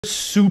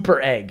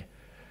super egg.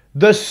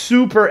 The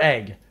super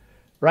egg.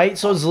 Right?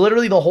 So it's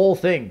literally the whole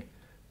thing.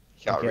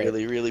 Got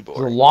really, really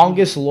boring. The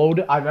longest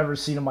load I've ever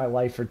seen in my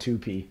life for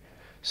 2P.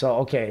 So,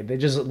 okay, they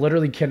just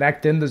literally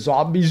connect in. The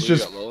zombies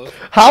just...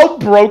 How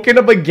broken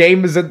of a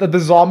game is it that the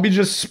zombies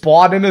just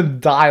spawn in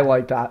and die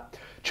like that?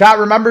 Chat,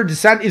 remember,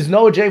 Descent is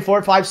no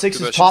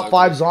J456's top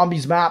 5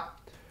 zombies map.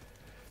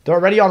 They're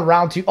already on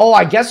round 2. Oh,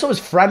 I guess so his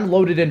friend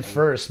loaded in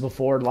first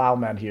before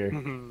Lauman here.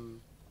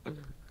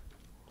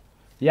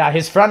 Yeah,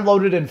 his friend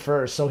loaded in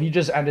first, so he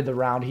just ended the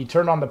round. He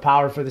turned on the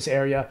power for this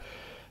area.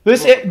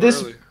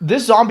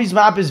 This zombies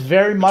map is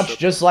very much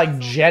just like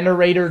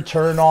generator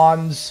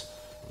turn-ons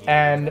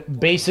and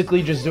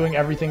basically just doing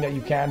everything that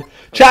you can.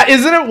 Chat,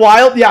 isn't it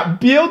wild? Yeah,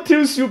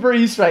 BO2 super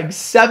Easter egg,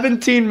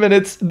 17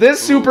 minutes.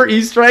 This super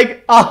Easter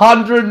egg,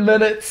 100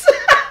 minutes.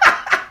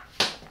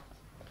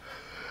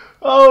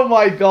 Oh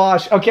my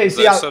gosh. Okay,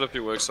 so yeah, if he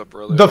wakes up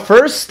early, the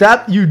first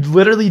step you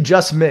literally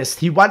just missed.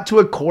 He went to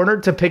a corner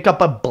to pick up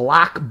a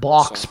black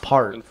box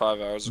part. In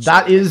 5 hours.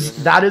 That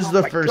is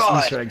the first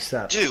Easter egg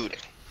step. Dude.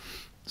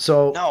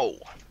 So no.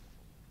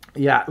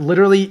 Yeah,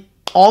 literally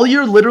all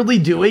you're literally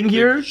doing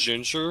here.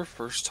 Ginger,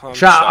 first time.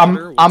 Chat,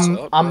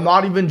 I'm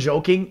not even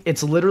joking.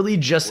 It's literally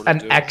just an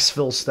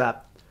exfil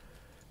step.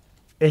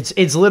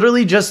 It's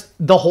literally just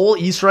the whole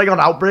Easter egg on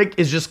Outbreak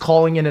is just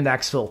calling in an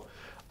exfil.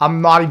 I'm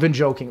not even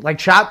joking. Like,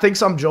 chat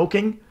thinks I'm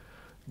joking,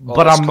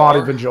 but I'm not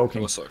even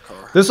joking.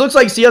 This looks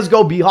like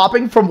CSGO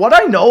B-hopping. From what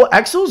I know,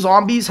 Exo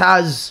Zombies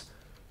has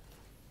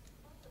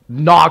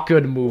not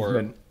good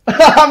movement.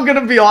 I'm going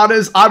to be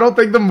honest. I don't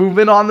think the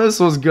movement on this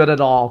was good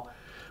at all.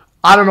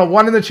 I don't know.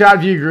 One in the chat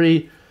if you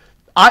agree.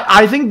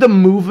 I think the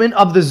movement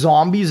of the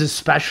zombies,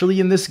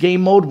 especially in this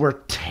game mode,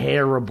 were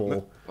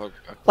terrible. Okay.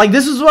 Like,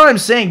 this is what I'm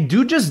saying.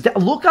 Dude, just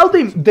look how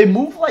they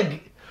move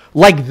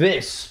like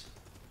this.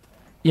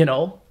 You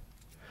know?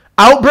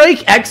 Outbreak,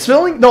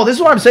 exfilling? No, this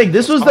is what I'm saying.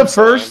 This was the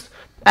first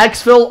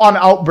exfil on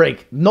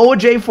Outbreak. Noah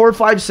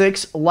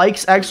J456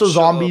 likes Exo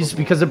Zombies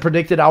because it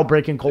predicted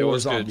Outbreak and Cold War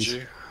Zombies.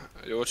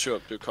 Yo, what you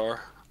up to,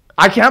 Car?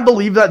 I can't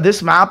believe that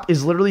this map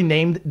is literally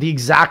named the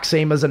exact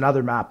same as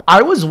another map.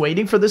 I was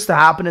waiting for this to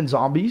happen in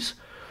Zombies.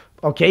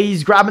 Okay,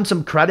 he's grabbing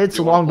some credits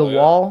along the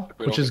wall,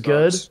 which is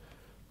good.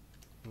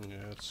 Yeah,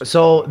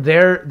 so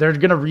they're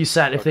gonna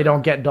reset if they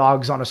don't get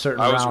dogs on a certain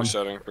round. I was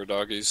resetting for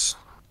doggies.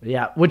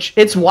 Yeah, which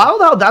it's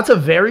wild how that's a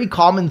very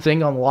common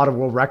thing on a lot of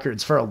world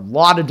records for a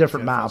lot of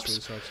different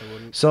maps.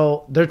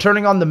 So they're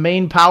turning on the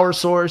main power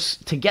source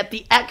to get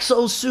the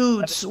exo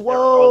suits.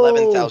 Whoa,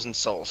 11,000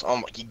 souls. Oh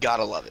my, you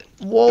gotta love it.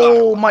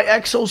 Whoa, my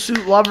exo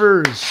suit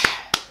lovers!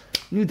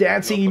 New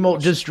dancing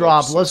emote just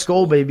dropped. Let's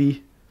go,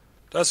 baby.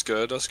 That's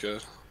good. That's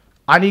good.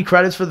 I need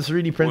credits for the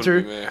 3D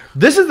printer.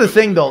 This is the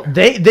thing though.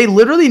 They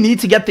literally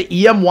need to get the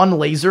EM1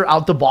 laser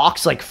out the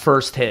box like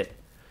first hit.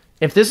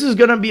 If this is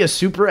going to be a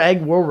Super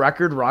Egg world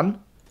record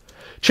run.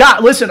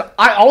 Chat, listen,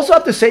 I also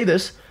have to say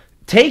this.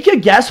 Take a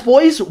guess,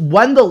 boys,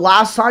 when the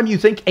last time you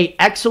think a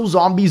Exo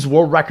Zombies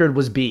world record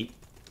was beat.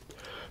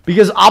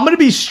 Because I'm going to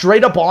be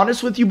straight up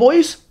honest with you,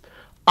 boys.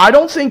 I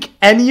don't think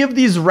any of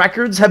these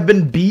records have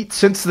been beat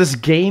since this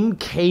game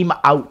came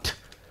out.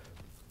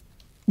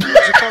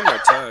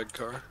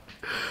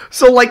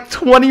 So, like,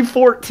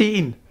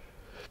 2014.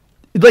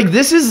 Like,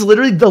 this is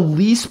literally the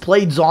least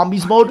played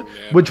Zombies mode,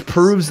 which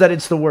proves that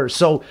it's the worst.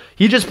 So,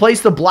 he just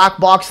placed the black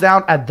box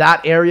down at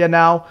that area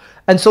now.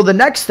 And so, the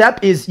next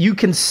step is you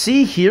can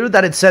see here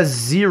that it says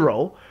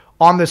 0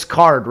 on this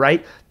card,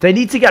 right? They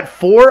need to get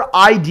 4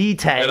 ID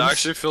tags. It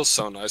actually feels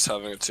so nice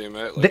having a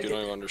teammate. Like, you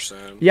don't even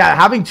understand. Yeah,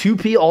 having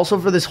 2P also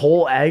for this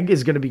whole egg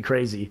is going to be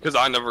crazy. Because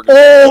I never get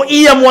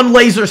EM1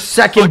 laser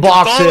second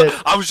box hit.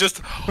 I was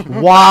just...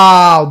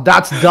 Wow,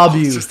 that's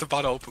W. I was just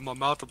about to open my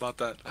mouth about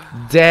that.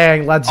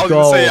 Dang, let's go. I was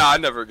going to say, yeah, I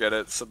never get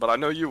it, so, but I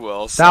know you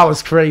will. So. That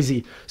was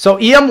crazy. So,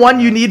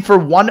 EM1 you need for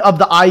 1 of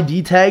the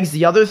ID tags.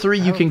 The other 3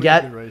 you can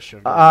get.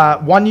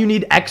 1 you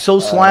need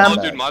Exo Slam,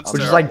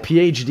 which is like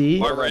PhD.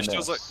 My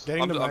ratio's like...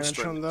 Getting the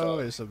Minotron, though,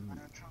 is a...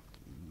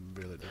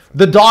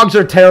 The dogs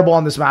are terrible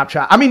on this map,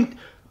 chat. I mean,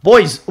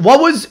 boys,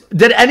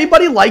 did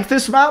anybody like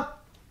this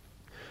map?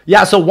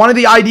 Yeah, so one of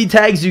the ID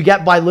tags you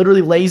get by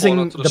literally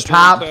lasing the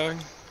pap.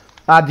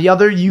 The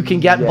other you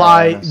can get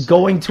by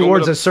going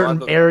towards a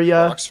certain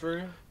area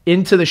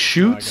into the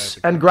chutes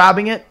and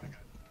grabbing it.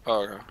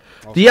 Oh, okay.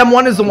 The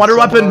M1 is the wonder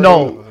weapon?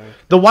 No.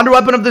 The wonder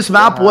weapon of this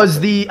map was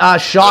the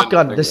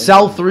shotgun, the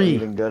Cell 3.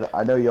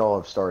 I know y'all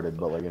have started,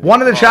 but like...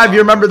 One in the chat, if you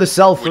remember the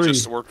Cell 3. We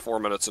just worked 4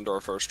 minutes into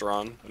our first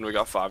run, and we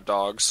got 5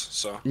 dogs,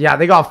 so... Yeah,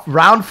 they got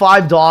round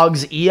 5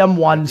 dogs,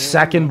 EM1,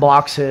 second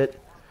box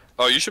hit.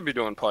 Oh, you should be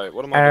doing pipe.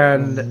 What am I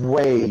doing?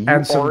 Wait, you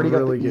already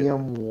got the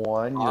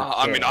EM1?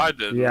 I mean, I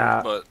did,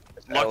 yeah. But...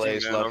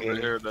 Lucky man over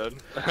here,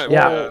 dude.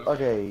 Yeah.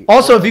 Okay.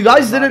 Also, if you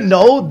guys didn't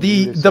know,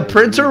 the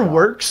printer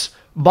works...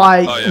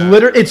 by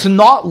it's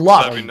not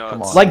luck.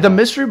 Like the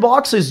mystery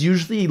box is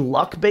usually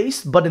luck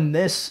based, but in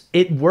this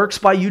it works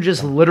by you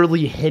just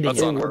literally hitting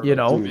it, you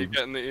know. You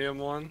getting the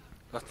EM1?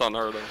 That's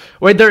unheard of.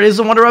 Wait, there is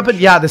a wonder weapon?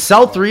 Yeah, the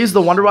Cell 3 is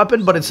the wonder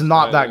weapon, but it's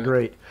not that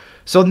great.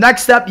 So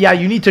next step, yeah,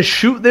 you need to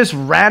shoot this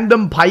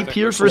random pipe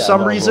here for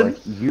some reason.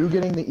 You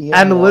getting the EM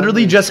and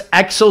literally just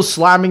exo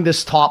slamming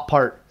this top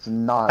part.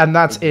 And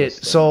that's it.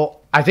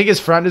 So I think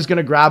his friend is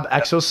gonna grab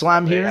exo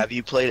slam here. Have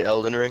you played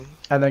Elden Ring?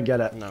 And then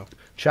get it. No.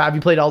 Chad, have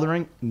you played Elden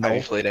Ring? No. Have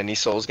you played any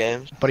Souls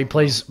games? But he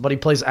plays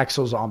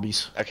exo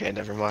zombies. Okay,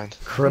 never mind.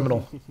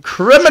 Criminal.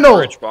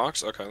 Criminal.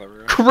 Box? Okay, there we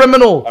go.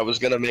 Criminal. I was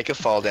gonna make a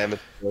fall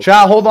damage.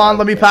 Chad, hold on.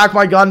 Let me pack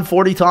my gun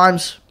 40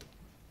 times.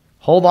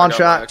 Hold on,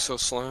 chat. Exo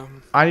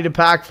slam. I need to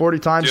pack 40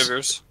 times. Do you have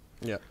yours?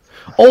 Yeah.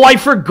 Oh, I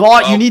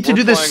forgot. You need to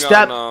do the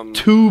step on,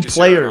 2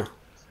 player.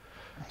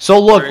 So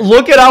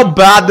look at how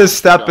bad this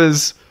step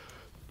is.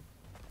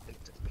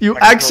 You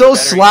exo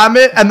slam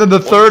it, and then the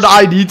third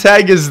ID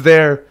tag is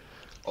there.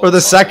 Or the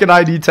second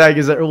ID tag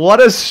is there.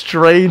 What a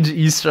strange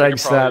Easter egg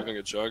step.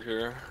 A jug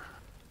here.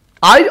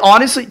 I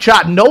honestly,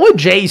 chat, Noah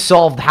J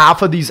solved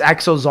half of these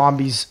exo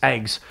zombies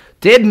eggs.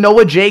 Did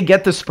Noah J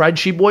get the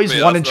spreadsheet,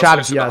 boys? One in chat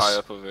if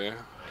yes.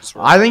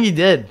 I think he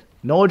did.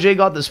 Noah J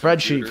got the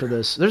spreadsheet for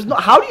this. There's no.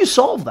 How do you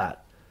solve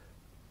that?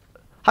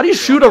 How do you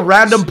shoot a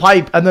random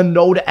pipe and then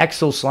know to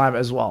exo slam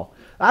as well?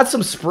 That's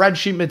some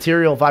spreadsheet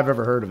material if I've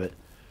ever heard of it.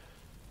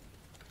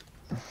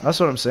 That's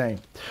what I'm saying.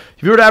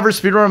 If you were to ever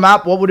speedrun a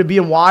map, what would it be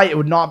and why? It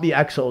would not be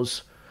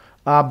exos.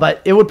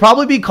 But it would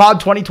probably be COD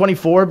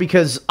 2024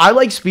 because I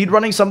like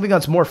speedrunning something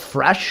that's more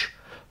fresh.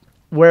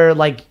 Where,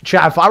 like,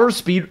 chat, if I were to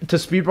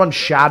speedrun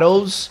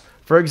Shadows,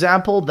 for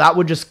example, that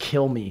would just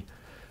kill me.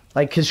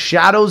 Like, because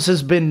Shadows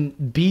has been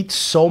beat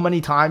so many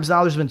times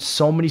now. There's been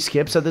so many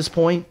skips at this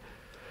point.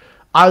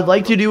 I would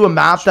like to do a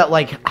map that,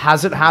 like,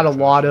 hasn't had a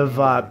lot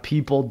of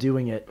people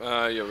doing it.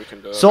 Yeah, we can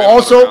do it. So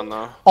also,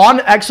 on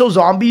Exo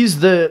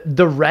Zombies, the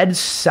red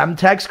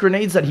Semtex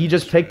grenades that he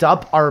just picked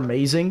up are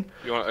amazing.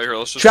 You want, here,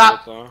 let's just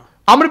chat,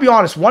 I'm going to be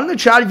honest. One in the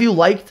chat if you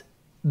liked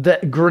the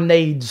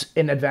grenades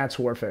in Advanced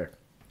Warfare.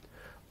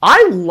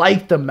 I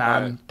liked them,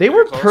 man. Right, they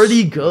were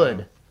pretty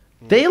good.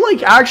 Yeah. They,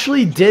 like,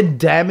 actually did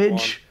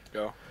damage.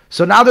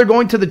 So now they're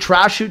going to the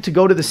trash chute to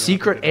go to the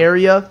secret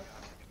area.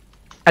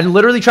 And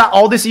literally, try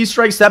all this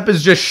Easter egg step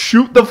is just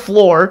shoot the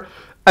floor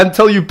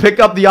until you pick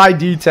up the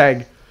ID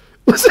tag.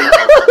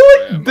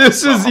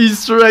 This is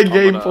Easter egg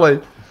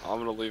gameplay. I'm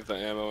gonna leave the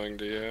ammoing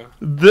to you.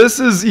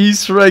 This is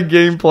Easter egg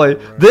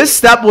gameplay. This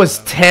step was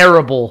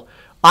terrible.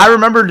 I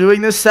remember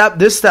doing this step.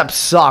 This step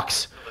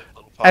sucks.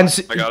 And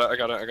so, I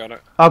got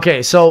it.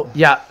 Okay, so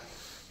yeah,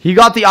 he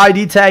got the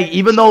ID tag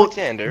even though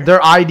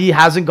their ID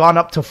hasn't gone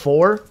up to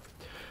 4.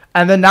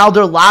 And then now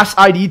their last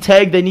ID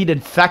tag, they need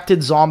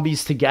infected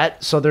zombies to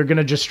get. So they're going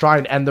to just try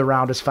and end the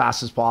round as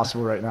fast as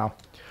possible right now.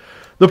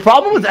 The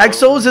problem with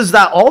Exos is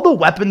that all the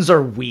weapons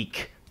are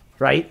weak,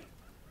 right?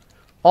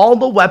 All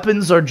the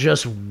weapons are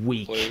just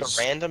weak. A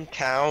random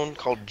town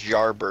called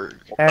Jarberg.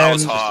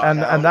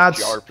 And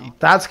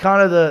that's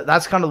kind of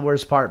the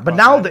worst part. But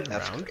now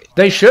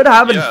they should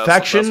have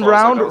infection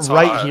round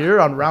right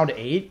here on round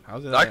 8.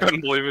 I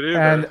couldn't believe it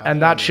either.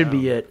 And that should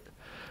be it.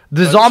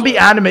 The zombie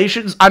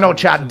animations, I know,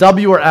 chat,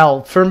 W or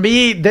L. For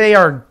me, they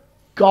are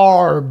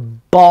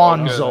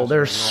garbonzo.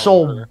 They're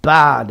so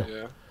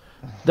bad.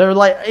 They're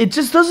like, it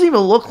just doesn't even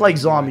look like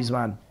zombies,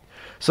 man.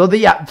 So,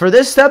 for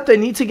this step, they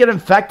need to get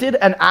infected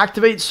and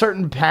activate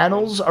certain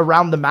panels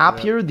around the map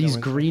here, these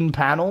green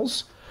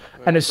panels.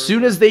 And as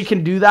soon as they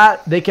can do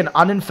that, they can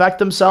uninfect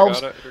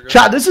themselves.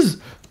 Chat, this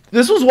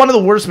was one of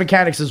the worst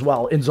mechanics as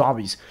well in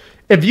zombies.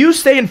 If you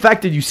stay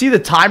infected, you see the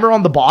timer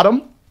on the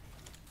bottom?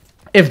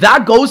 If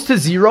that goes to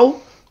 0,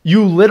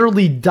 you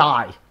literally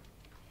die.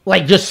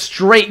 Like, just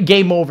straight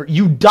game over.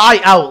 You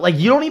die out. Like,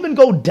 you don't even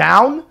go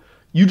down.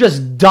 You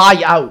just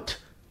die out.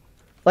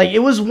 Like, it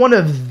was one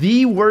of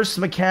the worst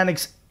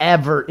mechanics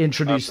ever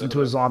introduced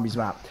into a zombies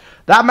map.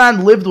 That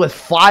man lived with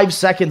 5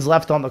 seconds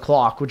left on the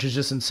clock, which is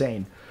just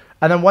insane.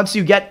 And then once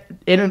you get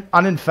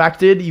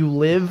uninfected, you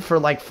live for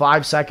like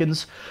 5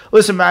 seconds.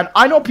 Listen, man,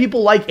 I know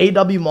people like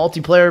AW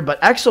multiplayer,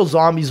 but Exo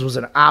Zombies was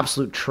an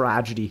absolute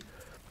tragedy.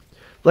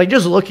 Like,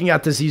 just looking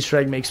at this Easter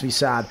egg makes me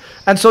sad.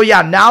 And so,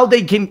 yeah, now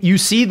you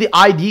see the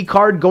ID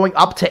card going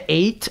up to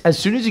 8. As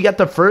soon as you get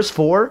the first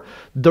 4,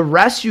 the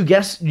rest you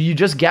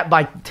just get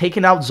by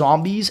taking out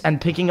zombies and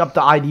picking up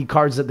the ID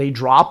cards that they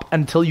drop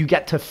until you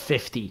get to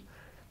 50.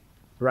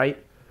 Right?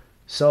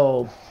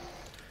 So,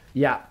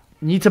 yeah.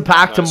 You need to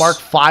pack to mark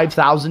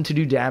 5,000 to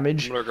do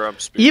damage.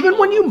 Even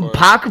when you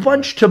pack a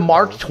bunch to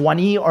mark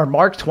 20 or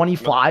mark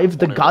 25,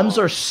 the guns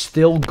are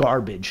still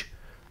garbage.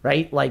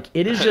 Right? Like,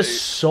 it is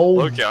just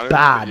so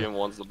bad.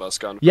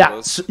 Yeah,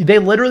 so they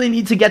literally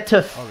need to get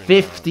to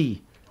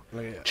 50.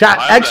 Chat,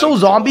 Exo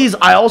Zombies,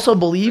 I also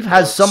believe,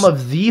 has some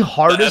of the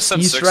hardest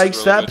Easter egg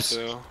steps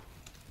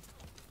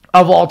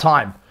of all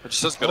time.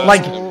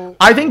 Like,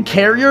 I think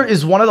Carrier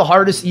is one of the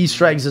hardest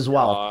Easter eggs as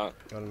well.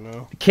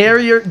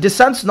 Carrier,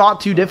 Descent's not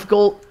too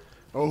difficult.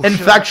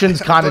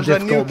 Infection's kind of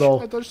difficult,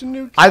 though.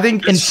 I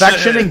think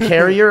Infection and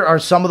Carrier are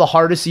some of the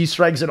hardest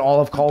Easter eggs in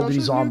all of Call of Duty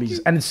Zombies.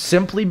 And it's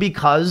simply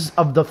because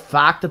of the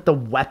fact that the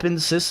weapon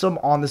system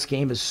on this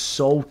game is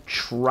so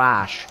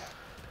trash.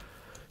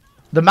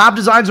 The map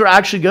designs were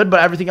actually good,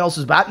 but everything else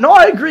is bad. No,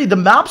 I agree. The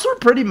maps were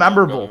pretty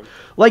memorable. Okay.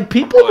 Like,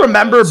 people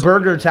remember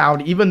Burger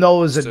Town, even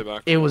though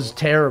it was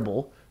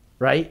terrible,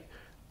 right?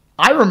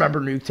 I remember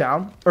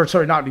Nuketown. Or,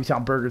 sorry, not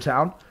Nuketown, Burger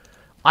Town.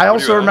 I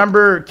also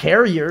remember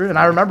Carrier, and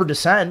I remember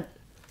Descent.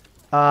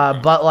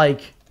 But,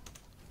 like,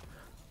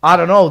 I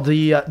don't know.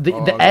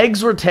 The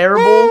eggs were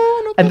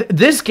terrible. And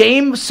this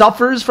game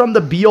suffers from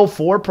the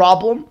BO4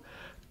 problem.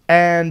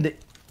 And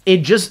it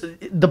just...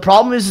 The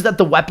problem is that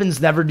the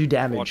weapons never do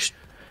damage.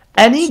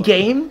 Any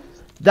game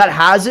that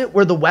has it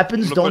where the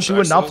weapons don't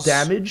do enough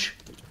damage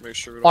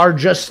are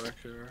just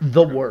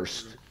the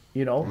worst.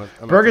 You know?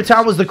 Burger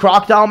Town was the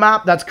Crocodile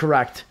map. That's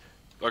correct.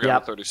 Okay,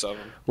 yep. 37.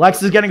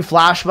 Lex is getting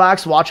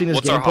flashbacks watching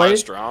this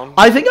gameplay.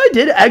 I think I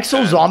did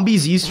Exo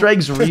Zombies Easter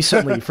eggs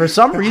recently. For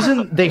some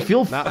reason, they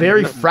feel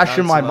very fresh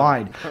in my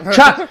mind.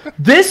 Chat,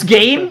 this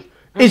game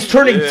is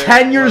turning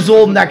 10 years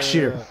old next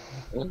year.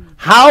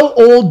 How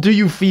old do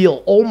you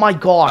feel? Oh my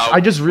gosh,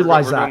 I just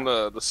realized that.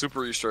 We're doing the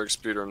super Easter egg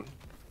speedrun.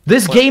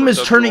 This game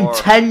is turning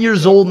 10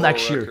 years old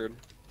next year.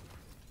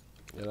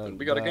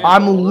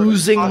 I'm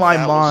losing my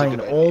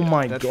mind. Oh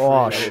my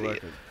gosh.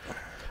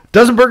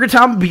 Doesn't Burger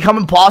Town become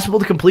impossible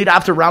to complete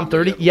after round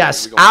 30?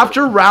 Yes,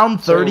 after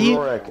round 30,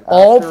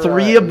 all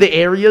 3 of the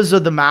areas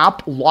of the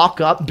map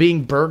lock up,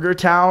 being Burger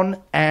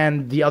Town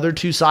and the other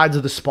 2 sides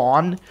of the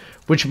spawn,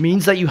 which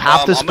means that you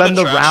have to spend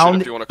the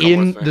round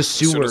in the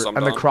sewer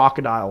and the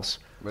crocodiles.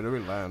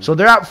 So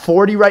they're at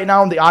 40 right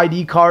now on the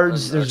ID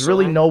cards. There's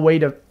really no way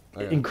to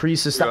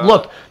increase this.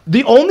 Look,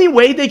 the only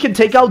way they can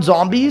take out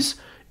zombies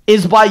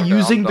is by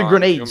using the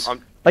grenades.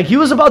 Like, he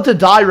was about to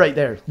die right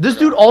there. This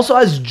dude also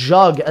has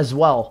Jug as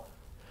well.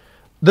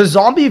 The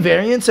zombie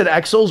variants and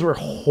Exos were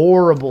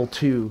horrible,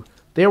 too.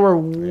 They were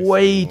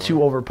way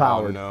too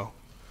overpowered. Oh,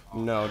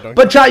 no. Don't.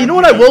 But, chat, you know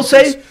what I will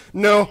say?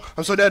 No,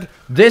 I'm so dead.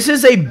 This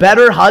is a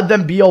better HUD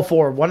than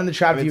BO4. One in the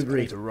chat if you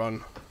agree. To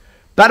run.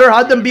 Better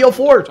HUD than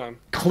BO4.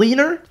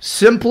 Cleaner,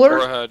 simpler.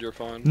 Go ahead, you're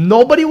fine.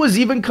 Nobody was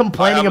even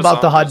complaining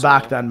about the HUD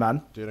back then,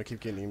 man. Dude, I keep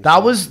getting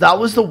that was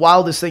the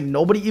wildest thing.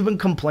 Nobody even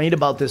complained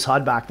about this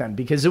HUD back then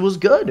because it was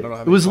good.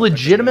 It was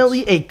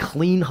legitimately a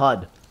clean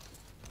HUD.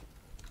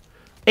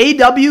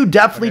 AW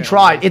definitely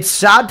tried. It's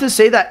sad to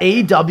say that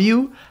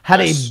AW had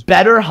a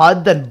better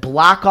HUD than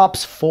Black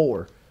Ops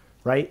 4,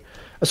 right?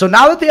 So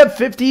now that they have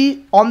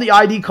 50 on the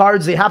ID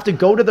cards, they have to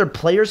go to their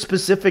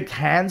player-specific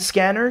hand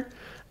scanner.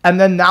 And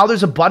then now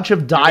there's a bunch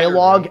of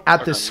dialogue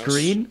at the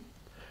screen.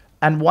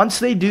 And once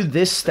they do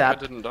this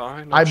step,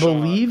 I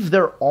believe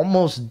they're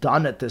almost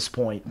done at this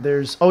point.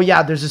 There's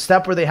a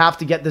step where they have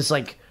to get this,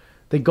 like,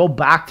 they go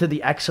back to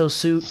the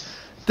exosuit.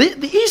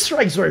 The Easter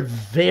eggs are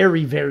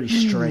very, very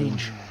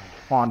strange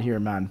on here,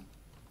 man.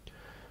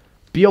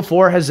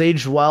 BO4 has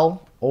aged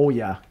well. Oh,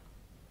 yeah.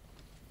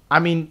 I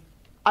mean,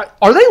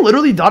 are they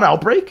literally done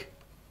Outbreak?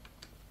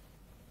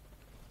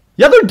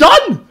 Yeah, they're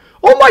done!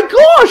 Oh my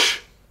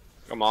gosh!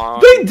 Come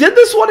on. They did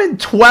this one in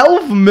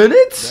 12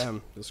 minutes?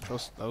 Damn,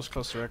 that was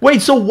close to record.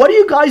 Wait, so what do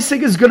you guys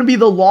think is going to be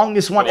the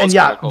longest one? And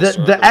yeah,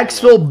 the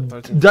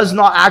exfil does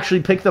not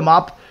actually pick them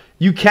up.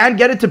 You can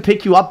get it to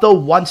pick you up, though,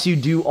 once you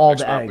do all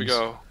the eggs.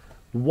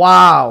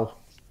 Wow.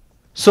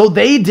 So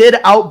they did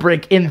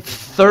Outbreak in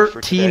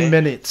 13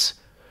 minutes.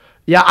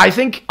 Yeah, I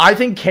think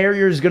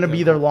Carrier is going to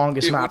be their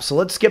longest map. So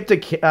let's skip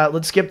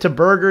to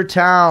Burger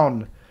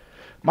Town.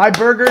 My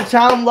Burger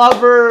Town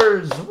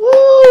lovers.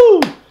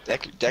 Woo!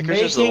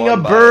 Making a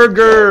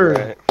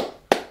burger.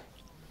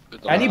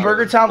 Any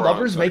Burger Town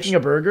lovers making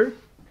a burger?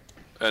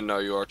 And no,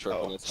 you are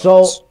tripping.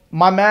 So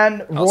my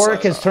man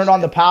Rorik has turned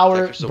on the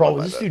power.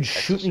 Bro, this dude's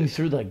shooting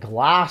through the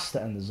glass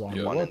to end the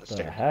zone. What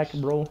the heck,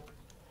 bro?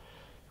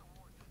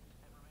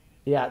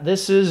 Yeah,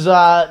 this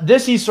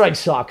Easter egg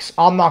sucks.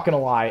 I'm not gonna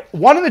lie.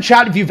 One in the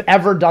chat if you've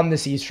ever done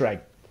this Easter egg.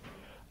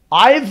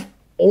 I've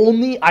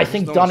only, I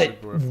think, done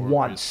it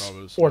once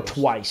or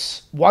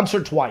twice. Once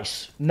or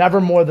twice. Never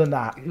more than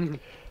that.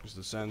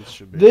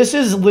 This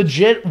is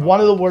legit one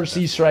of the worst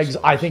Easter eggs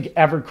I think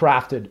ever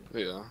crafted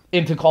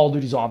into Call of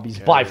Duty Zombies,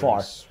 by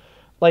far.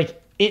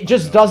 Like, it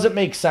just doesn't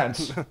make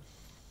sense.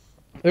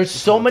 There's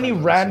so many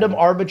random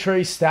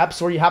arbitrary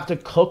steps where you have to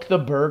cook the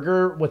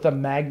burger with a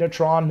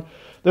magnetron.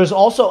 There's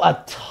also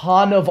a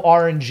ton of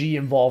RNG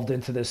involved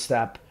into this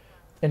step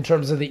in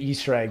terms of the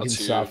Easter egg and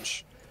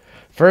stuff.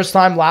 First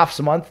time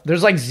last month.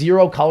 There's like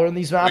 0 color in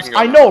these maps.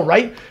 I know,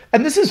 right?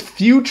 And this is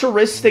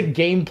futuristic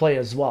gameplay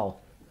as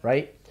well,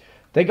 right?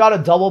 They got a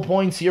double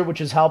points here, which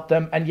has helped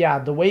them. And yeah,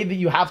 the way that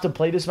you have to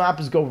play this map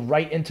is go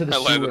right into the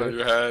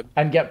sewer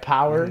and get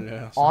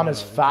power on as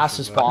fast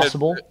as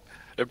possible.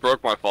 It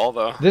broke my fall,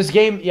 though. This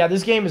game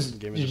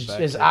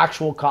is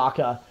actual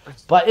caca.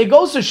 But it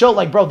goes to show,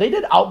 like, bro, they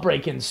did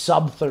Outbreak in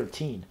sub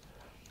 13.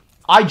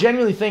 I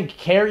genuinely think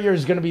Carrier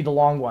is going to be the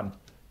long one.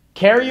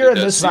 Carrier and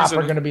this map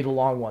are going to be the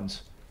long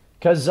ones.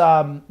 Because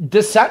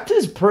Descent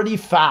is pretty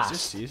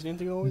fast.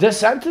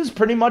 Descent is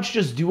pretty much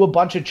just do a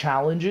bunch of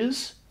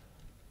challenges.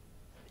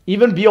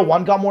 Even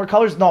BO1 got more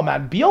colors. No,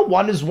 man.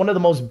 BO1 is one of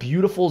the most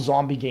beautiful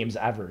zombie games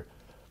ever.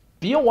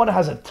 BO1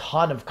 has a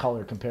ton of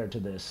color compared to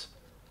this.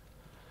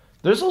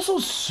 There's also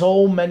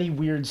so many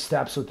weird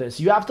steps with this.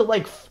 You have to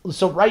like,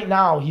 so right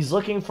now he's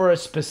looking for a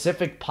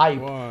specific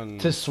pipe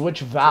to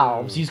switch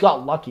valves. He's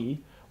got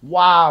lucky.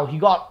 Wow, he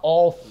got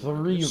all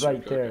 3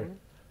 right there.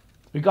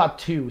 We got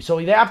 2. So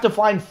they have to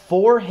find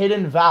 4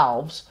 hidden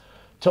valves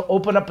to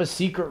open up a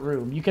secret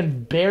room. You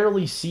can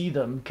barely see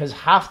them because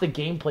half the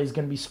gameplay is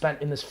going to be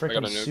spent in this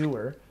freaking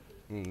sewer.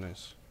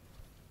 Nice.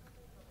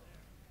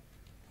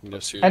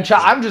 And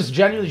chat, I'm just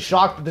genuinely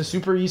shocked that the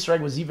super Easter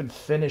egg was even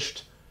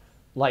finished,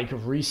 like,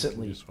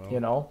 recently, you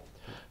know?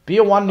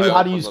 BO1 knew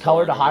how to use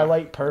color to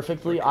highlight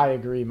perfectly. I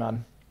agree,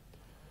 man.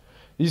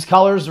 These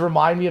colors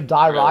remind me of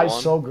Die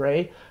Rise, so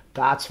gray.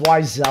 That's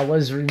why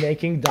Zella's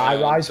remaking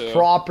Die Rise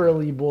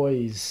properly,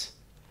 boys.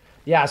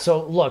 Yeah,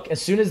 so look,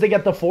 as soon as they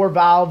get the 4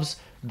 valves,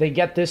 they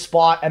get this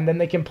spot, and then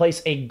they can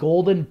place a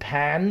golden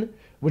pan,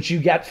 which you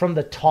get from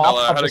the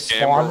top of the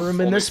spawn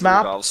room in this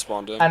map.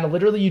 And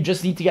literally, you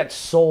just need to get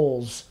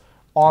souls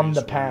on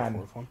the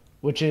pan,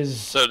 which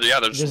is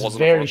just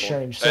very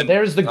strange. So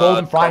there's the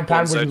golden frying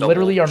pan where you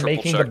literally are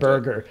making the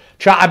burger.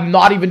 I'm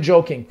not even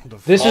joking.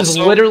 This is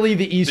literally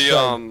the Easter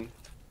egg.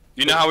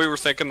 You know how we were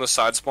thinking the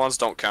side spawns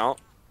don't count?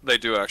 They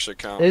do actually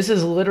count. This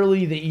is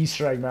literally the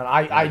Easter egg, man.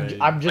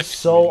 I'm just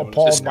so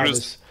appalled by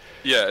this.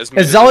 Yeah, is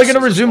Zelda going to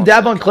resume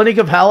dev on Clinic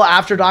of Hell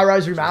after Die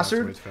Rise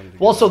Remastered?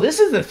 Well, so this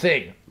is the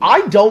thing.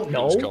 I don't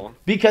know,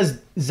 because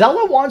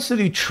Zelda wants to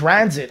do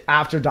Transit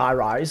after Die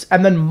Rise,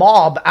 and then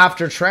Mob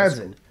after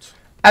Transit.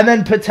 And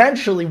then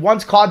potentially,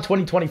 once COD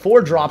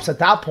 2024 drops at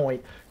that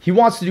point, he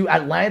wants to do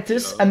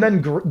Atlantis and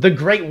then the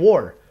Great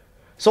War.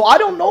 So I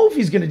don't know if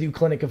he's going to do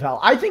Clinic of Hell.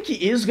 I think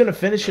he is going to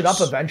finish it up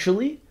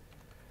eventually.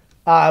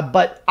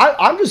 But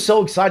I'm just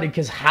so excited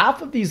because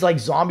half of these like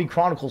Zombie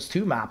Chronicles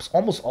 2 maps,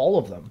 almost all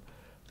of them,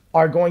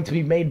 are going to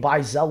be made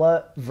by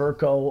Zella,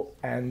 Verco,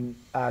 and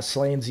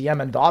Slay and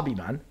ZM and Dobby,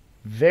 man.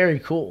 Very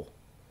cool.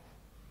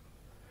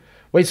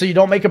 Wait, so you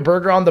don't make a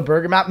burger on the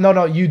burger map?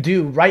 No, you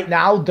do. Right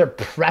now, they're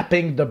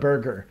prepping the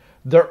burger.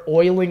 They're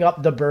oiling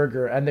up the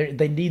burger, and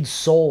they need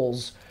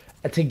souls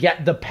to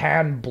get the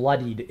pan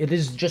bloodied. It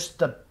is just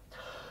the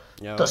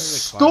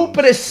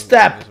stupidest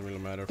step.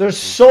 There's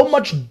so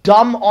much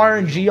dumb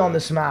RNG on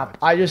this map.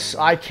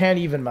 I can't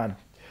even, man.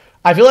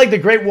 I feel like the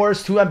Great War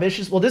is too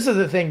ambitious. Well, this is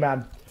the thing,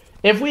 man.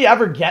 If we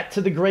ever get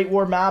to the Great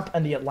War map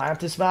and the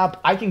Atlantis map,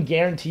 I can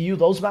guarantee you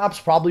those maps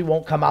probably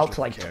won't come out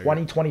to like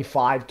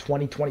 2025,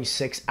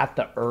 2026 at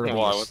the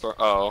earliest.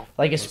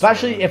 Like,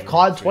 especially if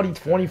COD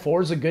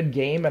 2024 is a good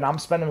game and I'm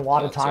spending a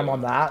lot of time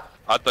on that.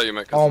 I thought you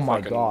meant one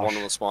of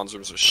the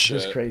sponsors is shit.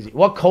 This is crazy.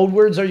 What code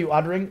words are you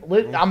uttering?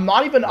 I'm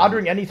not even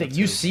uttering anything.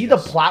 You see the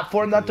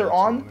platform that they're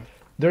on?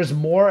 There's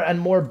more and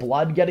more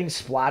blood getting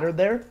splattered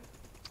there.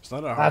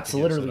 That's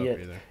literally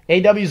it.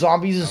 AW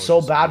Zombies is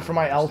so bad for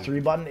my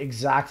L3 button.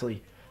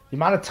 Exactly. The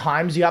amount of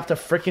times you have to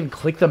freaking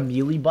click the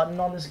melee button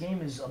on this game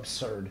is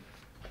absurd.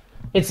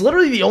 It's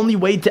literally the only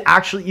way to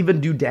actually even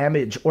do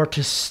damage or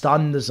to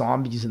stun the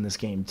zombies in this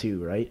game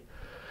too, right?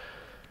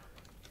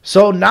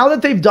 So now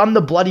that they've done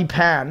the bloody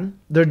pan,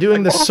 they're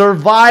doing the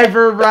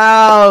survivor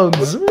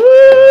rounds.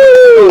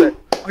 Woo!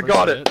 I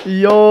got it.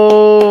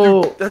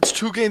 Yo. Dude, that's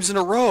 2 games in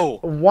a row.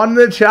 One in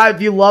the chat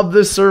if you love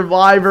the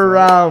survivor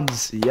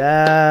rounds.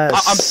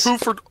 Yes. I'm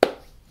 2 for...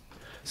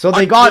 So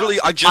they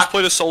I just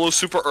played a solo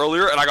super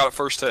earlier and I got a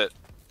first hit.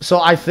 So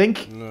I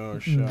think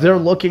they're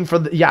looking for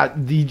the...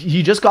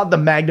 he just got the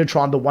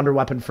Magnetron, the Wonder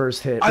Weapon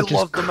first hit, which is crazy. I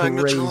love the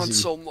Magnetron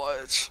so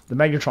much. The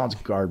Magnetron's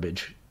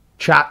garbage.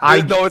 Chat,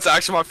 No, it's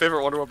actually my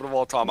favorite Wonder Weapon of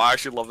all time. I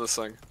actually love this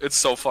thing. It's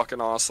so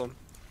fucking awesome.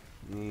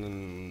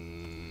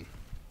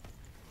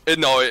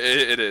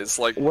 It is.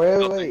 Like,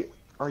 wait.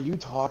 Are you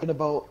talking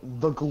about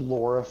the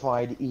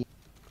glorified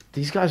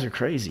These guys are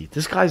crazy.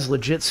 This guy's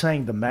legit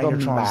saying the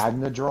Magnetron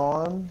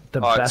is the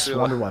best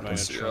Wonder Weapon.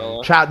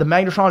 Chat, the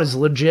Magnetron is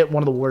legit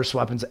one of the worst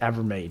weapons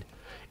ever made.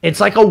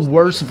 It's like a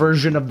worse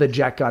version of the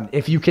jet gun,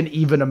 if you can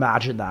even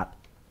imagine that.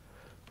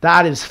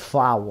 That is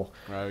foul.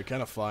 Right, we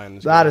kind of fly in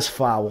this That is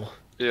foul.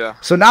 Yeah.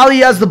 So now he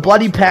has the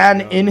bloody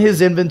pan in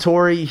his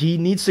inventory. He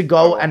needs to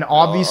go and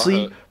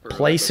obviously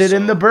place it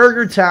in the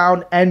Burger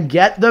Town and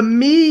get the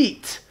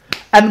meat.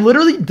 And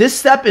literally, this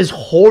step is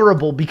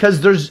horrible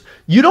because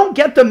you don't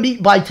get the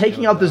meat by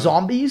taking out the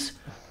zombies.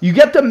 You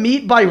get the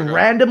meat by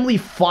randomly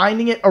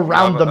finding it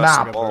around the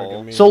map.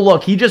 So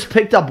look, he just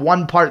picked up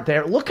one part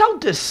there. Look how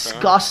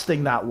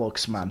disgusting that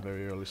looks, man.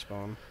 Very early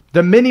spawn.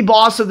 The mini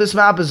boss of this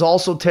map is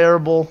also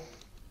terrible.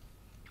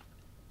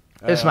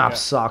 This map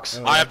sucks.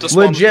 I have to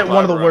legit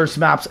one of the worst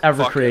maps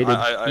ever created.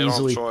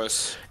 Easily.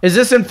 Is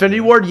this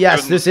Infinity Ward?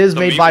 Yes, this is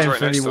made by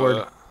Infinity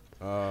Ward.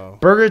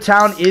 Burger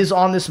Town is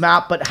on this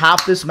map, but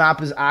half this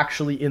map is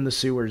actually in the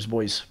sewers,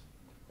 boys.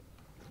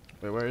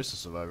 Wait, where is the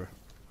survivor?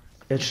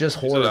 It's just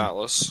horrible.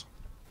 Atlas.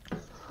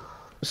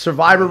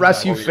 Survivor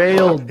rescue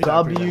failed.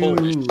 W.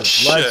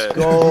 Let's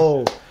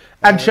go.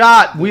 And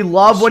chat, we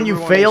love when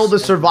you fail the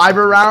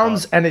survivor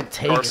rounds and it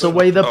takes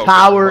away the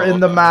power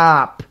in the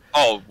map.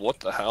 Oh, what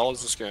the hell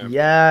is this game?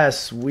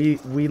 Yes, we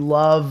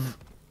love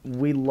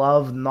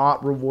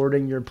not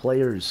rewarding your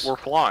players. We're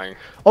flying.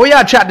 Oh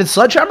yeah, chat, did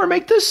Sledgehammer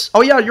make this?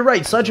 Oh yeah, you're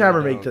right,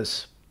 Sledgehammer made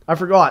this. I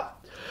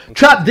forgot.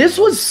 Chat, this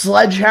was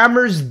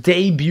Sledgehammer's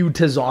debut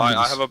to zombies.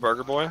 I have a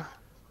burger boy.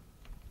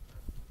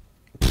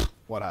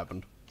 What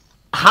happened?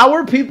 How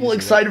are people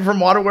excited for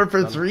Modern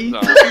Warfare 3?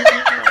 No.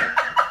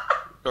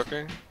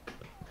 Cooking.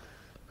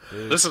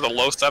 This is a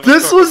low 7.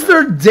 This was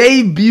their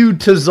debut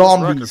to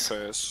zombies.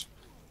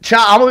 Chat,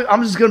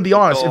 I'm just gonna be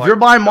honest. If you're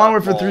buying Modern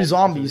Warfare 3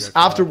 Zombies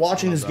after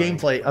watching this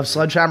gameplay of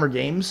Sledgehammer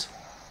Games,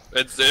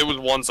 it was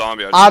one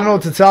zombie. I don't know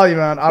what to tell you,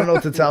 man. I don't know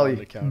what to tell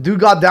you. Dude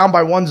got down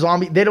by one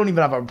zombie. They don't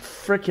even have a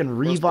freaking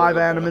revive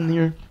anim in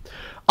here.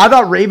 I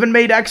thought Raven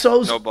made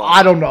exos. No,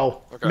 I don't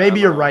know. Okay,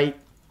 Maybe you're right.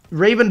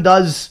 Raven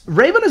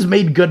has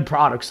made good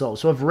products though.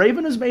 So if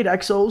Raven has made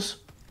exos,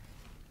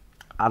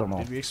 I don't know.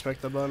 Did we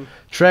expect that bun?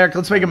 Treyarch,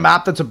 let's make a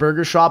map that's a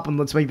burger shop and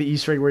let's make the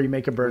Easter egg where you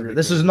make a burger.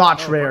 This is not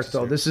Treyarch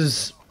though. This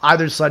is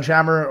either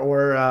Sledgehammer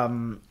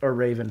or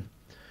Raven.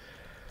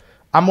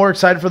 I'm more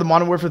excited for the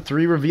Modern Warfare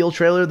 3 reveal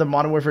trailer than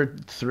Modern Warfare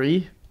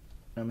 3.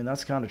 I mean,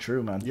 that's kind of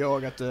true, man. Yo,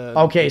 I got the...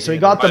 Okay, so you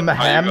got the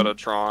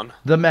Mehem.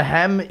 The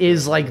Mehem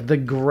is like the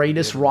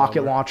greatest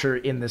rocket launcher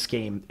in this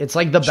game. It's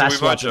like the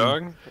best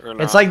weapon.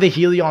 It's like the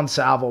Helion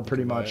Salvo,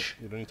 pretty much.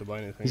 You don't need to buy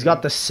anything. He's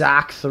got the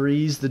SAC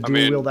 3s, the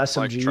dual-wield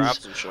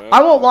SMGs. Like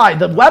I won't lie,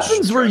 the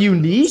weapons were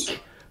unique,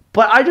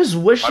 but I just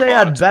wish they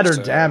had better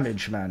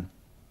damage, man.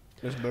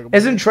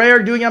 Isn't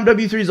Treyarch doing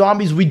MW3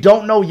 Zombies? We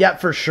don't know yet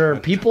for sure.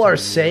 People are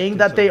saying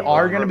that they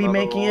are going to be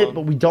making it,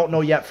 but we don't know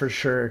yet for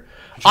sure.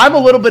 I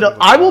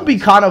will be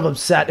kind of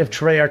upset if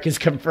Treyarch is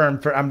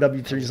confirmed for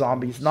MW3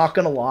 Zombies. Not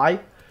going to lie.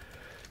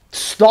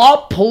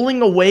 Stop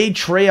pulling away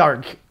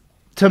Treyarch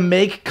to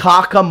make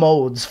Kaka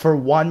modes for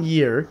 1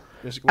 year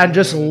and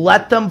just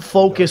let them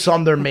focus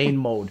on their main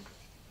mode.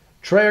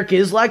 Treyarch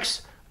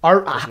Islex,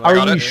 are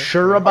you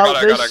sure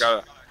about this?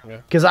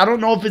 Because I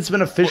don't know if it's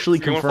been officially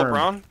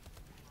confirmed.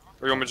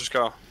 Or you want me to just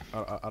go?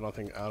 I don't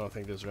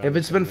think there's... If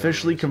it's been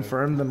officially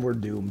confirmed, then we're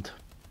doomed.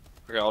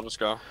 Okay, I'll just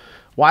go.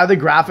 Why are the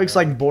graphics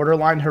like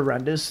borderline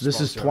horrendous? This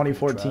is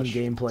 2014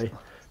 gameplay.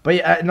 But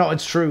yeah, no,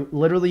 it's true.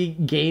 Literally,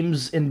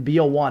 games in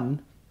BO1,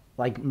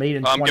 like made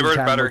in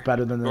 2010, look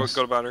better than this.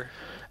 Go to better.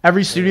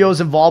 Every studio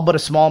is involved, but a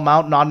small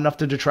amount, not enough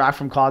to detract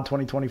from COD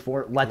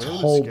 2024. Let's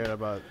hope.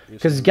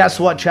 Because guess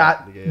what,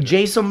 chat?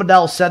 Jason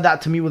Medell said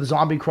that to me with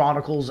Zombie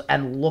Chronicles,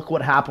 and look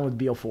what happened with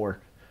BO4.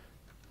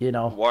 You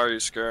know. Why are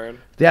you scared?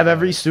 They have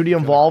every studio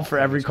involved for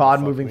every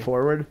COD moving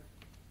forward.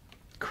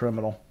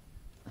 Criminal.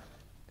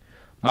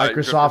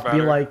 Microsoft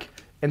be like,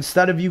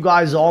 instead of you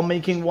guys all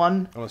making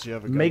one,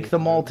 make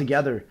them all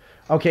together.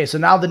 Okay, so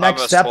now the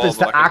next step is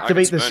to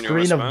activate the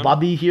screen of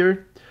Bubby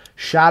here.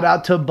 Shout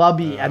out to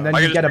Bubby, and then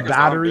you get a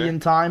battery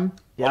in time.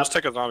 I'll just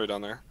take a zombie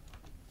down there.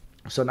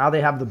 So now they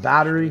have the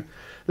battery.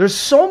 There's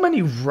so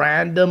many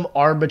random,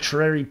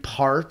 arbitrary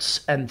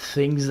parts and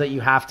things that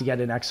you have to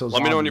get in Exo.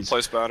 Let me know when you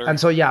place battery. And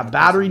so yeah,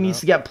 battery needs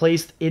to get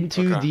placed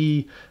into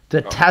the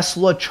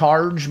Tesla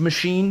charge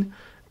machine,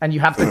 and you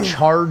have to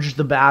charge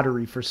the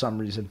battery for some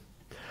reason.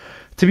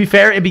 To be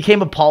fair, it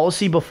became a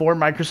policy before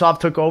Microsoft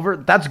took over.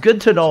 That's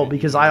good to know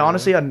because I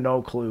honestly had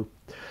no clue.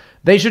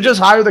 They should just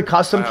hire the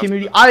custom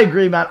community. I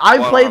agree, man.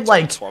 I played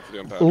like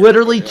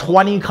literally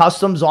 20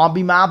 custom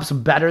zombie maps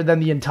better than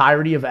the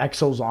entirety of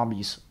Exo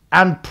Zombies.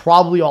 And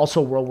probably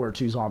also World War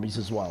II Zombies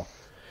as well.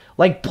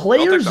 Like,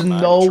 players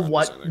know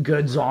what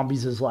good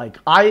zombies is like.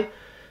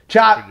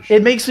 Chat,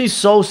 it makes me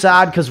so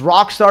sad because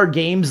Rockstar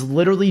Games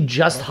literally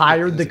just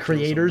hired the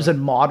creators and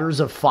modders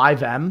of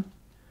 5M.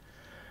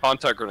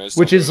 Contact grenades.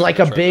 Which is like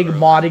a big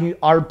modding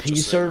RP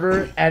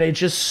server, and it's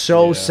just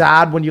so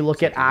sad when you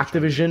look at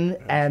Activision,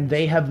 and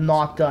they have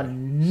not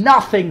done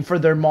nothing for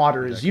their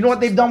modders. You know what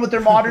they've done with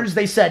their modders?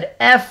 They said,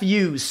 F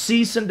you,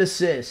 cease and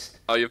desist.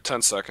 Oh, you have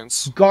 10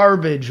 seconds.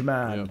 Garbage,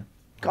 man. Yep.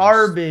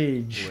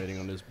 Garbage. Waiting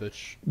on this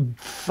bitch.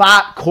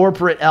 Fat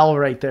corporate L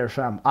right there,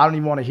 fam. I don't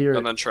even want to hear it.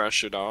 And then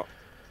trash it out.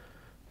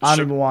 I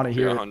don't even want to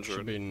hear it.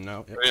 100.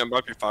 Yeah, it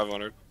might be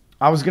 500.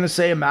 I was gonna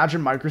say,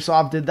 imagine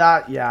Microsoft did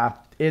that. Yeah,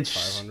 I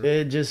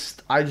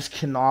just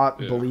cannot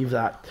believe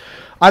that.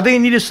 I think they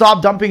need to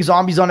stop dumping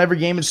zombies on every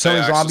game and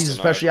selling zombies,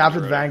 especially after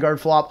the Vanguard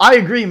flop. I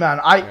agree,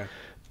 man.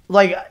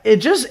 Like it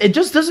just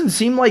doesn't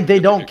seem like they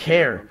don't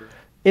care.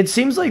 It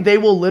seems like they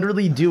will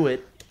literally do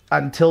it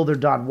until they're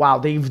done. Wow,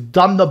 they've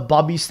done the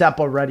Bubby step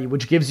already,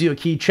 which gives you a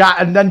key chat,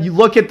 and then you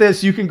look at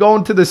this. You can go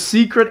into the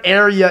secret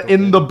area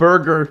in the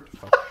burger.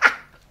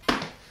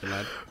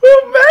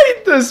 Who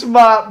made this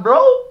map, bro?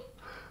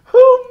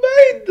 Who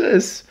made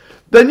this?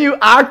 Then you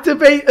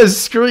activate a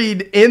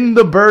screen in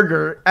the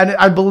burger, and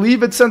I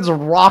believe it sends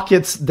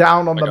rockets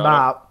down on the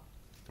map.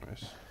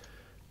 Nice.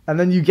 And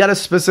then you get a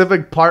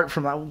specific part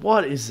from that.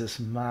 What is this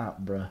map,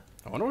 bro?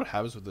 I wonder what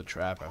happens with the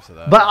trap after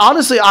that. But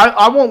honestly,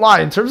 I won't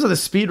lie. In terms of the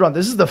speed run,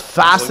 this is the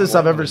fastest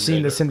I've ever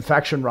seen this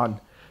infection run.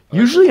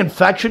 Usually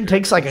infection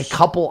takes like a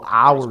couple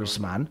hours,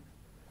 man.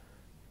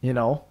 You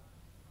know?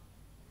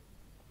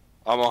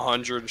 I'm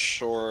 100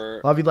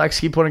 short. Love you, Lex.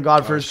 Keep putting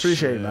God first.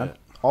 Appreciate it, man.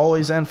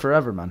 Always and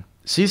forever, man.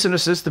 Cease and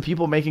desist the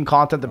people making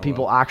content that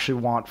people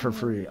actually want for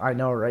free. I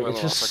know, right?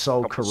 It's just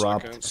so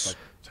corrupt.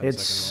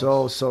 It's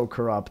so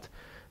corrupt.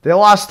 They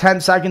lost 10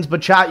 seconds,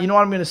 but chat, you know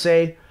what I'm going to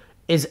say?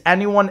 is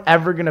anyone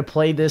ever going to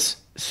play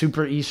this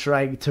super Easter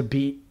egg to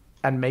beat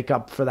and make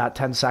up for that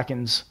 10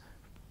 seconds?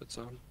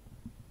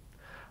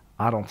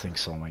 I don't think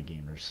so, my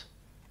gamers.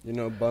 You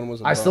know, Bun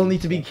was. I still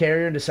need to be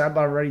carrier and descent,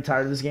 but I'm already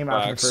tired of this game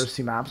after the first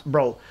 2 maps.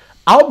 Bro,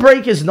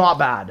 Outbreak is not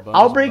bad.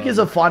 Outbreak is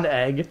a fun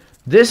egg.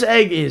 This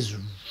egg is...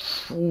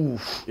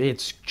 Oof,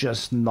 it's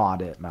just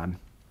not it, man.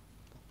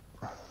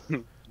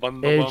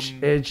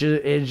 It's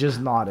just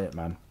not it,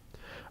 man.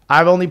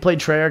 I've only played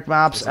Treyarch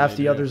maps, F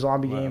the other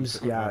zombie games.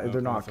 Yeah,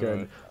 they're not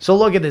good. So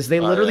look at this. They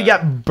literally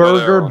get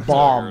burger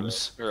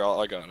bombs.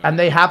 And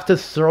they have to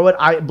throw it,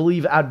 I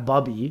believe, at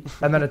Bubby.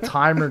 And then a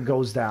timer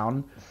goes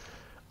down.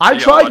 I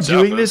tried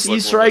doing this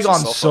Easter egg on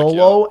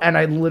solo, and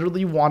I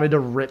literally wanted to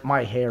rip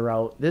my hair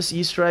out. This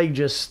Easter egg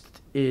just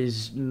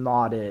is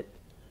not it.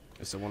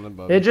 It's the one that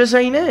Bubby. It just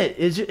ain't it.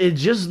 It's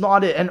just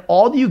not it. And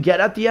all you get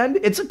at the end,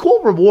 it's a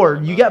cool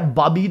reward. You get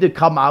Bubby to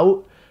come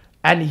out,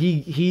 and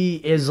he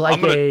is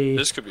like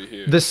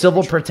the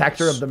civil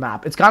protector of the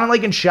map. It's kind of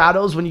like in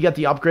Shadows when you get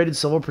the upgraded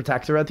civil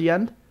protector at the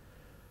end.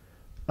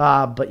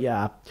 But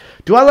yeah.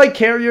 Do I like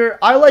Carrier?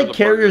 I like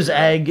Carrier's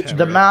egg.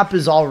 The map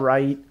is all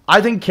right.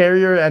 I think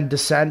Carrier and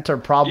Descent are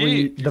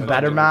probably the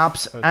better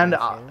maps. And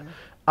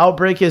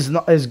Outbreak is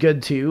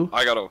good too.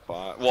 I got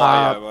 05. Well,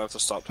 yeah, I have to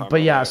stop time.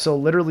 But yeah, so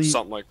literally...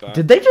 Something like that.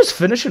 Did they just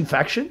finish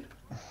Infection?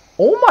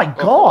 Oh my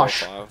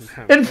gosh.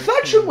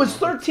 Infection was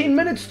 13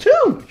 minutes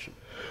too.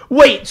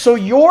 Wait, so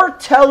you're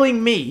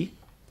telling me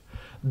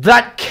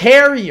that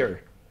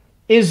Carrier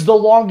is the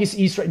longest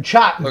Easter egg?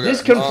 Chat,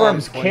 this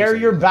confirms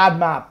Carrier bad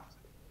map.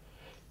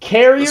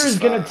 Carrier is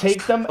going to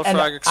take them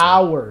an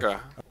hour. Okay.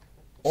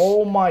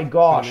 Oh my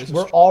gosh,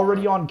 we're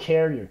already on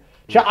Carrier.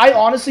 Chat, I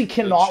honestly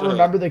cannot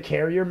remember the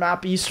Carrier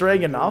map Easter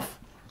egg enough.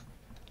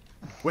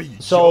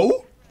 Wait,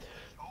 so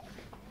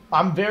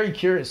I'm very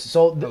curious.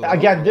 So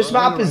again, this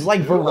map is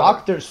like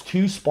Varrock. There's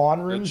 2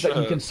 spawn rooms that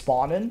you can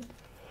spawn in.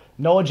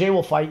 Noah J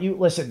will fight you.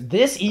 Listen,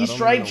 this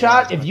Easter egg,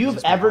 chat, if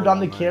you've ever done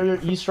the Carrier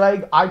Easter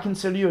egg, I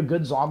consider you a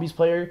good Zombies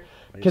player.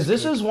 Because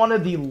this is one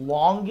of the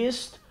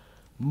longest,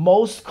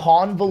 most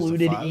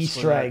convoluted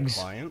Easter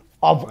eggs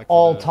of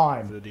all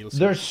time.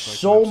 There's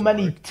so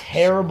many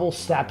terrible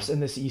steps in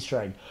this Easter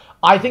egg.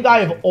 I think I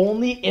have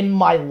only in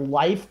my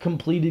life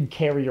completed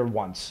Carrier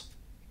once.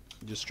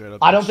 Just straight up.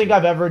 I don't think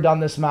I've ever done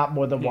this map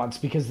more than once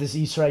because this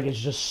Easter egg is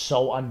just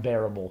so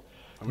unbearable.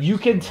 You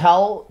can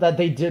tell that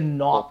they did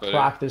not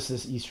practice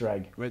this Easter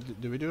egg. Wait,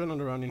 did we do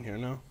another round in here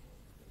now?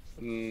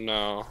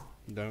 No.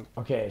 Don't.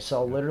 Okay,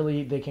 so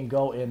literally they can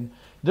go in.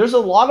 There's a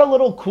lot of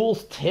little cool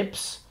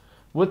tips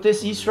with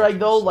this Easter egg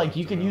though. Like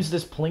you can use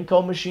this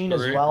Plinko machine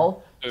as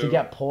well to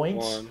get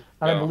points.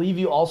 And I believe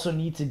you also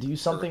need to do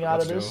something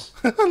out of this.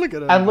 Look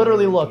at it. And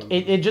literally, look,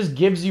 it just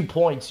gives you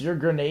points. Your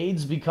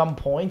grenades become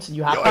points, and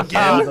you have to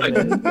throw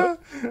them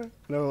in.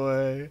 No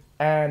way.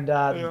 And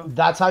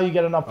that's how you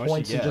get enough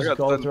points to just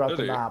go throughout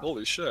the map.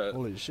 Holy shit.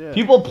 Holy shit.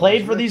 People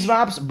played for these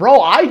maps?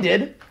 Bro, I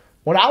did.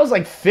 When I was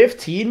like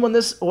 15 when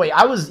this... Wait,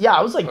 I was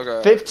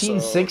like 15,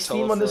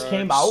 16 when this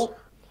came out.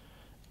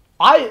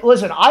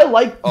 Listen, I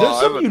like... There's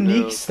some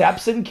unique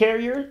steps in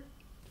Carrier.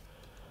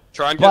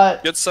 Try and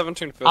get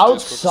 1750.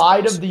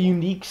 Outside of the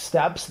unique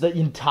steps, the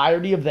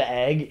entirety of the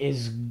egg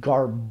is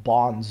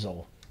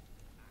garbanzo.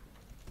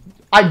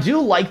 I do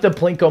like the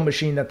Plinko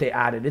machine that they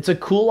added. It's a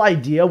cool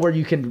idea where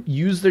you can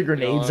use the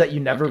grenades that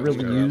you never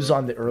really use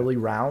on the early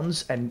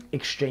rounds and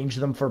exchange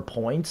them for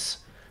points,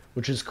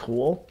 which is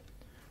cool.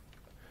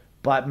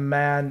 But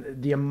man,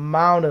 the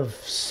amount of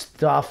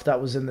stuff that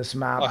was in this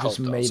map just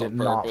made it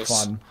not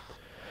fun.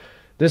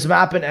 This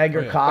map in Egg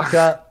or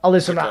Kaka. Oh,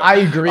 listen, I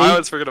agree. I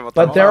always forget about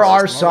that. But there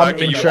are some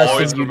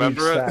interesting unique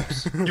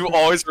steps. You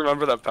always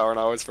remember that power, and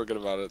I always forget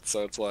about it.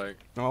 So it's like...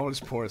 I'm always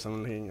poor, so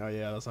I'm thinking, oh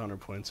yeah, that's 100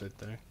 points right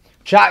there.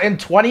 Chat, in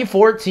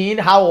 2014,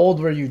 how old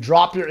were you?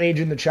 Drop your age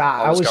in the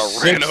chat. I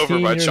was 16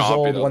 years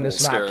old when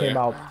this map came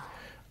out.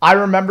 I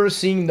remember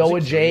seeing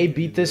Noah J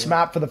beat this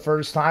map for the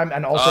first time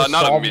and also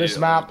solve this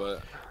map.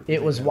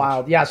 It was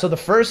wild. Yeah, so the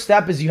first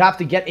step is you have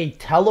to get a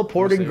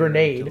teleporting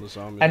grenade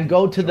and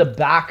go to the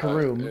back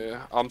room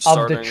of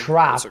the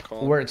trap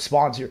where it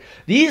spawns here.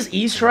 These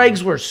Easter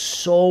eggs were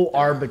so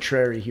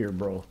arbitrary here,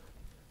 bro.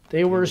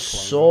 They were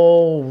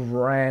so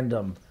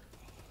random.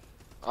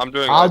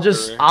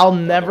 I'll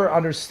never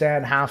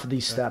understand half of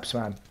these steps,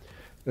 man.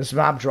 This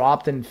map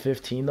dropped in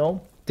 15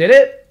 though. Did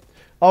it?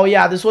 Oh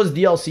yeah, this was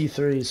DLC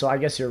 3, so I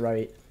guess you're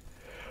right.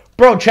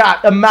 Bro,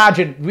 chat,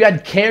 imagine, we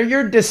had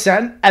Carrier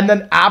Descent, and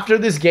then after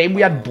this game,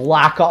 we had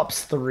Black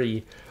Ops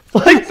 3.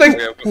 Like,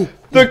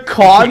 the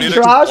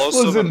contrast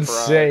was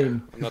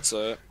insane. And that's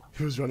it.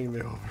 He was running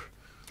me over.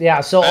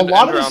 Yeah, so a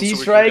lot of this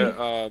Easter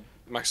egg...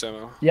 max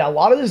ammo. Yeah, a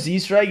lot of this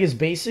Easter egg is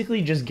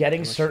basically just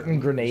getting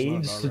certain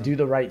grenades to do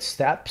the right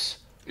steps.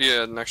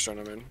 Yeah, next round,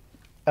 I mean.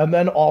 And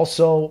then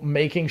also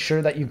making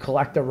sure that you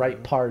collect the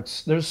right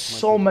parts. There's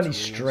so many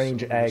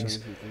strange eggs.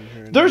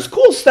 There's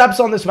cool steps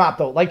on this map,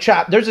 though. Like,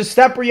 chat, there's a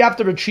step where you have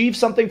to retrieve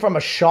something from a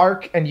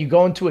shark and you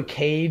go into a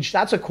cage.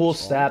 That's a cool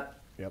step.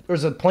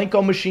 There's a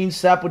Plinko machine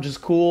step, which is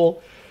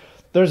cool.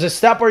 There's a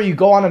step where you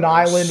go on an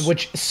island,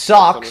 which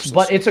sucks,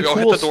 but it's a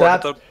cool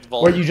step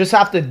where you just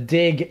have to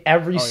dig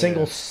every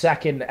single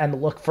second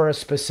and look for a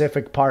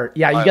specific part.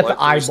 Yeah, you get the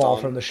eyeball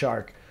from the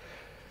shark.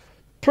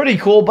 Pretty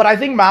cool, but I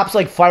think maps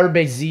like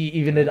Firebase Z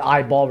even did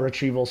eyeball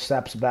retrieval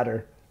steps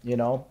better, you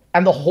know?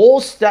 And the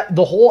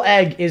whole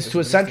egg is to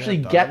essentially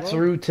get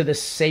through to the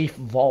safe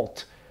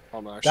vault.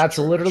 That's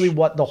literally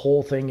what the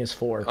whole thing is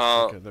for.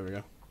 Okay, there we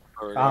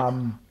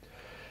go.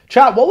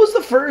 Chat, what was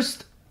the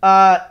first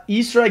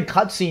Easter egg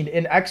cutscene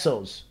in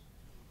Exos?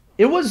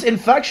 It was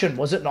Infection,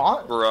 was it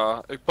not?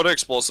 Bruh. Put an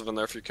explosive in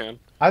there if you can.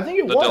 I think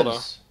it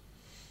was.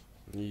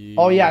 Yeah.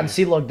 Oh, yeah, and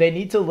see, look, they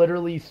need to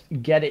literally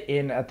get it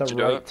in at the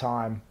right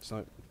time. It's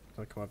not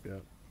come up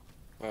yet.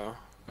 Oh,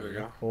 there we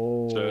go.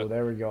 Oh,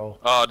 there we go.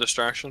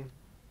 Distraction.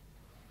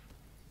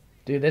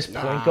 Dude, this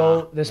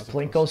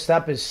Plinko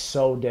step is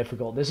so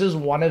difficult. This is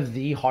one of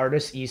the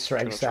hardest Easter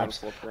egg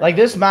steps. Like,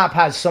 this map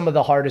has some of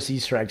the hardest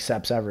Easter egg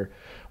steps ever.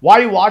 Why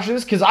are you watching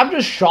this? Because I'm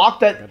just shocked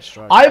that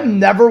I've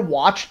never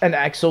watched an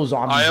Exo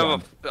Zombie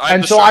jump.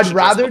 And so I'd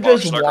rather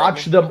just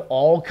watch them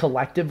all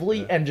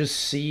collectively and just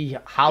see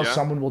how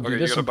someone will do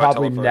this and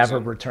probably never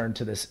return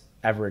to this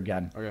ever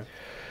again. Okay.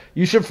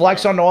 You should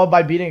flex on Noah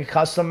by beating a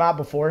custom map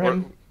before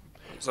him.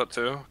 Is that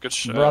too? Good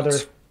shit. Brother.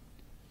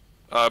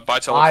 Buy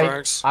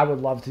telefrags. I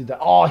would love to do that.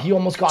 Oh, he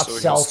almost got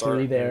cell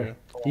 3 there.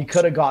 He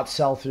could have got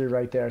cell 3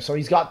 right there. So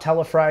he's got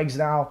telefrags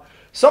now.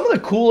 Some of the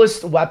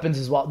coolest weapons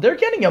as well. They're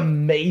getting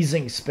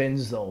amazing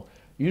spins, though.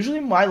 Usually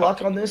my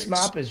luck on this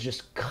map is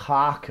just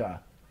caca.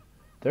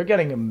 They're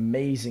getting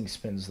amazing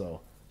spins,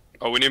 though.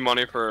 Oh, we need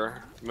money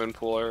for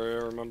Moonpool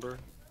area, remember?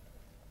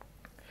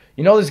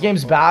 You know this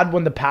game's bad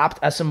when the papped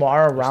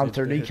SMR around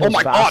 30 kills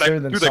faster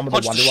than some of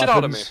the wonder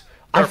weapons.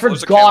 I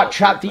forgot,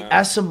 chat, the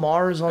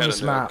SMR is on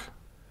this map.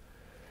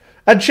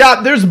 And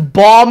chat, there's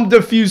bomb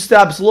defuse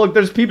steps. Look,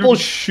 there's people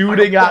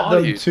shooting at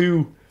them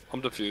too.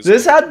 I'm defused.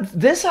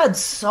 This had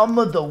some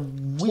of the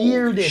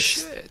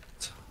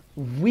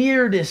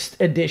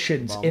weirdest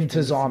additions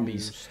into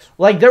zombies.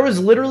 Like, there was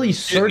literally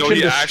search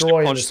and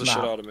destroy in this map.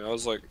 Shit out of me. I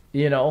was like,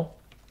 you know,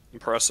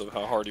 impressive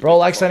how hard he. Bro,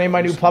 Lex, I named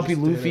my new puppy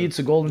Luffy. It's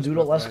a golden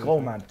doodle. Let's go,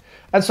 man.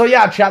 And so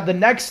yeah, chat. The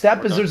next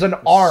step is there's an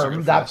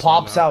arm that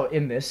pops out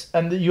in this,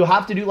 and you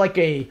have to do like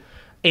a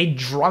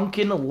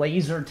drunken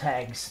laser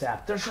tag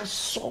step. There's just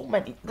so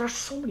many. There's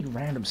so many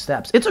random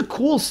steps. It's a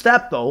cool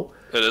step though.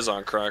 It is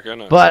on crack,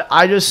 isn't it? But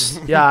I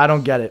just, I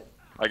don't get it.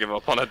 I give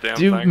up on a damn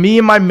Dude, thing. me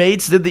and my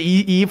mates did the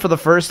EE for the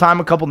first time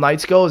a couple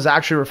nights ago. It was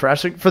actually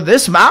refreshing. For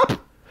this map,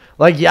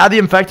 like, yeah, the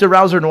infected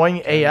rounds are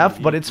annoying AF,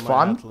 but it's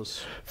fun.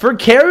 For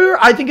carrier,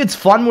 I think it's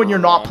fun when you're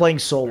not playing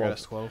solo.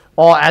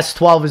 Oh,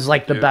 S12 is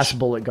like the best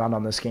bullet gun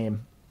on this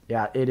game.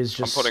 Yeah, it is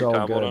just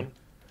so good.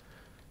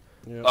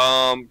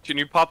 On. Can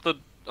you pop the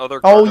other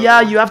card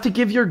yeah, you have to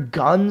give your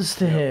guns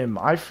to him.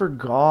 I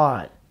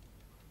forgot.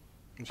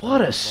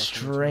 What a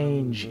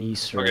strange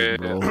Easter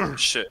egg, bro.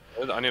 Shit.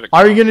 I need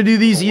Are you going to do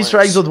these Easter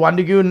eggs with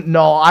Wendigoon?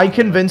 No, I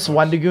convinced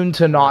Wendigoon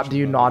to not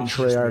do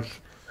non-Treyarch.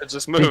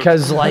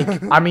 Because, like,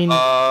 I mean,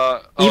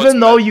 even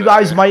though you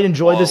guys might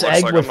enjoy this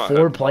egg with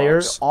 4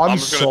 players, on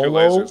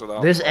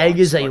solo, this egg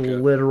is a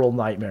literal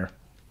nightmare.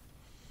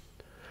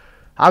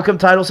 How come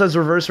title says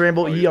reverse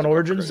rainbow E on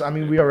Origins? I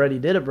mean, we already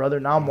did it, brother.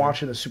 Now I'm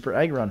watching the Super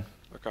Egg Run.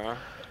 Okay.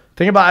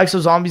 Thinking about Exo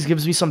Zombies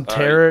gives me some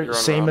terror,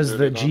 same as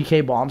the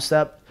GK Bomb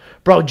Step.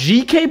 Bro,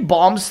 GK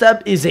Bomb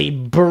Step is a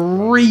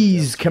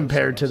breeze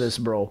compared to this,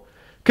 bro.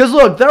 Because,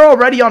 look, they're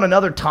already on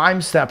another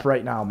time step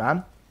right now,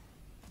 man.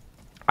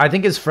 I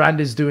think his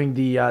friend is doing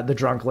the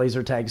drunk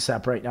laser tag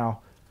step right now.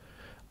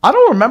 I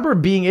don't remember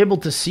being able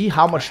to see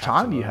how much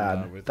time you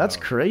had. That's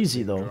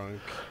crazy, though.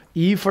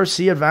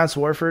 E4C Advanced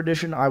Warfare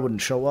Edition, I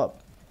wouldn't show up.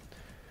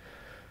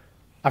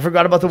 I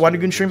forgot about the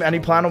Wendigoon stream. Any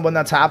plan on when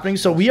that's happening?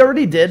 So we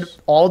already did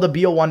all the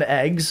BO1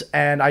 eggs,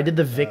 and I did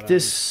the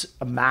Victus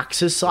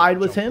Max's side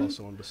with him.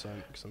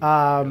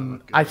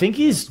 I think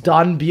he's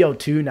done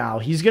BO2 now.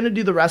 He's going to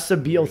do the rest of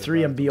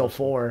BO3 and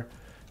BO4.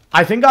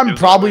 I think I'm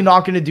probably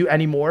not going to do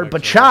any more.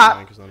 But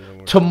chat,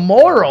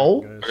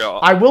 tomorrow,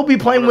 I will be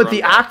playing with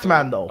the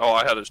Actman, though.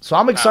 So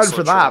I'm excited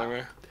for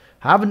that.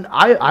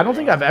 I don't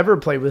think I've ever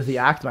played with the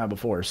Actman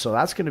before, so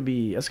that's going to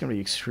be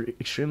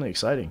extremely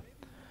exciting.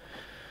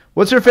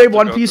 What's your favorite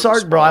One Piece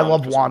arc? Bro, I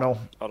love Wano.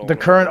 The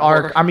current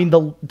arc, I mean,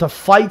 the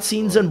fight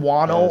scenes in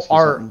Wano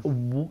are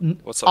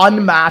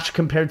unmatched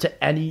compared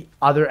to any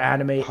other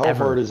anime ever. How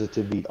hard is it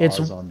to beat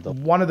Oz on the...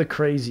 one of the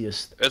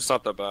craziest. It's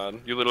not that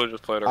bad. You literally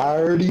just played it. I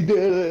already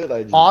did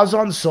it. Oz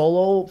on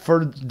solo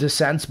for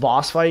Descent's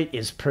boss fight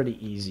is pretty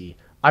easy.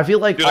 I feel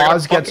like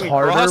Oz gets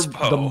harder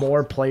the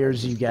more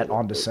players you get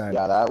on Descent.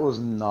 Yeah, that was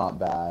not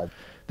bad.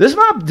 This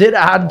map did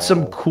add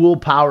some cool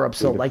power-ups,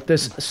 though. Like,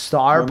 this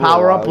star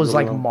power-up was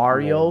like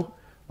Mario.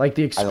 Like,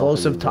 the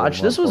explosive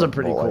touch. This was a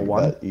pretty cool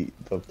one.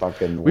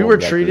 We were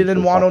treated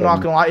in Wano,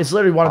 not gonna lie. It's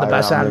literally one of the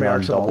best anime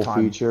arcs of all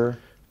time.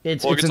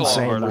 It's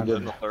insane,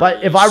 man.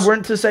 But if I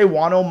weren't to say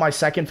Wano, my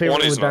second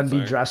favorite would then be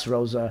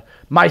Dressrosa.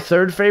 My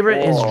third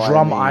favorite is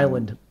Drum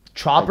Island.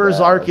 Chopper's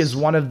arc is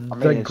one of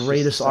the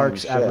greatest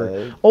arcs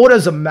ever.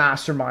 Oda's a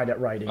mastermind at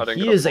writing.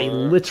 He is a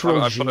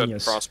literal genius. I put a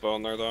crossbow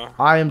in there, though.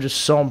 I am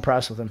just so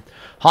impressed with him.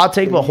 Hot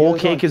take, but Whole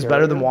Cake is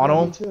better than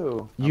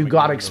Wano. You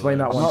gotta explain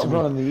that one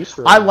to me.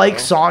 I like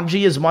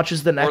Sanji as much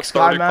as the next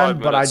guy, man,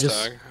 but I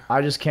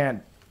just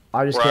can't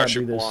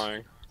do this.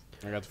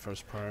 I got the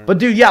first part. But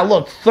dude, yeah,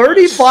 look,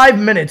 35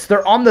 minutes.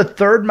 They're on the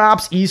third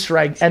map's Easter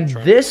egg, and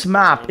this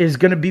map is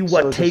gonna be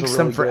what takes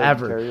them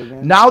forever.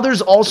 Now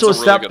there's also a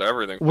step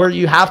where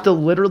you have to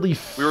literally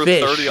fish. We were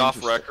 30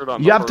 off record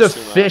on you have to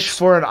fish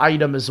for an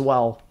item as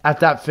well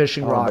at that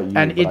fishing rod,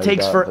 and it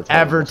takes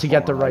forever to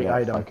get the right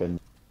item.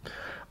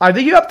 I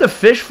think you have to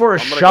fish for a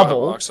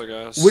shovel,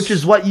 which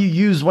is what you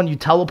use when you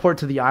teleport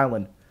to the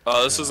island.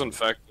 This is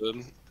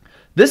infected.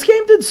 This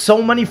game did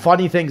so many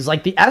funny things.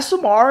 Like, the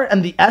SMR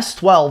and the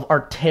S12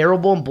 are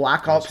terrible in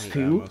Black Ops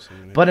 2,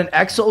 but in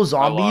Exo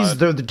Zombies,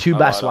 they're the two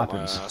best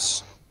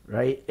weapons.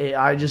 Right?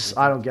 I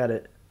don't get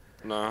it.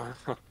 No.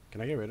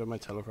 Can I get rid of my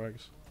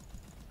telefrags?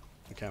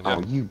 I can't. Yeah,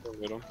 you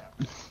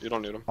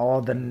don't need them. Oh,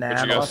 the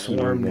nano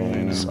swarm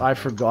names. I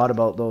forgot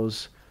about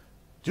those.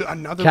 Dude,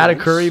 another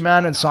Katakuri,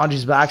 man, and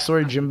Sanji's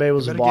backstory. Jinbei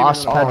was a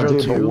boss. Pedro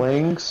too.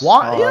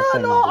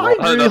 I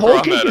agree. Whole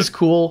Cake is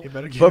cool,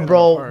 but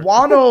bro,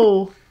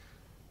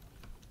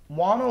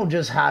 Wano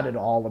just had it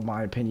all, in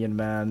my opinion,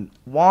 man.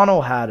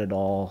 Wano had it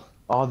all.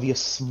 Oh, the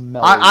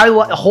smell.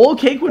 Whole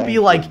Cake would be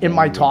like in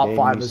my top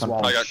 5 as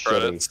well. I got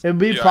credits. It'd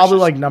be probably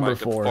like number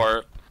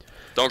 4.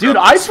 Dude,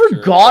 I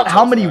forgot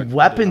how many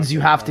weapons you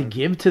have to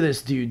give to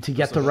this dude to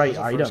get the right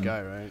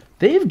item.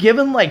 They've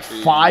given like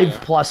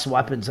 5+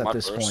 weapons at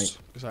this point.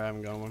 Because I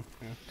haven't got one.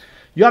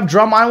 You have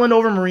Drum Island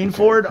over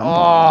Marineford? Oh,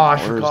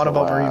 I forgot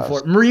about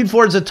Marineford.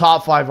 Marineford's a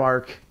top 5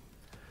 arc.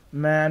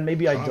 Man,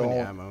 maybe I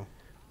don't.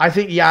 I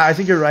think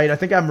you're right. I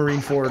think I have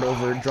Marineford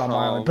over Drum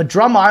Island. But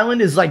Drum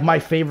Island is like my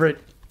favorite,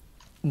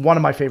 one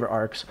of my favorite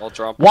arcs.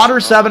 Water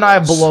 7 I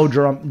have below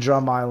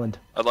Drum Island.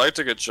 I'd like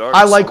to get Jugs.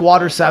 I like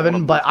Water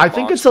 7, but I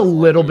think it's a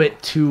little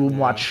bit too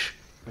much.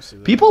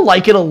 People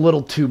like it a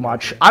little too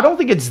much. I don't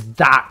think it's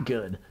that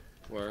good.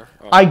 Where?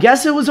 Oh. I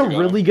guess it was a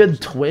really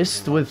good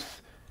twist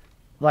with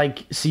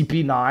like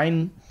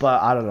CP9,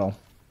 but I don't know.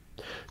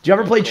 Do you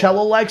ever play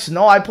cello, Lex?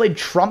 No, I played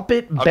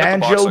trumpet,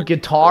 banjo,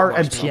 guitar,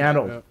 and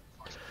piano.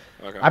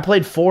 Okay. I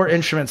played 4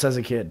 instruments as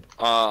a kid.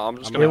 I'm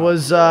just gonna it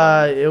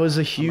was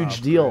a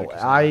huge deal.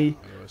 I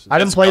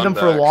didn't play them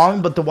for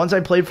long, but the ones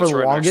I played for the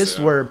longest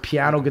were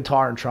piano,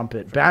 guitar, and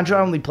trumpet. Banjo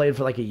I only played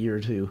for like a year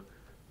or 2.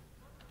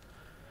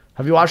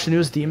 Have you watched the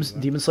newest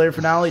Demon Slayer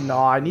finale? No,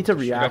 I need to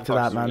react to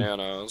that, man.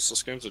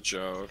 This game's a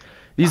joke.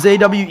 These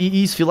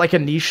AWEEs feel like a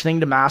niche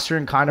thing to master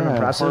and kind of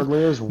impressive.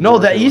 No,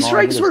 the Easter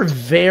eggs were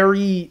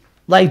very...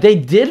 Like, they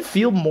did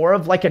feel more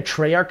of like a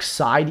Treyarch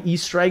side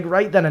Easter egg,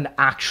 right, than an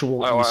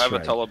actual Easter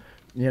egg.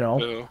 You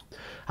know?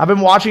 I've been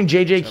watching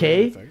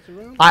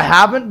JJK. I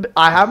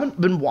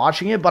haven't been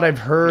watching it, but I've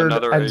heard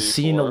and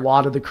seen a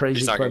lot of the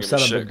crazy clips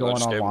that have been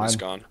going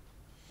online.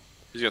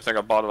 He's gonna think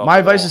I bought it. My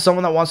advice is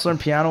someone that wants to learn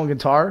piano and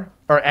guitar,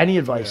 or any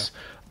advice.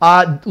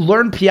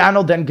 Learn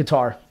piano, then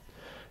guitar.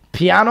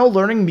 Piano,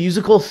 learning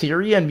musical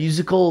theory and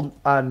musical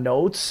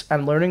notes,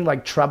 and learning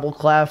like treble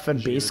clef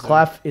and bass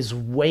clef is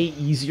way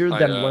easier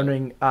than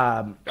learning.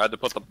 I had to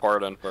put the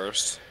part in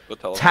first.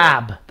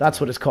 Tab,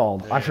 that's what it's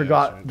called. I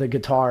forgot the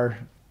guitar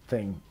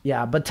thing.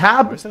 Yeah, but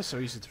tab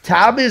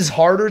is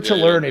harder to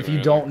learn if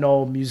you don't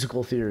know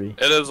musical theory.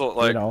 It is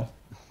like, you know,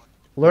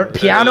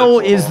 piano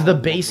is the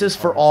basis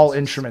for all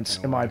instruments,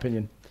 in my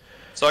opinion.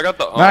 So I got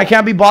the. Man, I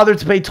can't be bothered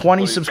to pay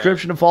 20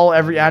 subscription to follow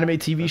every anime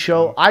TV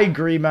show. I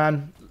agree,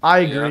 man. I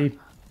agree.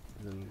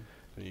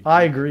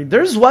 I agree.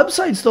 There's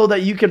websites though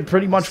that you can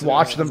pretty much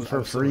watch them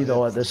for free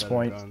though at this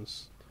point.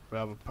 But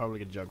I would probably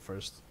get Jug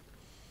first.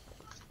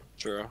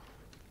 True.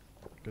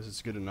 Because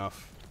it's good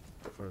enough.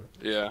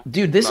 Yeah.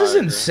 Dude, this is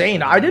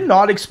insane. I did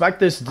not expect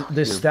this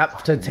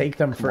step to take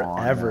them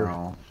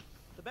forever.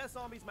 The best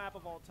zombies map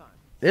of all time.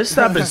 This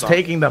step is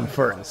taking them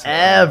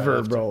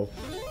forever, bro.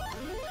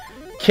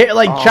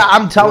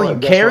 I'm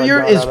telling you,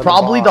 Carrier is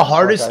probably the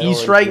hardest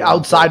Easter egg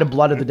outside of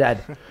Blood of the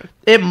Dead.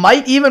 It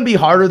might even be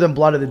harder than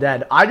Blood of the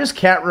Dead. I just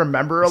can't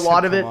remember a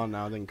lot of it.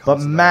 But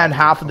man,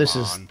 half of this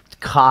is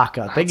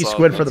caca. Thank you,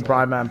 Squid, for the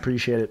Prime, man.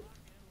 Appreciate it.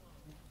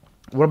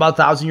 What about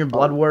 1,000-Year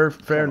Blood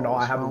Warfare? No,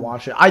 I haven't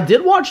watched it. I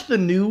did watch the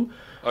new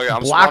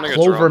Black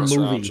Clover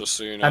movie,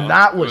 and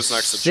that was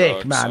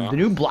sick, man. The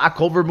new Black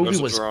Clover movie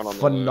was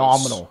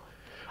phenomenal.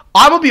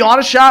 I'm gonna be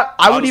honest, chat.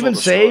 I would even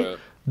say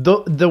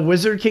the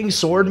Wizard King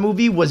Sword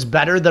movie was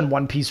better than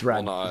One Piece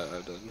Red. Well, no,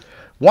 I didn't.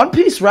 One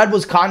Piece Red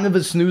was kind of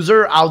a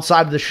snoozer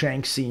outside of the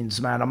Shank scenes,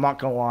 man. I'm not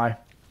gonna lie.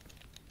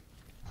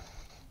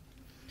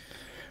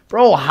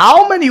 Bro,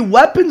 how many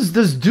weapons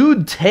does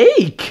dude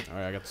take?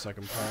 Alright, I got the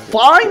second part.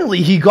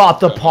 Finally, he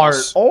got the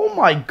part. Oh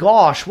my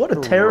gosh, what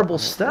a terrible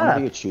step.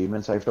 The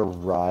achievements, I have to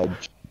ride.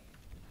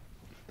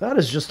 That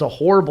is just a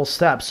horrible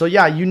step. So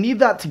yeah, you need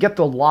that to get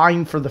the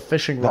line for the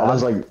fishing rod. That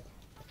is like...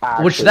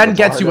 Which then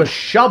gets you a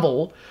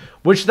shovel,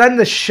 which then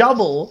the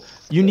shovel,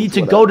 you need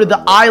to go to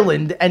the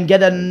island and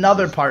get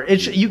another part.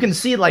 You can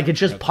see like it's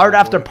just part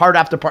after part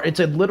after part. It's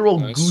a literal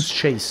goose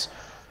chase.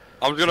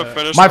 I'm gonna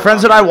finish. My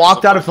friends and I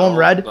walked out of Film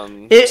Red.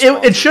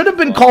 It should have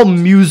been called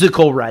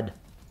Musical Red.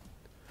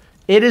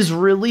 It is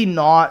really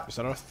not. Is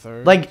that our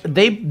third? Like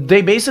they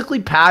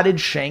basically padded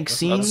Shank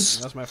scenes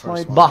That's my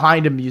first one.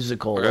 behind a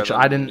musical, Okay, which then,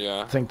 I didn't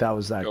yeah. think that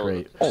was that Go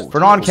great. with- For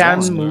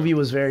non-canon, movie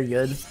was very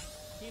good.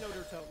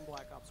 Keynoter toting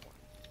Black Ops 1.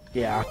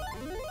 Yeah.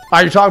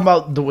 You're talking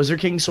about the Wizard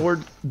King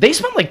sword? They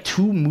spent like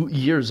 2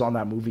 years on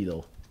that movie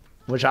though,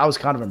 which I was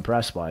kind of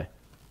impressed by.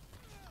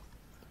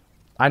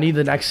 I need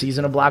the next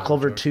season of Black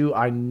Clover 2.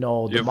 I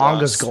know the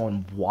manga's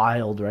going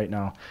wild right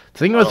now. The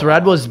thing with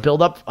Red was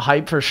build up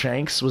hype for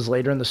Shanks was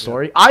later in the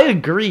story. I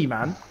agree,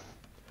 man.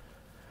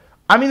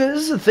 I mean,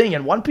 this is the thing.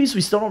 In One Piece,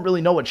 we still don't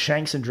really know what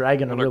Shanks and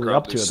Dragon are really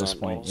up to at this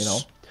point, you know?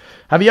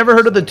 Have you ever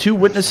heard of the 2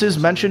 witnesses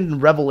mentioned in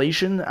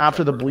Revelation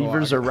after the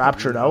believers are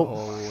raptured out?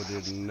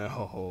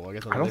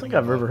 I don't think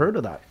I've ever heard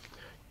of that.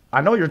 I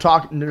know you're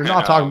talking. You're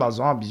not talking about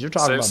zombies. You're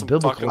talking about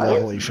biblical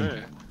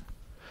Revelation.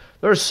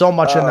 There's so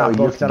much in that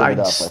book that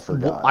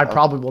I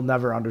probably will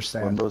never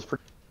understand.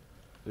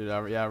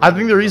 I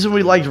think the reason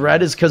we liked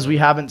Red is because we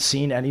haven't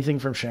seen anything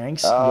from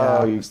Shanks.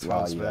 Yeah,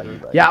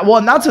 well,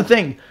 and that's the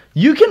thing.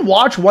 You can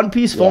watch One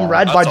Piece Film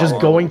Red by just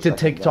going to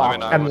TikTok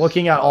and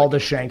looking at all the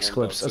Shanks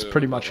clips. That's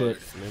pretty much it.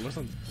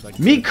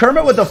 Meet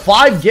Kermit with the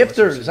 5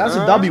 gifters. That's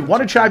a W.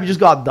 One trap you just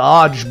got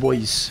dodged,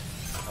 boys.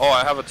 Oh,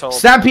 I have a teleport.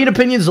 Stampede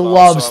Opinions.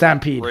 Love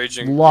Stampede.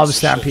 Love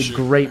Stampede.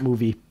 Great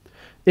movie.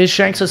 Is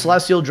Shanks a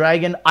celestial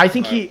dragon? I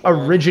think he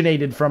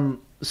originated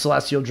from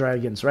celestial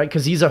dragons, right?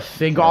 Because he's a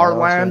Figar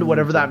land,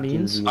 whatever that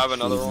means. I have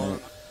another one.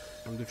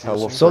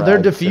 So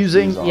they're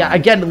diffusing. Yeah,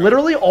 again,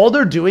 literally all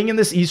they're doing in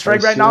this Easter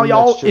egg right now,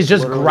 y'all, is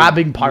just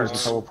grabbing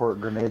parts.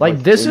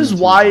 Like this is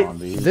why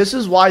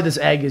this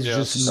egg is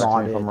just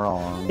not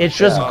it. It's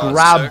just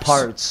grab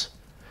parts.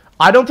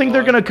 I don't think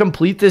they're gonna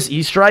complete this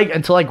Easter egg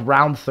until like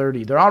round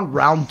 30. They're on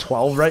round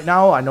 12 right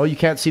now. I know you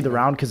can't see the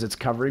round because it's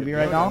covering me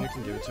right now,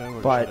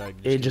 but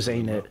it just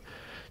ain't it.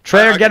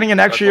 Treyarch getting an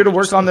extra year to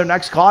work on their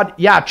next COD.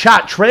 Yeah,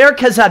 chat. Treyarch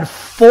has had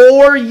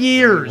 4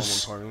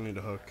 years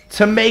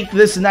to make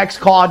this next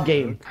COD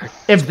game.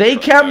 If they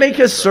can't make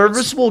a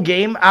serviceable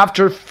game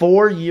after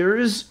 4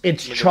 years,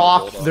 it's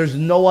chalk. There's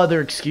no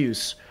other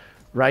excuse,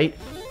 right?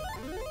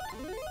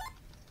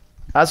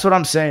 That's what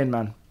I'm saying,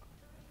 man.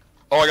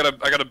 Oh, I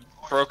got a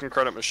broken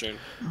credit machine.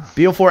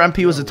 BO4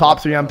 MP was the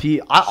top 3 MP.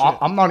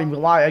 I'm not even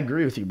gonna lie. I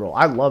agree with you, bro.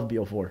 I love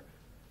BO4.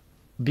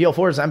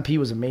 BO4's MP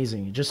was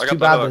amazing. Just too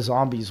bad the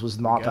zombies was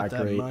not that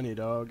great. Money,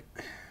 dog.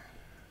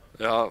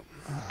 Yeah.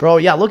 Bro,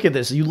 yeah, look at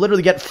this. You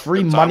literally get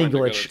free money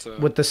glitch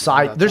with the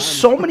side. There's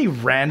so many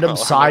random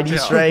side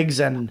Easter eggs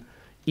and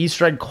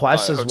Easter egg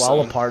quests as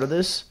well a part of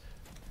this.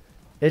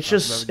 It's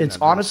just, it's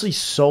honestly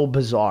so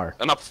bizarre.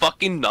 And a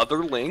fucking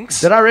Nether Links?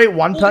 Did I rate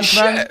One Punch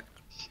Man?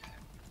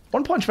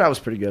 One Punch Man was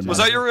pretty good, man. Was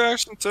that your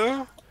reaction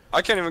too?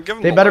 I can't even give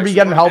them. They better be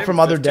getting help from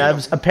other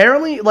devs.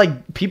 Apparently,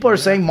 like, people are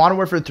saying Modern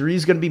Warfare 3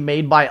 is going to be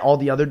made by all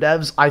the other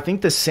devs. I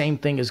think the same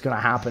thing is going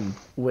to happen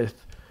with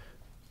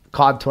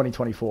COD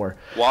 2024.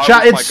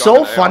 Chat, it's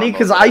so funny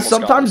because I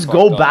sometimes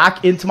go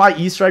back into my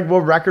Easter egg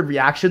world record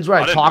reactions where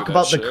I talk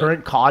about the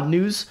current COD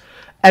news.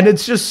 And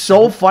it's just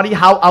so funny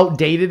how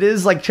outdated it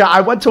is. Like, chat,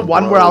 I went to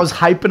one where I was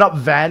hyping up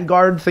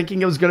Vanguard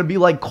thinking it was going to be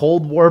like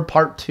Cold War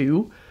Part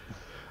 2.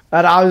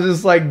 And I was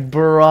just like,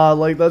 bruh,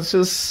 like, that's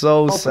just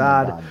so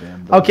sad.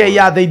 Okay,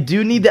 yeah, they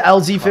do need the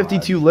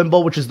LZ-52 Limbo,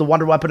 which is the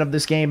wonder weapon of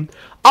this game.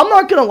 I'm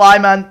not gonna lie,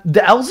 man.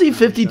 The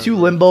LZ-52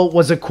 Limbo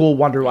was a cool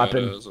wonder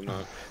weapon.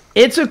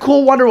 It's a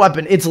cool wonder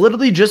weapon. It's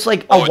literally just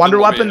like a wonder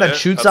weapon that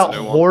shoots out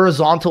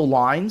horizontal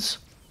lines.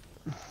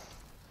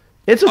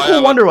 It's a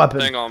cool wonder weapon.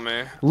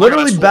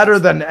 Literally better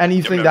than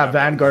anything that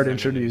Vanguard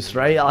introduced,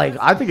 right? Like,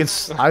 I think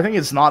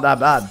it's not that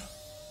bad.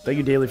 Thank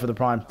you, Daily, for the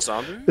prime.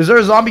 Zombie? Is there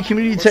a zombie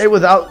community today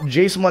without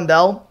Jason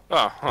Lundell?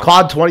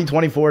 COD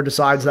 2024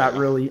 decides that,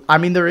 really. I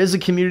mean, there is a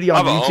community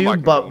on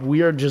YouTube, but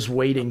we are just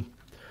waiting.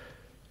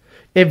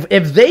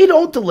 If they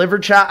don't deliver,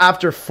 chat,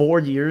 after 4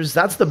 years,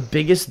 that's the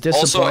biggest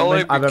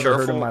disappointment I've ever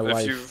heard in my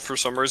life. If you, for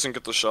some reason,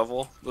 get the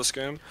shovel this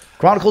game.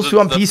 Chronicles 2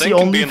 on PC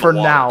only for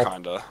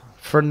now.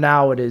 For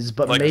now it is,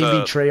 but like maybe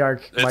Treyarch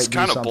might do something. It's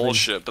kind of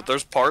bullshit, but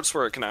there's parts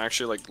where it can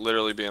actually, like,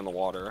 literally be in the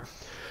water.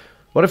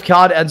 What if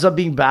COD ends up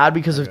being bad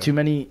because of too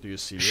many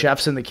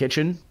chefs in the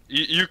kitchen?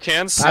 You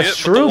can see That's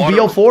true.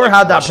 BO4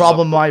 had that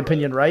problem, in my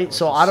opinion, right?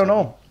 So I don't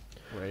know.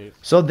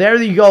 So there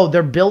you go.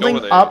 They're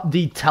building up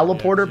the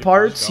teleporter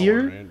parts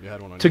here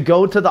to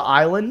go to the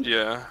island.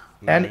 Yeah.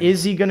 And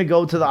is he going to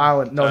go to the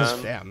island? No,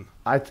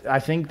 I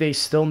think they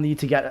still need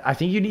to get... I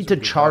think you need to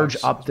charge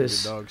up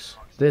this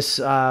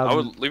TP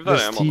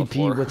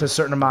with a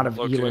certain amount of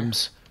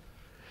elims.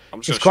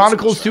 Is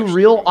Chronicles 2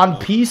 real? On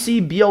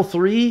PC,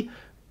 BO3...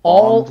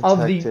 All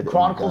of the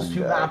Chronicles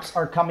 2 maps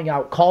are coming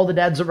out. Call the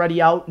Dead's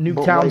already out.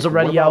 Nuketown's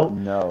already out.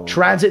 No.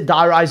 Transit,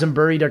 Die Rise, and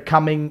Buried are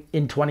coming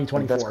in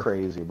 2024. That's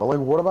crazy. But like,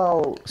 what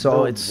about?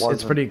 So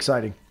it's pretty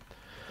exciting.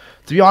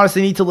 To be honest,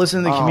 they need to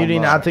listen to the community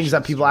and no, add things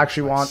that people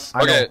actually want.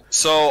 I Okay, know.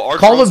 so our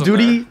Call of drone's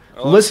in Duty,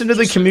 there. listen to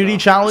the Just community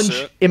sit down. Just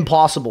challenge, sit.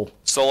 impossible.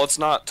 So let's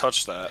not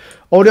touch that.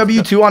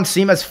 OW2 on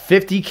Steam has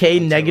 50k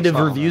negative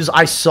reviews.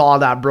 I saw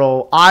that,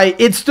 bro.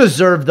 It's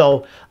deserved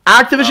though.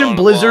 Activision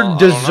Blizzard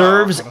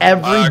deserves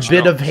every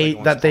bit of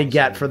hate that they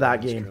get for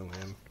that game.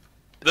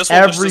 This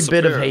one just Every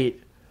bit of disappeared.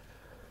 hate.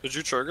 Did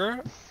you trigger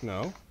it?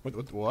 No.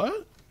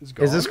 What?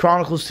 Is this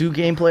Chronicles 2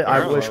 gameplay?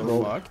 I wish,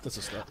 bro. Fuck. That's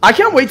a step. I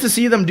can't wait to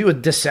see them do a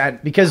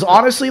Descent because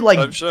honestly, like,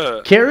 I'm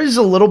sure. Carrie's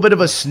a little bit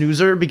of a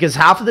snoozer because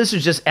half of this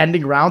is just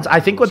ending rounds. I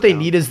think what they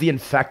need is the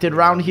infected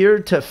round here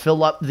to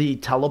fill up the I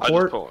just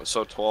teleport. put,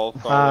 so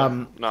 12.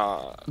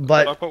 Nah.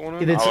 But Did I put one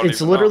in? I it's don't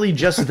even know. literally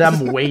just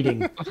them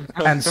waiting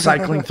and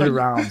cycling through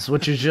rounds,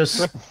 which is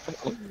just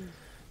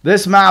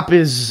this map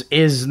is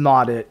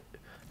not it.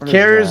 is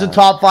Carrier's a that?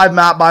 top 5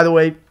 map, by the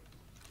way.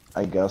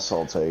 I guess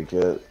I'll take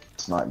it.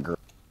 It's not great.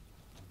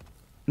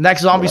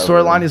 Next zombie Whatever.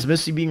 storyline is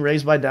Misty being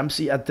raised by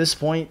Dempsey. At this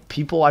point,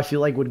 people I feel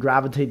like would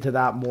gravitate to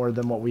that more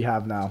than what we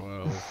have now.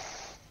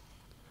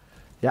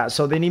 Yeah,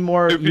 so they need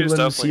more TP is elims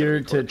definitely here gonna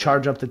be to quicker.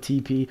 charge up the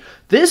TP.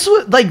 This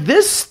was like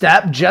this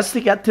step just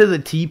to get to the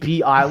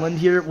TP island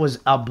here was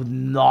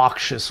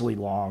obnoxiously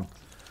long.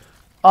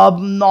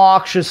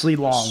 Obnoxiously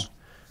long.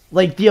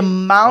 Like the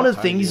amount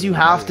of things you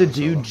have to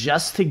do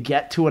just to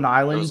get to an It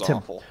island was to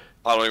awful.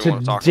 I don't even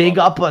want to talk dig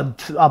about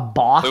up a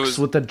box It was-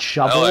 with a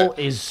shovel LA,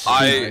 is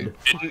I stupid.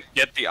 didn't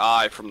get the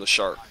eye from the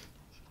shark.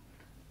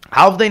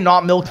 How have they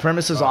not milked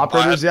premises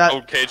operators I had yet?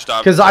 no cage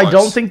dive Because I twice.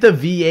 don't think the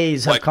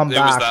VAs have Like, come it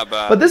was back. that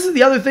bad. But this is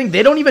the other thing.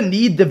 They don't even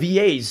need the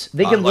VAs.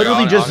 They can Like,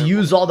 literally I just don't-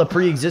 use all the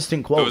pre-existing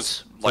It quotes.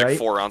 was like right?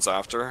 4 rounds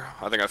after.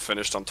 I think I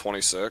finished on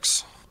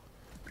 26.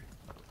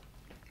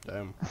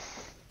 Damn.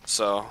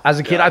 So As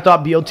a kid, yeah. I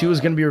thought BO2 was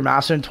going to be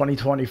remastered in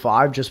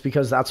 2025 just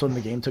because that's when the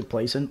game took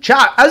place in.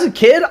 Chat, as a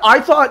kid, I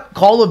thought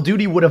Call of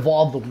Duty would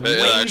evolve way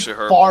actually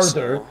hurt me,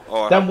 farther so-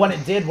 oh, I than have when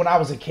it did when I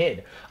was a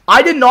kid.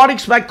 I did not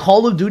expect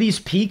Call of Duty's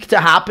peak to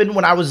happen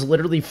when I was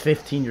literally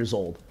 15 years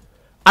old.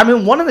 I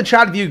mean, one in the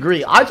chat, if you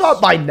agree, I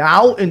thought by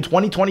now in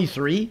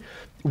 2023,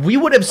 we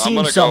would have seen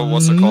gonna go- some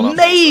what's it called?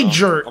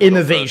 major I'm gonna go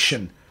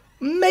innovation.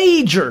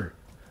 Major.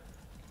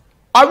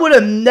 I would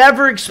have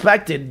never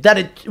expected that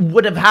it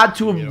would have had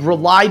to have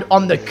relied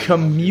on the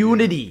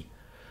community.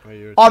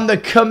 On the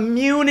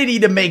community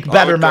to make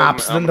better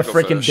maps than the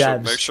freaking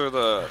devs. Make sure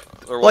there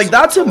Like, wasn't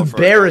that's a color for it.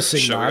 embarrassing,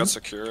 Shit, we man. got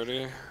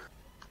security.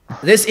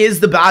 This is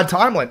the bad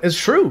timeline. It's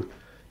true.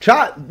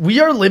 Chat, we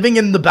are living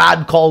in the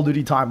bad Call of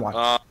Duty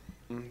timeline.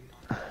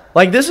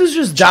 Like, this is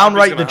just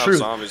downright the gonna have truth.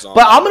 zombies on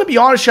But it. I'm going to be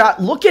honest,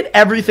 chat. Look at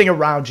everything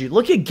around you.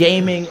 Look at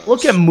gaming.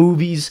 Look at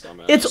movies.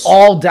 It's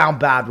all down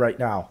bad right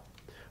now.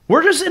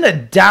 We're just in a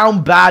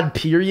down bad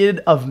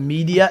period of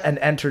media and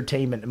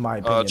entertainment, in my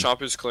opinion.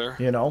 Chompy's clear.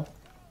 You know?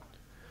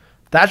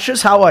 That's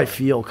just how I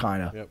feel,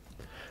 kind of. Yep.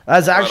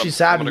 That's actually I'm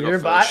sad to gonna go hear,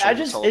 but finish I and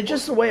just teleport it's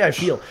just the to way I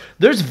feel.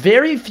 There's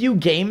very few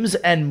games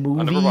and never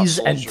bought movies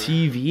and Soldier.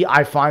 TV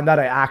I find that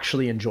I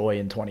actually enjoy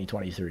in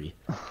 2023.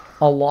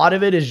 A lot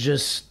of it is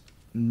just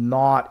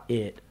not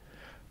it.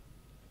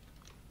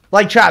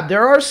 Like, chat,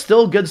 there are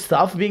still good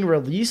stuff being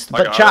released,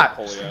 but chat,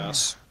 Holy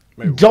ass.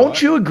 Wait, don't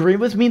what? you agree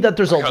with me that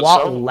there's a got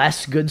lot some.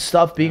 less good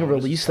stuff being Yeah, what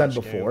is released this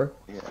than touch game? before?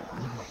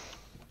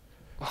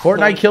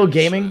 Fortnite killed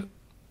gaming.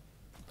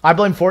 I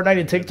blame Fortnite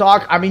and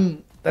TikTok. I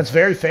mean, that's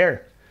very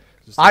fair.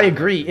 I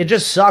agree. It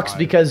just sucks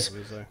because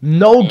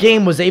no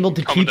game was able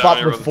to Coming keep down up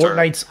here with with a turret.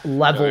 Fortnite's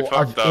level Yeah, we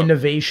of fucked up.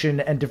 innovation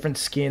and different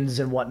skins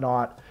and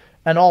whatnot,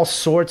 and all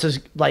sorts of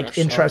like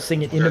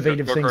interesting and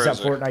innovative go things that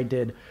crazy. Fortnite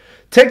did.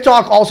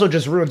 TikTok also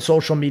just ruined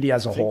social media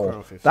as a whole.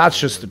 Chrono 15 That's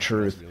just the was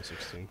truth. supposed to be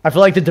on 16. I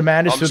feel like the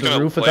demand is I'm through just the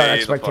gonna roof without play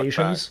the fuck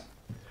expectations.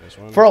 This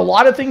one? For a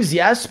lot of things,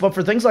 yes, but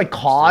for things like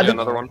COD, Yeah,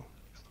 another one.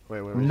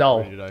 Wait, No.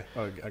 where did I?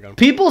 Oh, I got him.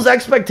 people's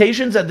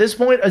expectations at this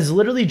point is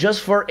literally just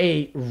for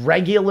a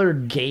regular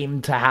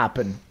game to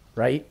happen,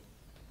 right?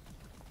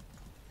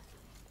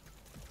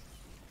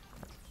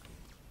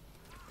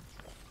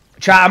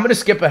 Chat, I'm going to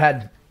skip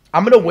ahead.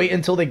 I'm going to wait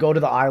until they go to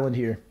the island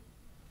here.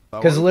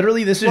 Because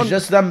literally this is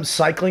just them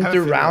cycling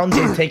through rounds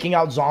and taking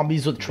out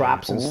zombies with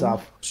traps and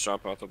stuff. Just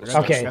jump out the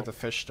Okay. Got the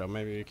fish though.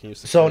 Maybe you can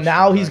use the So fish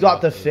now to he's drag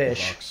got the out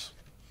fish. box.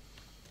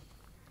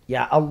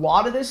 Yeah, a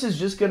lot of this is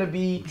just going to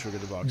be Trigger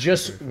the box.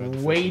 just Trigger the fish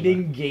in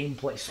waiting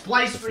gameplay.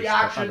 Splice there. Fish-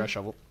 I reaction. got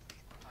shovel.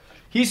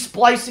 He's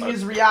splicing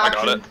his I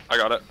reaction. got it. I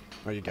got it.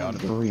 Oh, you got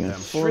it.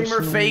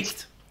 Streamer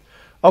faked.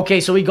 Okay,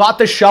 so we got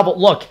the shovel.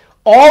 Look,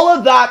 all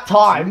of that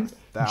time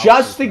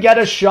just to get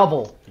a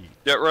shovel.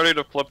 Get ready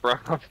to flip round.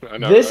 I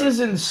know, This right? is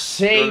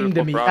insane Go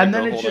to me. flip round And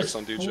and then go it's hold just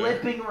X on DJ.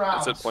 flipping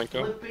rounds, That's it,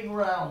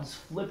 Plinko.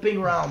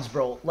 flipping rounds,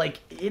 bro. Like,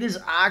 it is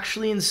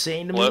actually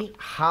insane to me Flip.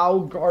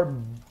 how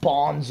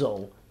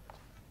garbanzo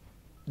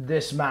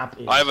this map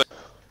is. I have a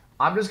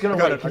I'm just gonna I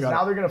got wait, it, I because got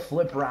now it. they're gonna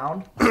flip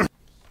round.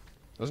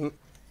 Doesn't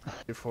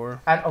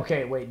before. And,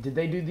 okay, wait, did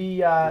they do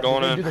the,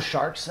 Going did they in. do the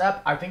shark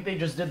step? I think they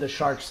just did the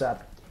shark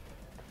step.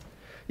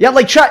 Yeah,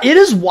 like, chat, it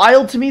is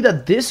wild to me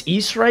that this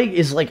Easter egg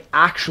is, like,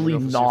 actually Go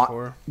for not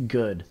C4.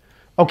 good.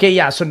 Okay,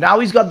 yeah, so now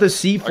he's got the I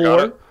got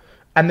C4, it.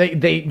 And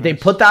they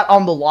put that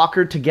on the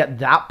locker to get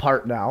that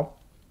part now.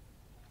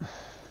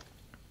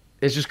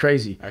 It's just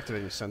crazy.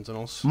 Activating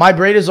Sentinels. My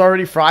brain is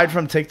already fried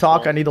from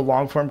TikTok. I need the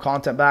long form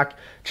content back.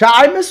 Chat,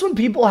 I miss when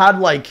people had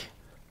like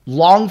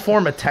long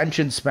form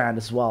attention span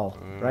as well,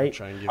 right?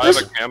 I have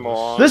a camo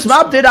on. This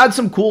map did add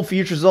some cool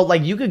features though.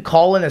 Like you could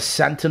call in a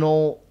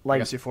sentinel.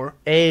 Like C4.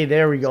 Hey,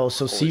 there we go.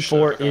 So Holy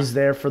C4 shit, is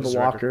there for the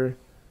locker.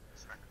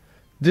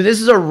 Dude,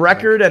 this is a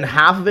record, and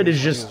half of it is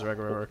just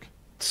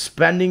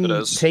spending,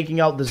 taking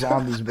out the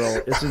zombies,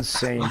 bro. It's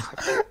insane.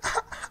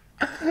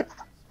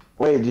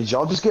 Wait, did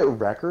y'all just get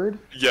record?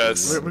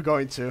 Yes. We're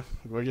going to.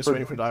 We're just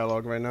waiting for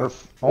dialogue right now.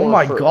 Oh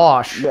my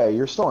gosh. Yeah,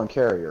 you're still on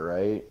carrier,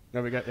 right?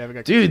 No, we got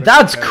Dude,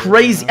 that's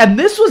crazy. And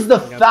this was the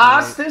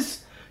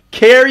fastest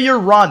carrier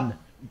run.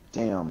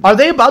 Damn. Are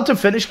they about to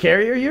finish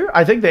carrier here?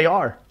 I think they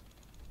are.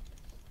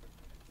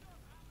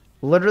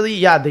 Literally,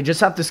 yeah, they just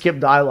have to skip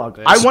dialogue.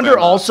 I wonder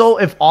also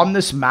if on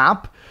this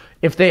map,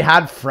 if they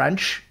had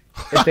French,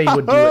 if they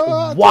would do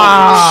it.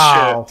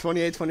 Wow.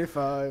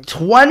 28-25.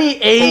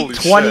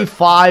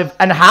 28-25,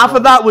 and half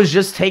of that was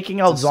just taking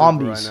out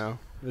zombies. Right now.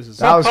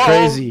 That was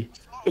crazy.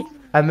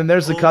 And then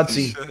there's the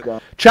cutscene.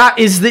 Chat,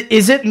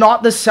 is it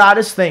not the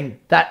saddest thing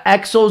that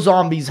Exo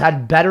Zombies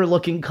had better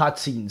looking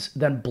cutscenes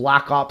than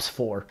Black Ops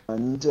 4?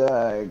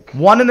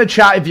 One in the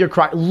chat if you're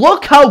crying.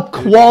 Look how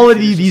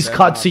quality these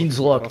cutscenes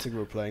I look. don't think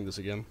we're playing this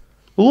again.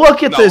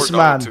 Look at this,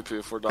 man.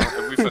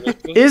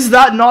 Is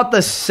that not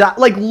the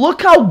like?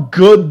 Look how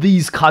good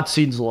these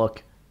cutscenes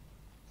look.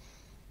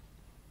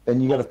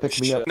 And you gotta pick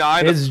me up.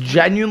 It's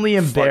genuinely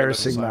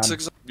embarrassing, man.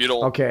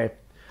 Okay.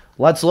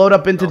 Let's load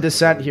up into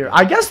Descent here.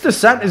 I guess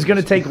Descent is going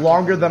to take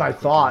longer than I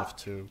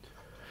thought.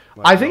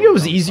 I think it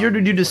was easier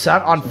to do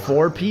Descent on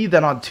 4P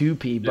than on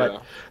 2P,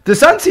 but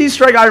Descent's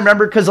Easter egg I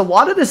remember because a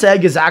lot of this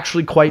egg is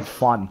actually quite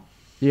fun,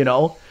 you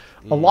know?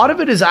 A lot of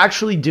it is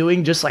actually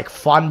doing just like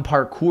fun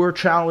parkour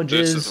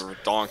challenges,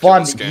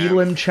 fun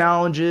elim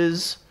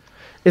challenges.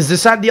 Is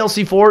Descent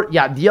DLC 4?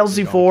 Yeah,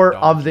 DLC 4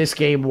 of this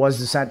game was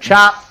Descent.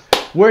 Chat.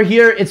 We're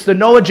here. It's the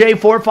Noah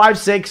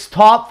J456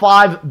 top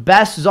 5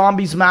 best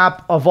zombies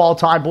map of all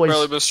time, boys.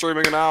 Barely been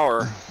streaming an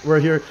hour. We're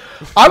here.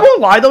 I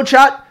won't lie though,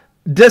 chat.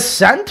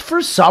 Descent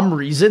for some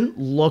reason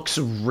looks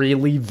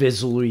really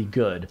visually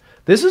good.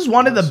 This is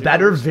one of the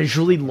better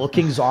visually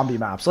looking zombie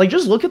maps. Like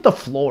just look at the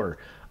floor.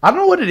 I don't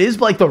know what it is,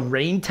 but like the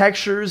rain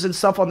textures and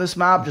stuff on this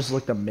map just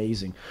looked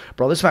amazing.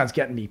 Bro, this man's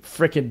getting me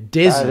freaking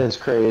dizzy. That is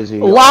crazy.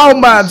 Wow,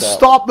 man,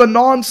 stop the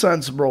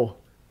nonsense, bro.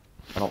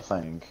 I don't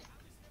think.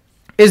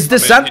 Is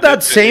Descent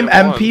that same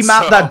MP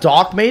map that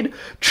Doc made?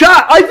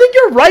 Chat, I think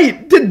you're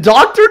right. Did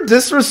Dr.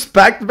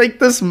 Disrespect make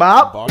this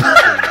map?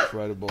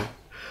 Incredible.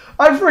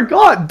 I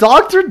forgot.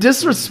 Dr.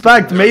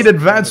 Disrespect made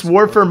Advanced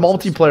Warfare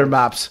multiplayer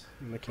maps.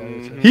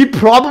 He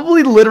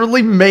probably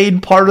literally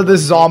made part of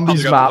this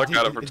zombies map. Look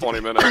at it for 20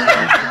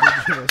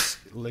 minutes.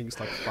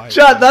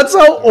 Chat, that's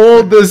how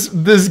old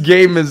this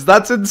game is.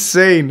 That's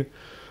insane.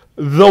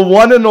 The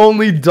one and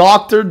only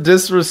Dr.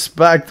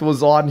 Disrespect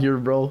was on here,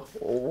 bro.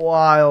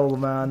 Wild,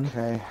 man.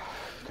 Okay.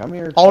 Come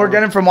here. All we're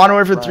getting from Modern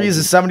Warfare 3 is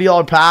a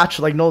 $70 patch.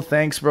 Like, no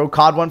thanks, bro.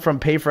 COD went from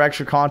pay for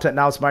extra content.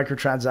 Now it's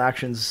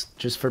microtransactions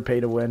just for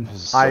pay to win.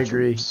 I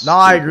agree. No,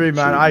 I agree,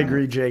 man. I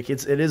agree, Jake.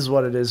 It is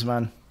what it is,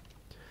 man.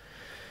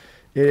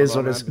 It is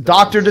what it is.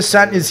 Dr.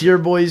 Descent is here,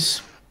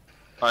 boys.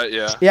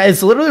 Yeah. Yeah,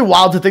 it's literally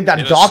wild to think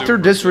that Dr.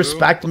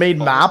 Disrespect made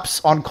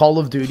maps on Call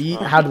of Duty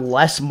had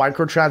less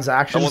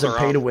microtransactions and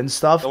pay to win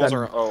stuff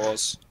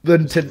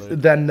than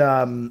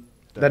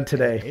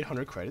today.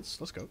 800 credits.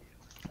 Let's go.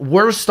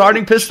 Worst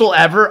starting pistol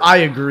ever? I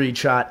agree,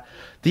 chat.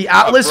 The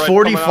Atlas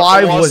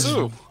 45 was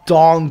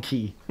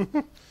donkey.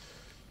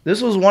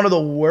 This was one of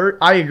the worst.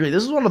 I agree.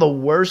 This is one of the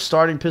worst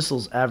starting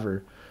pistols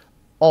ever.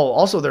 Oh,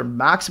 also, they're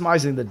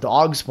maximizing the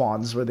dog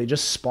spawns where they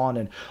just spawn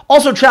in.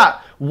 Also,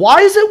 chat,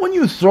 why is it when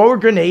you throw a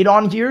grenade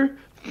on here,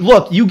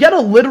 look, you get a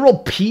literal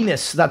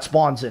penis that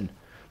spawns in.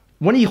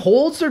 When he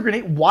holds their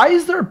grenade, why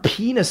is there a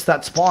penis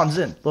that spawns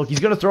in? Look, he's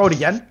going to throw it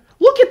again.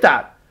 Look at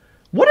that.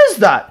 What is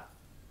that?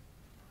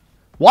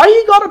 Why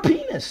he got a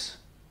penis?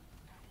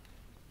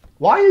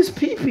 Why is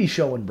pee-pee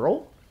showing,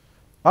 bro?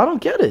 I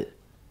don't get it.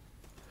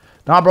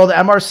 Nah, bro, the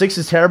MR6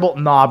 is terrible.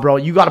 Nah, bro,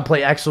 you got to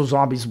play Exo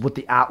Zombies with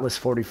the Atlas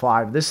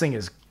 45. This thing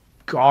is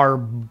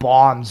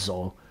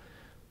garbonzo.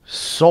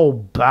 So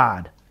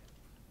bad.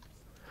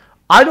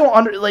 I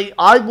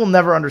will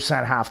never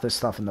understand half this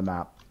stuff in the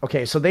map.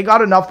 Okay, so they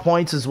got enough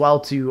points as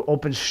well to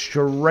open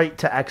straight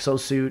to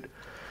Exosuit.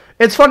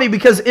 It's funny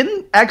because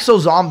in Exo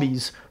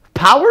Zombies,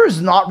 power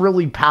is not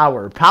really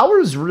power. Power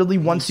is really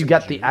once you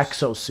get the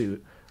Exosuit,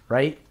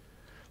 right?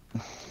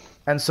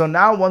 And so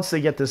now once they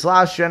get this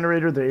last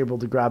generator, they're able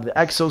to grab the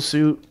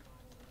Exosuit.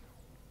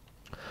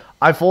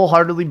 I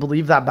full-heartedly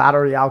believe that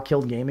Battle Royale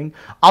killed gaming.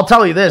 I'll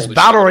tell you this,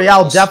 Battle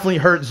Royale definitely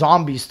hurt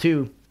zombies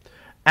too.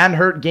 And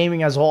hurt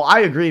gaming as a whole.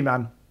 I agree,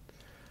 man.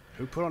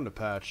 Who put on the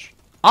patch?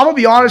 I'm going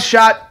to be honest,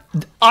 chat.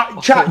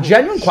 Chat,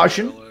 genuine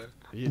question.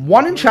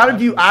 One in chat,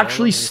 do you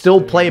actually still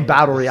play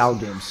Battle Royale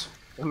games?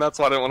 And that's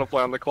why I didn't want to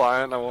play on the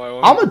client.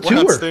 I'm a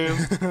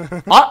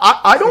tour.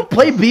 I don't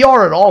play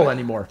BR at all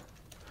anymore.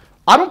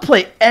 I don't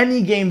play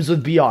any games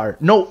with BR.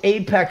 No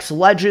Apex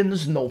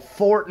Legends, no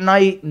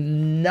Fortnite,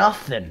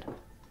 nothing.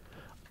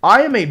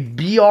 I am a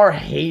BR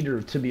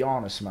hater, to be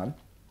honest, man.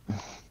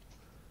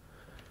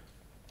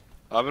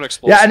 I haven't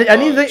explored. Yeah, and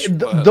anything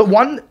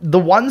the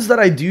ones that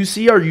I do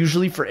see are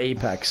usually for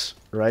Apex,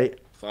 right?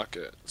 Fuck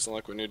it. It's not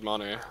like we need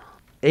money.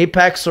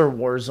 Apex or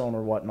Warzone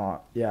or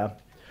whatnot. Yeah.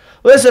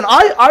 Listen,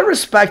 I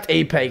respect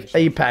Apex.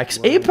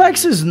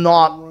 Apex is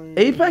not.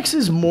 Apex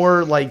is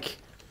more like.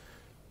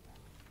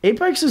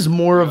 Apex is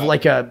more of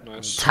like a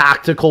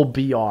tactical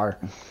BR,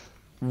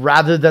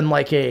 rather than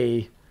like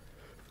a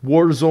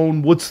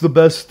Warzone. What's the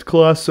best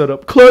class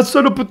setup? Class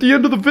setup at the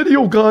end of the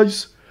video,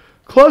 guys.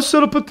 Class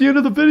setup at the end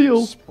of the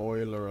video.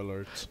 Spoiler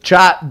alert.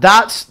 Chat.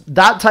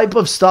 That type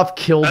of stuff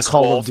killed S12.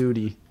 Call of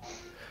Duty.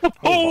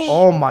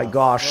 Oh my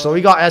gosh. So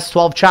we got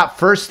S12 chat.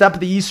 First step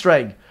of the Easter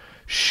egg.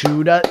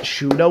 Shoot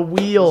a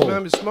wheel.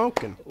 Man be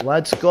smoking.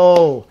 Let's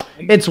go.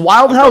 It's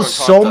wild how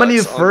so many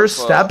contacts on first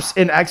the steps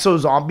in Exo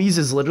Zombies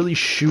is literally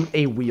shoot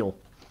a wheel.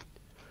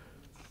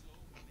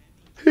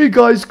 Hey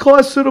guys,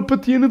 class setup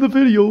at the end of the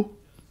video.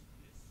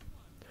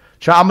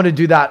 Chat, I'm gonna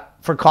do that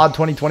for COD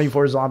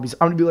 2024 Zombies.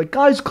 I'm gonna be like,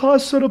 guys,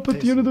 class setup at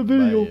the end of the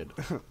video.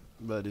 Bad.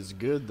 But it's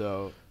good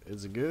though.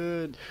 It's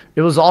good.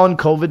 It was all in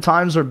COVID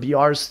times where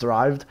BRs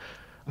thrived.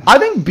 I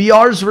think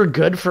BRs were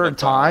good for a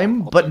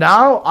time, but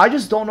now I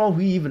just don't know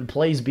who even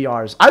plays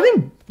BRs. I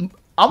think,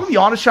 I'm going to be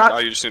honest, chat. Now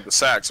you just need the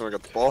sacks, and we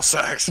got the ball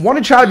sacks. Want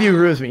to try if you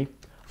agree with me.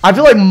 I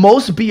feel like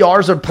most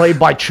BRs are played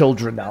by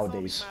children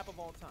nowadays. Map of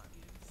all time.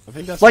 I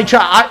think that's Like,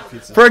 chat,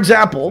 for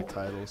example,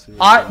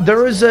 there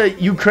was a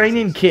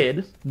Ukrainian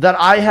kid that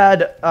I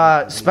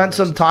had spent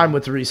some time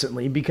with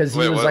recently because he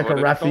Wait, was what- like what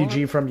a did he call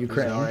refugee from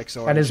Ukraine,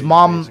 RXO and his RG,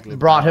 mom basically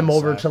brought him bomb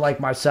over sack. to like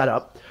my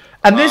setup.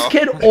 And this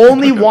kid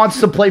only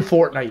wants to play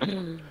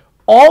Fortnite.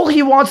 All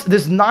he wants,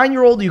 this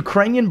 9-year-old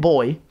Ukrainian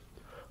boy,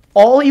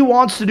 all he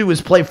wants to do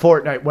is play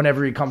Fortnite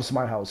whenever he comes to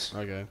my house.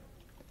 Okay.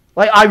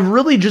 Like, I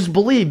really just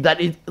believe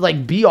that it,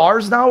 like,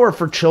 BRs now are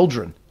for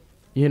children.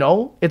 You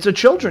know? It's a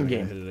children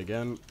game. Hit it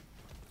again.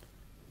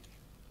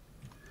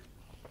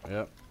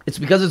 Yep. It's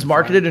because it's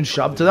marketed and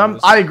shoved to them.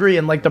 I agree,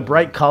 and like the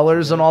bright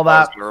colors and all I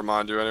was that. gonna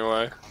remind you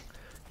anyway.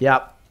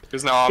 Yeah.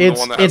 Because now I'm the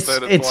one that has to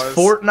hit it it's twice.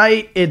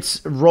 Fortnite, it's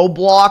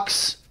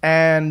Roblox,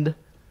 and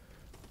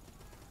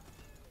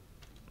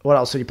what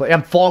else did you play?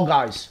 And Fall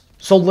Guys.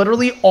 So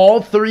literally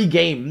all 3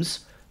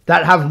 games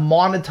that have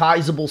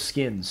monetizable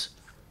skins,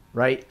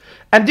 right?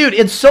 And dude,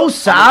 it's so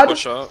sad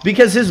push up.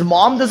 because his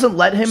mom doesn't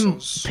let him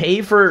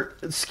pay for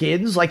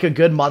skins like a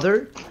good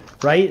mother,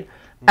 right?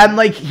 And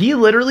like he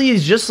literally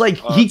is just like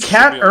he it should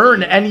can't be earn on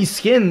the- any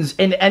skins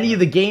in any of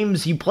the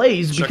games he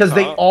plays Check because it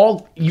they out.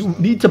 all you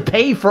need to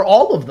pay for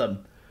all of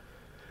them.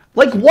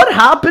 Like what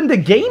happened to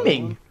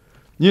gaming?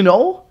 You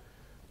know?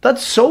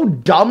 That's so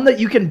dumb that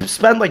you can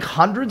spend like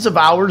hundreds of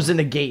hours in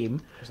a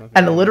game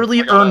and literally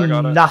I got earn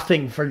it.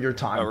 nothing for your Yeah,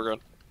 time. we're good.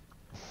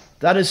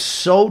 That is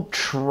so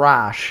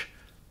trash.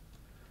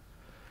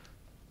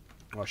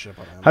 Oh shit,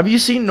 about him. Have you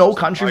seen No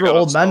Country I for got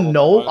Old it Men? sold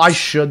No, once. I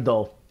should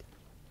though.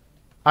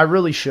 I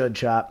really should,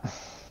 chat.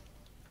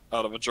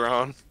 Out of a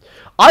drone.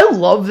 I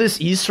love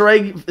this Easter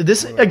egg.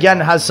 This again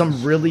has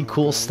some really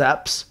cool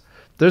steps.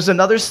 There's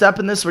another step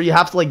in this where you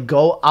have to like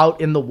go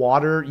out in the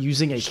water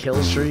using a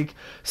kill streak.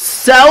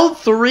 Cell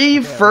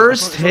 3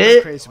 first It's not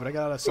hit. Crazy, but I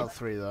got out of South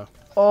 3 though.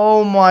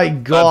 Oh my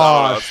That's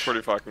gosh.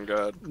 pretty fucking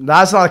good.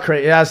 That's not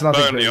crazy. That's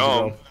nothing Better than crazy, the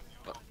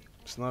bro.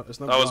 It's not. It's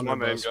not. That was my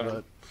blunderbuss, main gun.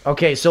 but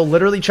Okay, so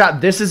literally,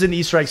 chat, this is an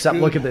Easter egg step.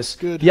 Look at this.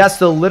 good. He has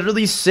to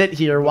literally sit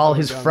here while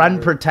his down friend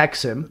there.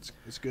 protects him,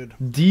 It's good.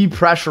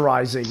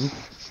 depressurizing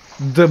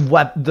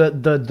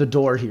the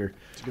door here.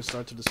 It's a good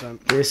start to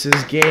descent. This is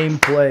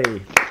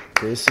gameplay.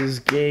 This is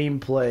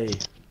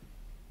gameplay.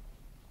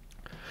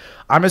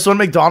 I miss when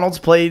McDonald's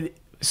played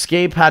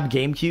Escape had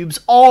GameCubes.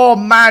 Oh,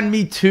 man,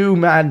 me too,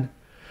 man.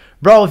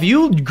 Bro, if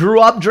you grew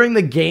up during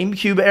the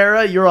GameCube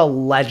era, you're a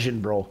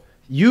legend, bro.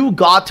 You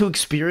got to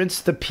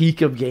experience the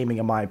peak of gaming,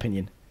 in my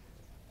opinion.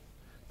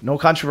 No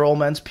Country for Old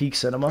Men's peak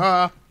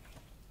cinema.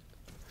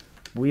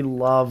 We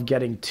love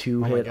getting two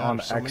my hit God, on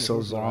there's so many Exo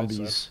people outside.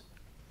 Zombies.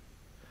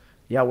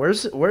 Yeah,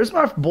 where's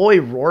my boy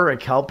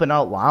Rorik helping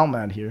out Lao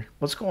Man here?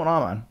 What's going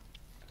on, man?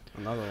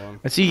 Another one.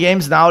 I see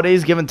games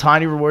nowadays giving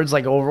tiny rewards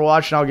like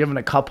Overwatch, now giving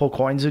a couple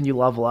coins when you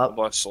level up.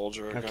 Black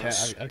Soldier. I Okay,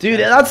 guess. Dude,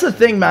 that's the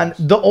thing, man.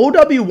 The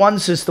OW1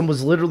 system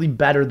was literally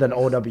better than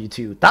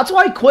OW2. That's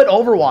why I quit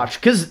Overwatch,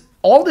 because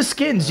all the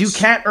skins you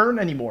can't earn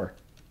anymore.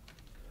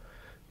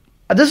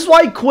 And this is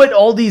why I quit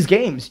all these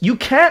games. You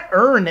can't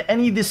earn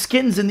any of the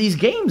skins in these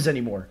games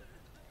anymore.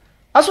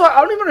 That's why I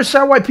don't even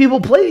understand why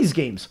people play these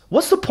games.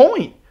 What's the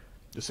point?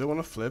 You still want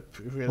to flip?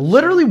 If we had to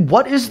Literally, say?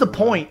 what is the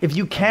point if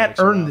you can't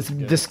earn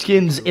the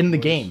skins in the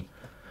game?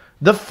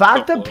 The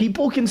fact that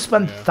people can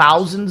spend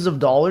thousands of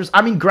dollars.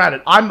 I mean,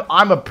 granted,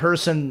 I'm a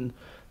person.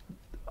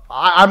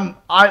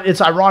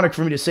 It's ironic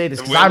for me to say this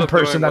because we I'm end a up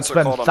person doing that what's it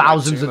spends called on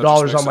thousands 19, of that just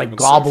dollars makes on it like even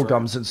safer.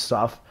 gobblegums and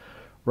stuff,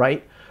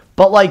 right?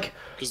 But like,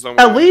 'Cause then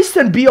at we- least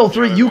in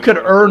BO3 Yeah, you we could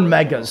don't earn worry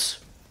megas,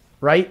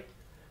 right?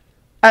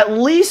 At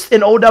least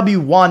in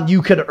OW1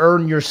 you could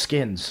earn your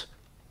skins,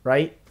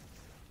 right?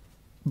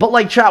 But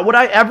like, chat, would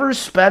I ever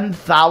spend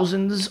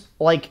thousands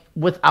like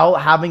without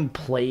having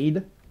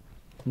played?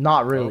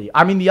 Not really.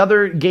 I mean, the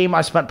other game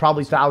I spent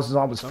probably thousands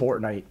on was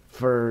Fortnite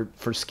for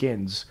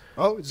skins.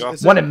 Oh,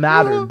 when it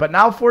mattered. But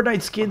now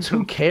Fortnite skins,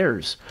 who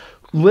cares?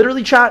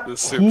 Literally, chat,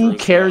 who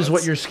cares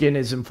what your skin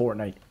is in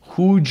Fortnite?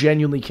 Who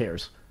genuinely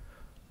cares?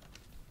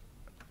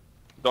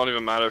 Don't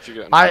even matter if you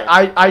get.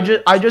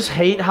 I just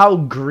hate how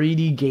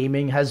greedy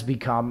gaming has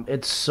become.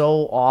 It's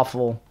so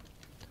awful.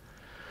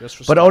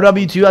 But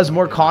OW2 has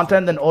more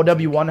content than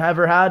OW1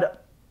 ever had.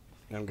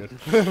 I'm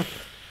good.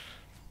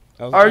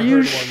 Are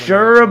you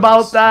sure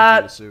about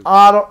that?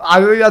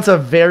 I think that's a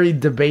very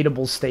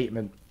debatable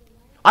statement.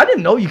 I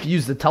didn't know you could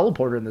use the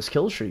teleporter in this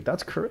kill streak.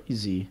 That's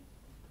crazy.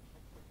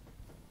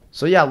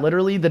 So yeah,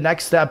 literally the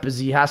next step is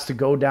he has to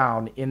go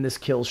down in this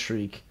kill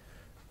streak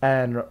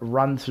and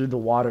run through the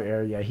water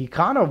area. He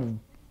kind of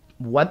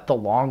went the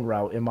long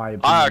route, in my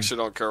opinion. I actually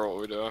don't care what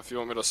we do. If you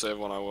want me to save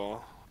one, I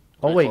will.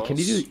 Oh wait, can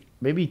you do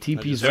maybe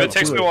TP's right? It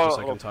takes me a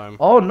while. Time.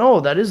 Oh no,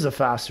 that is a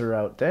faster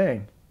route.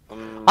 Dang.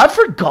 I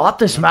forgot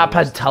this map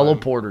had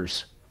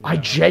teleporters. I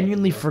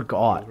genuinely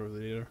forgot.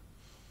 We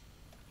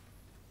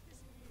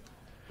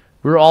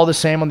were all the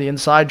same on the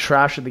inside,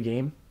 trash of the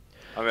game.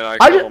 I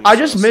mean, I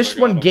just missed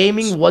when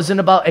gaming wasn't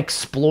about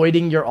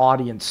exploiting your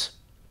audience.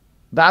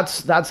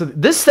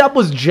 This step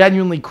was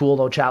genuinely cool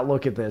though, chat.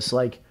 Look at this.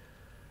 Like,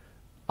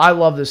 I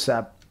love this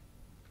step.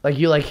 Like,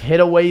 you like hit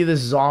away this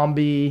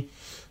zombie.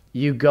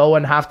 You go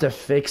and have to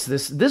fix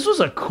this. This was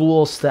a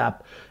cool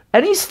step.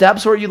 Any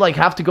steps where you like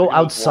have to go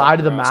outside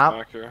of the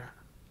map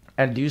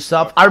and do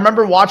stuff. I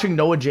remember watching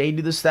Noah J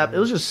do this step. It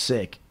was just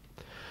sick.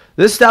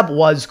 This step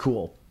was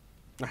cool.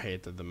 I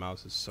hate that the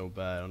mouse is so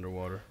bad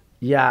underwater.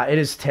 Yeah, it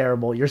is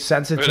terrible. Your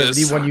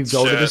sensitivity when you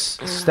go to this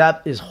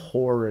step is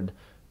horrid.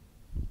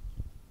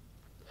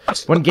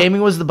 When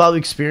gaming was about the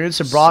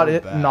experience, it brought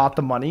it, not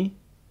the money.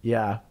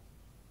 Yeah.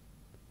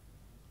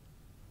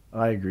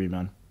 I agree,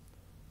 man.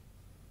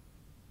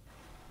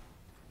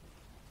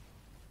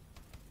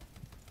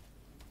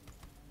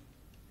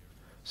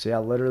 So yeah,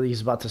 literally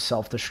he's about to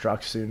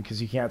self-destruct soon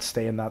because you can't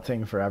stay in that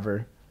thing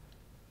forever.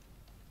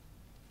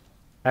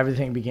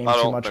 Everything became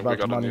too much about the money. I don't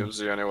think we got a new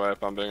Z anyway,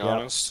 if I'm being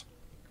honest.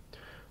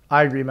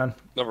 I agree, man.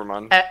 Never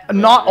mind.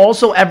 Not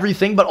also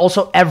everything, but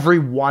also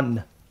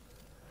everyone.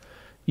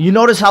 You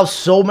notice how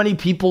so many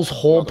people's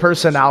whole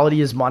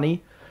personality is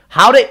money?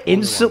 How to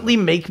instantly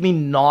make me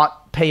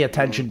not pay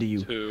attention to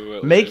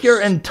you. Make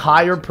your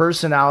entire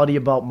personality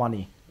about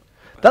money.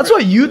 That's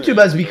what YouTube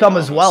has become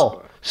as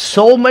well.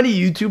 So many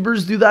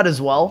YouTubers do that as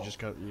well.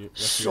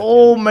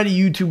 So many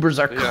YouTubers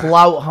are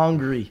clout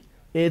hungry.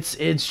 It's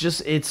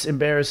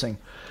embarrassing.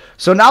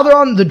 So now they're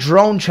on the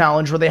drone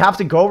challenge where they have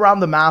to go around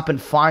the map and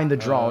find the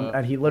drone,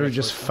 and he literally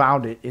just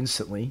found it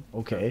instantly.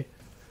 Okay.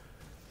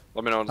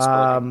 Let me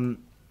know.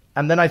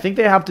 And then I think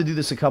they have to do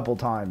this a couple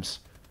times.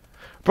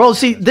 Bro,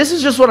 see, this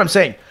is just what I'm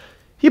saying.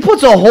 He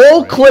puts a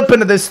whole clip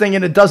into this thing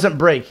and it doesn't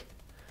break.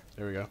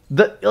 There we go.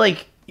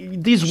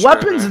 These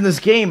weapons in this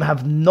game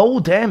have no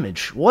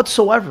damage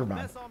whatsoever,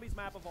 man.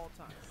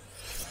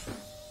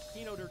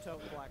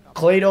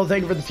 Clado,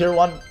 thank you for the tier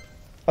 1.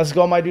 Let's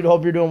go, my dude.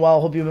 Hope you're doing well.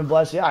 Hope you've been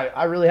blessed. Yeah,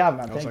 I really have,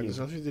 man. Thank you.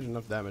 Did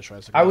enough damage,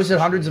 right? I wasted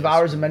hundreds of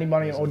hours and many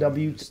money in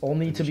OW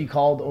only to be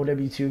called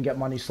OW2 and get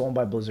money stolen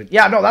by Blizzard.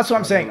 Yeah, no, that's what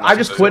I'm saying. I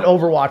just quit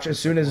Overwatch as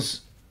soon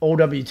as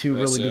OW2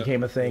 really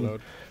became a thing.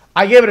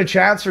 I gave it a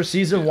chance for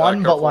Season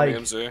 1, but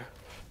like...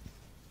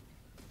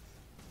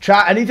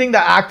 Chat, anything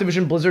that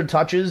Activision Blizzard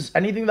touches,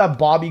 anything that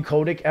Bobby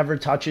Kotick ever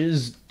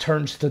touches,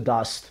 turns to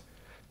dust.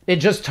 It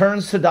just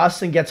turns to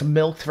dust and gets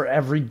milked for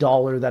every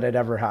dollar that it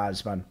ever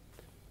has, man.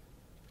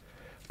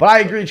 But I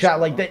agree, chat.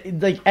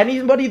 Like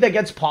anybody that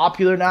gets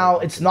popular now,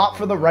 it's not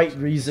for the right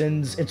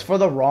reasons. It's for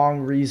the wrong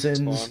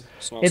reasons.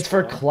 It's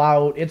for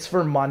clout. It's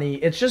for money.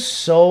 It's just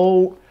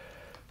so...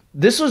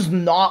 This was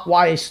not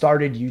why I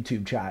started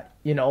YouTube, chat.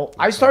 You know,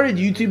 I started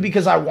YouTube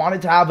because I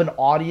wanted to have an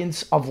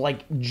audience of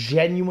like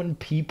genuine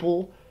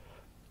people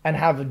and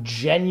have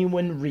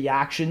genuine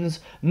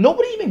reactions.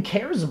 Nobody even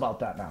cares about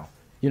that now.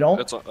 You know,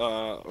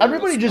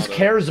 everybody just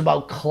cares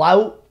about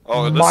clout,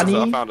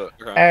 money,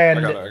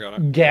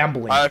 and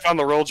gambling. I found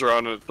the real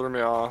drone and it threw me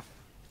off.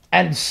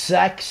 And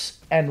sex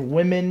and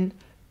women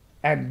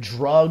and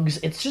drugs.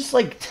 It's just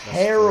like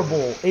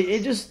terrible.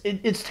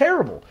 It's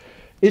terrible.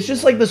 It's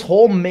just like this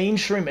whole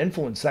mainstream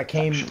influence that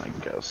came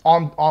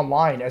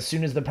online as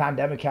soon as the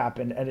pandemic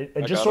happened, and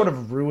it just sort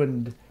of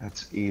ruined.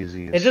 That's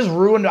easy. It just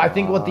ruined, I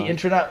think,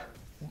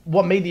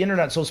 what made the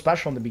internet so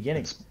special in the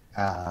beginning.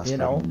 You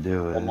know.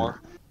 One more.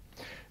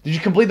 Did you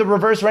complete the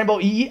reverse rainbow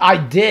EE? I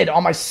did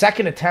on my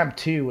second attempt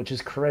too, which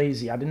is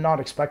crazy. I did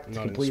not expect it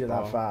to complete it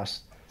that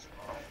fast.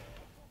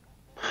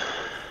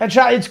 And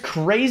chat, it's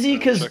crazy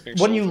because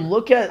when you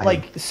look at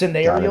like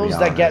scenarios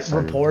that get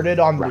reported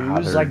on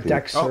news, like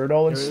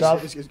Dexerto and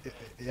stuff,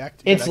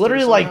 it's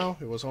literally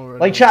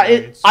like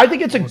chat. I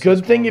think it's a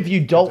good thing if you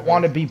don't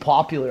want to be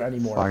popular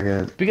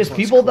anymore, because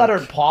people that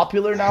are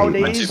popular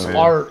nowadays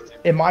are,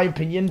 in my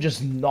opinion,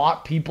 just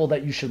not people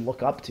that you should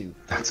look up to.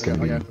 That's good.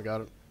 Okay, we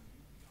got it.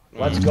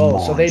 Let's go.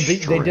 So they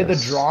did the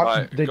drone.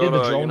 Right, They go did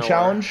the to, drone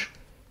challenge.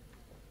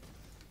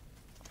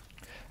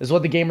 This is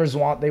what the gamers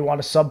want. They want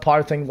a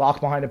subpar thing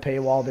locked behind a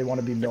paywall. They want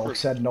to be milk.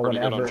 Said no one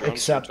ever,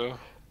 except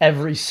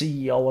every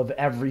CEO of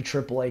every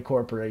AAA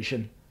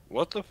corporation.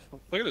 What the?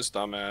 Look at this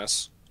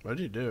dumbass. What'd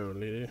you do,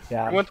 lady?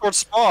 Yeah. I went towards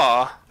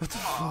Spa. What the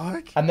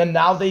fuck? And then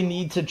now they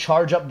need to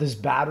charge up this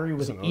battery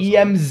with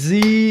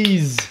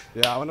EMZs.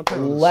 Yeah, I want to play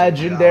with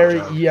Legendary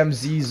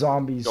EMZ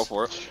zombies. Go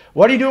for it.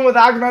 What are you doing with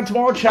Agman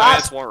tomorrow,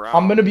 chat?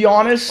 I'm gonna be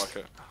honest.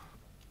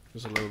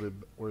 It's a little bit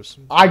worse.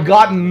 I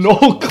got no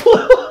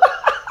clue.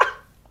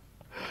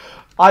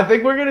 I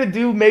think we're gonna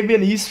do maybe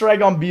an Easter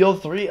egg on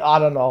BO3. I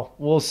don't know.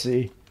 We'll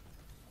see.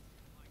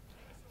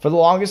 For the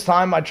longest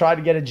time, I tried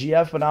to get a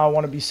GF, but now I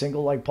want to be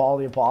single like Paul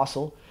the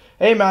Apostle.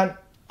 Hey, man,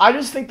 I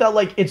just think that,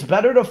 like, it's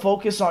better to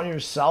focus on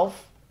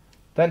yourself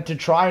than to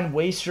try and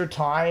waste your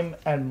time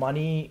and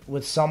money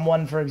with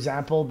someone, for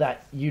example,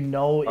 that you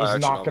know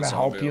is not going to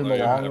help you in the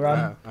long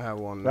run. I have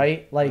one.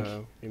 Right? Like,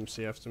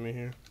 MC after me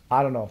here.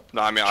 I don't know.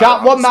 No, I mean,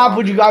 chat, what map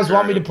would you guys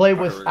want me to play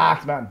with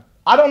Actman?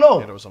 I don't know.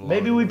 Yeah,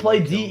 maybe we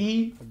play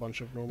DE.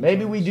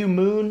 Maybe we do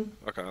Moon.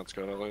 Okay, that's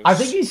good at least. I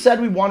think he said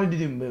we wanted to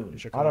do Moon.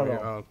 I don't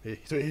know.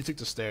 He took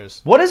the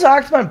stairs. What has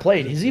Actman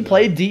played? Has he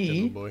played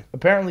DE?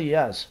 Apparently he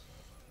has.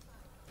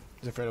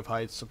 He's afraid of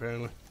heights,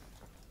 apparently.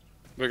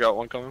 We got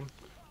one coming.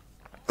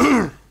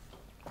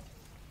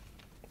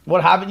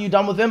 What haven't you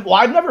done with him? Well,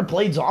 I've never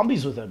played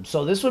zombies with him,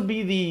 so this would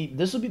be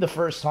the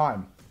first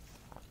time.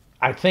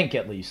 I think,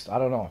 at least. I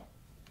don't know.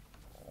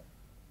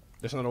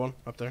 There's another one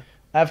up there.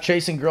 F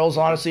chasing girls,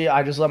 honestly,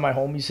 I just let my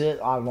homies hit.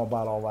 I don't know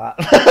about all that.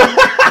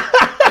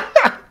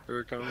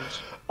 Here it comes.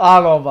 I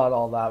don't know about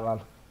all that,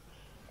 man.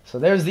 So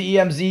there's the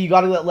EMZ. You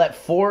gotta let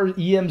 4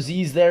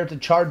 EMZs there to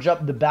charge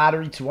up the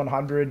battery to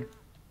 100.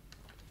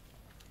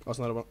 That's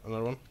another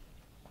one.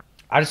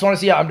 I just want to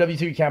see how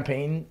MW3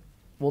 campaign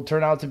will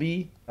turn out to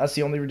be. That's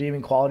the only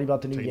redeeming quality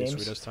about the new games.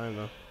 Sweetest time,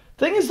 though.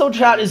 Thing is, though,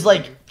 chat, is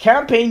like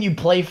campaign you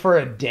play for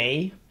a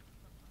day,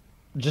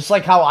 just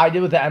like how I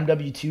did with the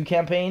MW2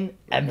 campaign,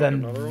 and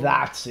then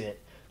that's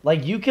it.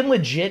 Like, you can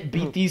legit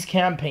beat these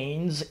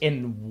campaigns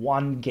in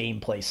one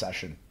gameplay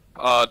session.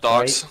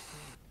 Dogs.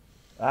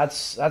 Right?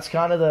 That's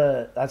kind of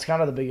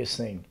the biggest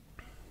thing.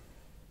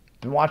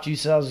 Been watching you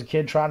since I was a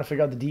kid, trying to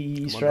figure out the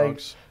DE Easter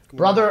eggs.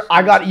 Brother,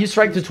 I got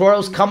Easter egg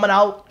tutorials coming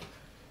out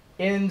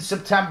in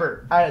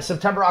September,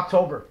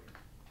 October.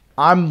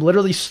 I'm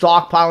literally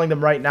stockpiling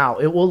them right now.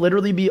 It will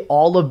literally be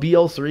all of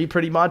BO3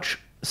 pretty much.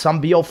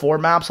 Some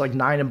BO4 maps like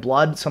 9 and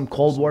Blood, some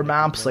Cold War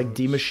maps like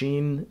D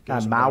Machine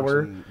and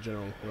Mauer,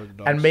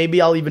 and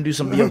maybe I'll even do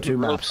some BO2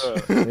 maps.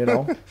 You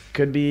know,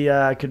 could be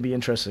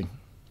interesting.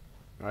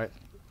 All right.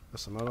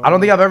 I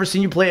don't think I've ever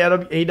seen you play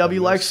AW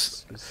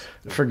Lex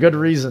for good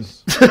reason.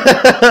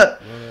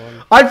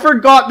 I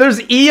forgot there's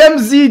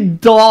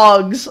EMZ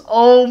dogs.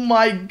 Oh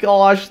my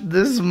gosh,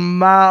 this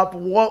map.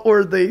 What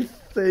were they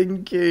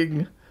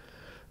thinking?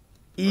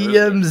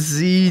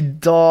 EMZ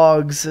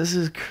dogs. This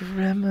is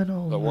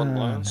criminal. The one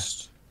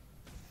last.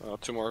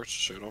 2 more to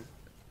shoot them.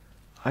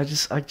 I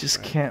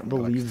just can't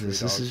believe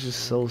this. This is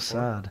just so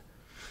sad.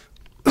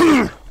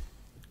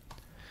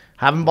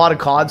 Haven't bought a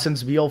COD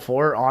since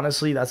BO4.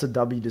 Honestly, that's a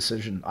W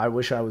decision. I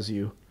wish I was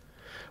you.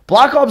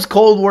 Black Ops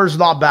Cold War is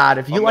not bad.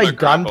 If you like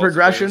gun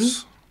progression,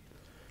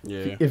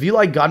 if you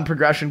like gun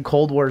progression,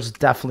 Cold War is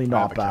definitely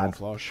not bad.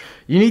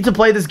 You need to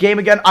play this game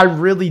again. I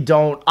really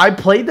don't. I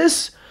played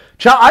this.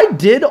 I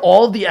did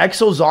all the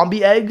Exo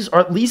Zombie eggs, or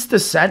at least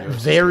Descent,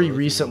 very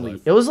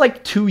recently. It was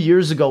like 2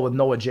 years ago with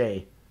Noah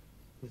J.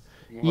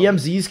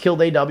 EMZ's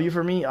killed AW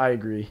for me. I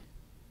agree.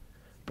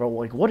 Bro,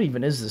 like, what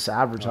even is this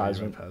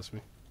advertisement?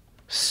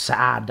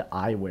 Sad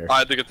eyewear. I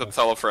had to get the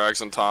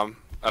telefrags in time,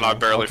 and I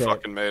barely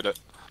fucking made it.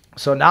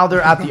 So now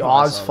they're at the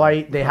Oz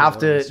fight. They have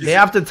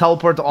to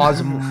teleport to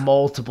Oz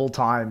multiple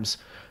times.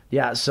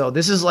 Yeah, so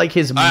this is like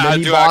his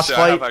mini boss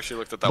fight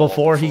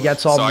before he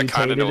gets all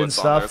mutated and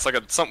stuff. It's like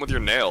something with your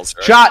nails,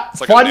 right? Chat,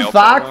 fun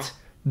fact,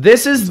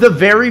 this is the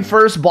very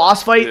first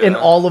boss fight in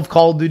all of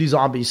Call of Duty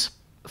Zombies.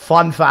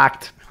 Fun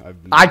fact.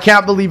 I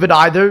can't believe it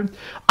either.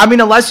 I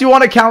mean, unless you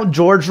want to count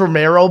George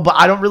Romero, but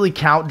I don't really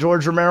count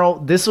George Romero.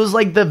 This was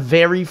like the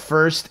very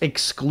first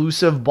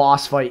exclusive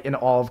boss fight in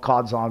all of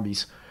COD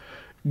Zombies.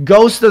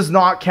 Ghost does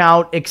not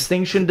count.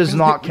 Extinction does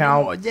not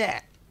count.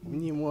 We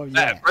need more of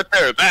that. Right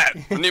there, that.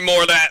 We need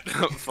more of that.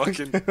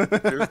 Fucking.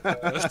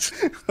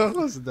 What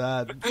was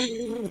that?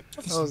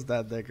 What was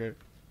that, Decker?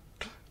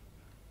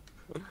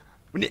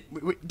 We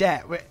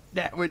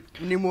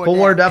need more. Cold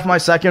War Def, my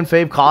second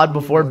fave COD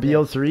before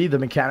BO3. The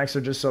mechanics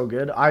are just so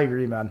good. I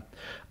agree, man.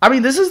 I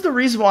mean, this is the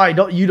reason why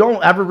you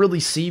don't ever really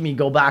see me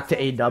go back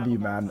to AW,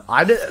 man.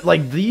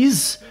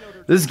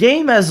 This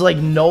game has like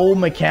no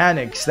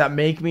mechanics that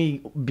make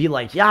me be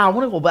like, yeah, I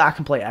want to go back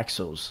and play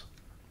Exos.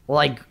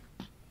 Like,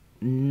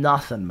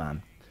 nothing,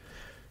 man.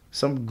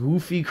 Some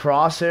goofy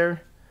crosshair.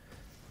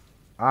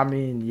 I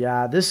mean,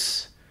 yeah,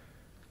 this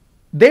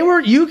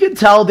You could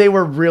tell they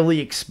were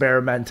really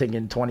experimenting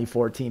in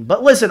 2014.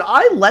 But listen,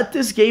 I let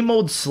this game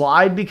mode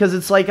slide because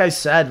it's like I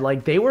said,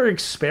 like they were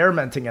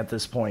experimenting at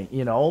this point,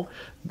 you know?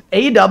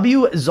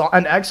 AW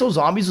and Exo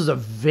Zombies was a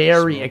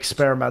very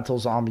experimental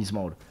zombies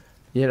mode,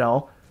 you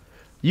know?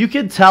 You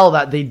could tell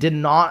that they did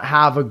not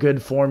have a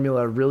good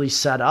formula really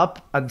set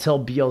up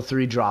until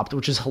BO3 dropped,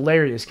 which is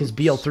hilarious because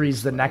BO3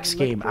 is the next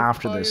game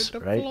after this,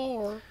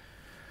 right?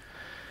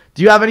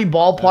 Do you have any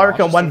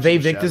ballpark on when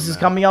Vayvictus is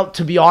coming out?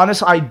 To be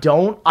honest, I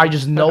don't. I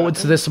just know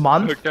it's this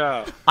month.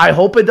 I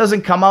hope it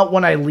doesn't come out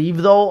when I leave,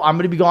 though. I'm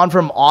going to be gone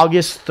from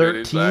August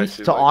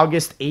 13th to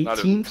August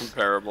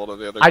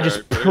 18th. I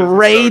just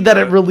pray that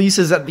it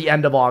releases at the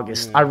end of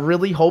August. I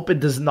really hope it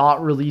does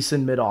not release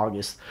in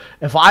mid-August.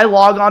 If I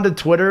log on to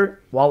Twitter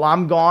while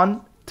I'm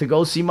gone to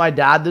go see my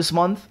dad this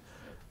month,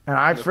 and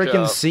I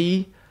freaking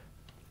see...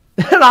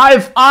 And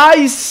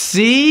I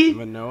see...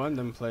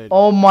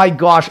 Oh my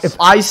gosh, if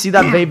I see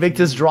that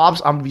Vayvictus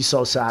drops, I'm gonna be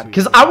so sad.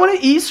 Because I want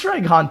to Easter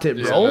egg hunt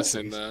it, bro.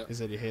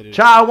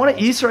 Chat, I want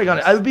to Easter egg hunt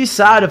it. I would be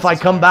sad if I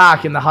come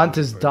back and the hunt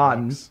is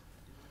done.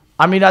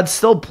 I mean, I'd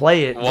still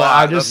play it, but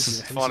I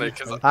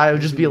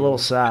would just be a little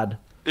sad.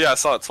 Yeah, I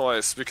saw it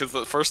twice because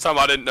the first time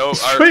I didn't know.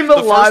 Stream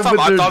it live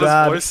with your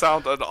dad. His voice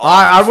sounded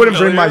I wouldn't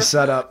bring my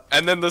setup.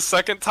 And then the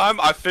second time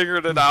I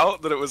figured it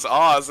out that it was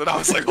Oz, and I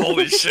was like,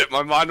 "Holy shit!"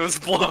 My mind was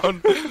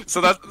blown.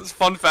 So that's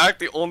fun fact.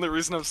 The only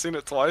reason I've seen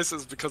it twice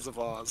is because of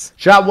Oz.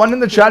 Chat, one in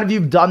the chat if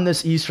you've done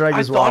this Easter egg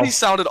as well. I thought he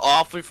sounded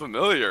awfully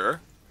familiar.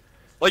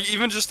 Like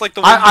even just like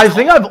the. I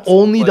think I've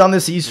only done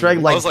this Easter egg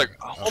like. I was like,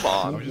 hold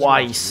on.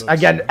 Twice.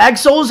 Again,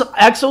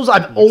 Exos.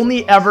 I've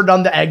only ever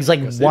done the eggs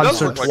like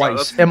once or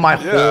twice in my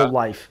whole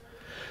life.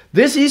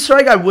 This Easter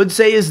egg, I would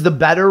say, is the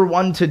better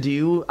one to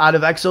do out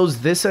of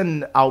Exos. This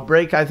and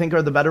Outbreak, I think,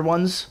 are the better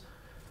ones.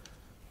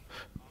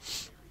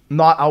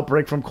 Not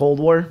Outbreak from Cold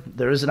War.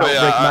 There is an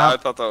Outbreak map. I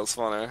thought that was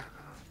funny.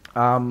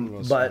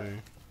 But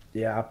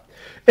yeah,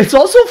 it's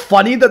also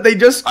funny that they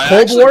just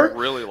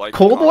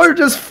Cold War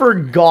just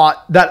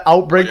forgot that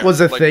Outbreak was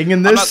a thing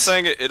in this,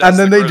 and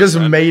then they just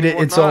made it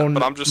its own.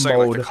 But I'm just saying,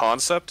 like, the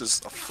concept is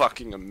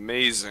fucking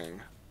amazing.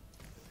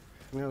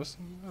 Yeah,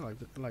 I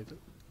liked it.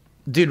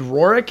 Dude,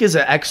 Rorik is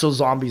an Exo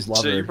Zombies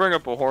lover. Shit, you bring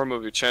up a horror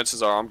movie,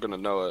 chances are I'm gonna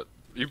know it.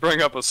 You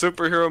bring up a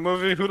superhero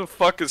movie, who the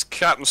fuck is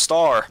Captain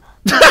Star?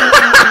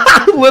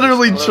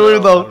 Literally true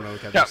though.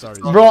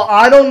 Bro,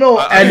 I don't know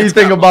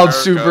anything about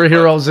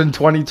superheroes in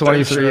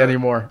 2023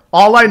 anymore.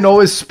 All I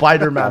know is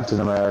Spider-Man. Captain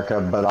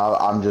America, but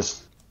I'm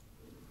just...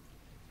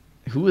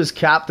 Who is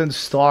Captain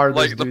Star?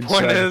 Like, the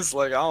point is,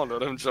 like, I don't know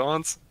them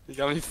Johns. You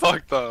got me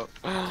fucked up.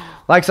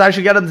 Like, so I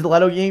should get into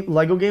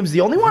Lego games.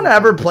 The only one I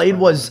ever played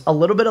was a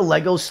little bit of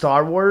Lego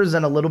Star Wars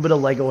and a little bit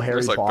of Lego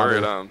Harry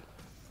Potter.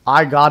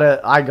 I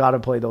gotta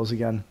play those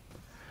again.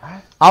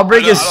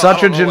 Outbreak is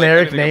such a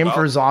generic name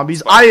for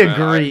zombies. I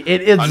agree.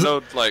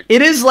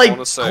 It is like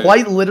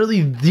quite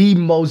literally the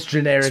most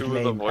generic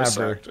name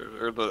ever.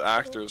 Or the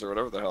actors or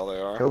whatever the hell they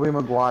are. Tobey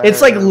Maguire.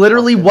 It's like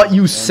literally what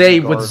you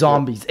say with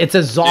zombies. It's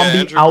a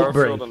zombie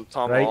outbreak. Garfield and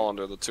Tom Holland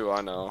are the two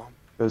I know.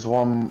 There's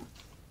one.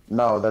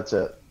 No, that's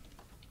it.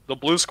 The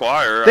Blue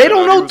Squire. They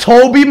don't know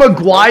Tobey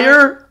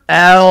Maguire.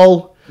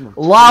 L.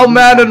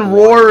 Lowman and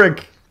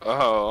Rorik.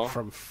 Oh.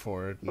 From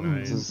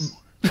Fortnite.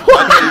 I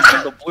thought you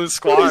said the Blue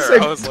Squire.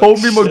 He said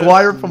Tobey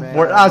Maguire from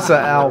Fortnite. That's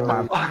an L,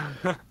 man.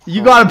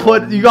 You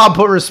gotta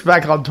put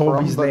respect on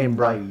Toby's name,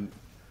 bro.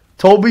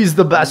 Toby's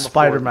the best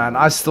Spider-Man.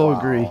 I still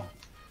agree.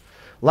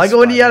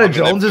 Lego Indiana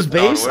Jones is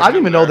base? I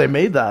didn't even know they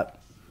made that.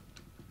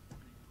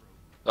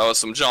 That was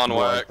some John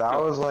Wick. That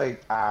was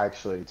like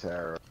actually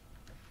terrible.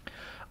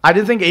 I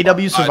didn't think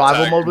AW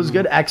Survival Mode was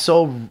good.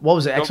 Exo, what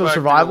was it? Exo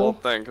Survival?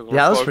 Yeah,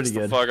 that was pretty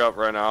good. Fuck up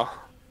right now.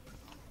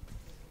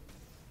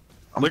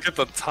 Look at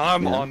the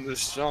time on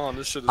this, John.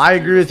 This shit is I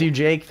agree with you,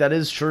 Jake. That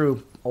is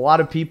true. A lot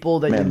of people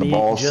that you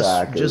meet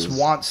just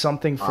want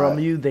something from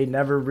you. They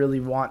never really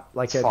want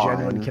like a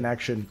genuine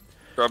connection.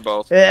 Grab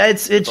both.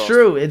 It's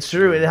true. It's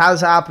true. It has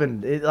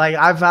happened. Like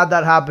I've had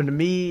that happen to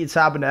me. It's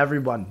happened to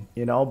everyone,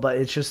 you know. But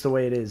it's just the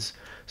way it is.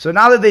 So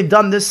now that they've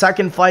done this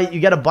second fight,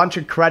 you get a bunch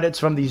of credits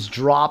from these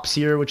drops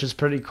here, which is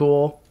pretty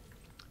cool.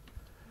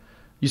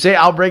 You say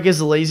Outbreak is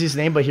the laziest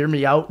name, but hear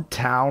me out,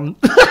 Town.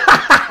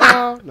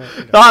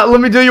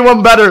 Let me do you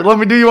one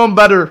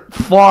better.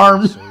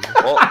 Farm.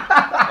 Well,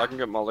 I can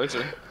get my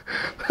laser.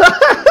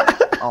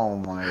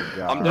 Oh my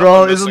god.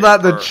 Bro, isn't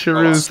that the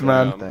truth,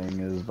 man? Thing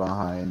is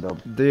behind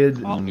them. Dude.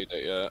 I don't need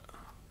it yet.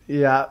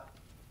 Yeah.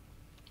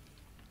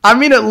 I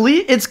mean, at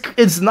least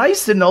it's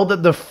nice to know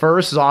that the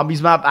first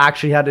Zombies map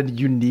actually had a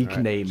unique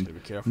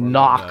name.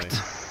 Knocked.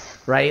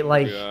 Right?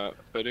 Like,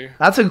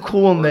 that's a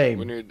cool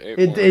name.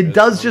 It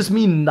does just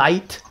mean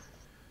night.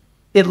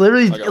 It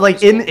literally,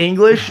 like, in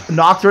English,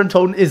 Nocturne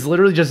Totem is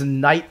literally just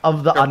Night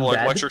of the Undead. Like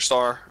Electric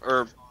Star.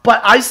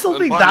 But I still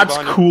think that's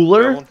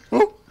cooler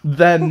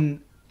than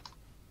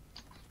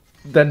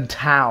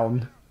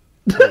Town.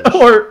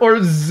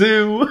 or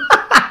Zoo.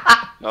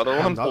 Another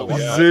one?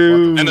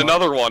 Zoo. And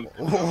another one.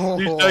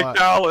 DJ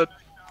Khaled.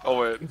 Oh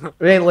wait.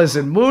 Hey,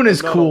 listen, Moon is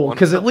Another cool one.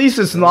 because at least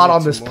it's not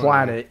on this Tomorrow.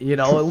 planet. You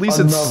know, at least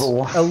Another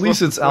one.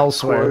 it's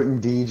elsewhere.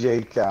 Quoting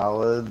DJ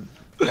Khaled.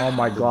 Oh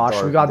my gosh,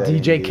 we Dark got day,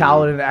 DJ dude.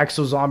 Khaled and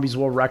Exo Zombies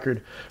world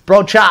record,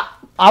 bro. Chat.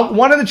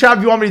 One in the chat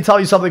if you want me to tell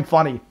you something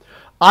funny.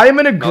 I am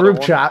in a group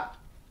one? chat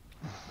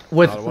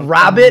with Another one?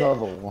 Rabbit,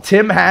 Another one.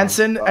 Tim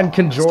Hansen, and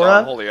Stop,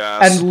 Conjura, holy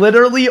ass. and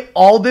literally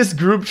all this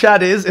group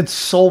chat is, it's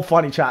so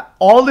funny, chat.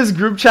 All this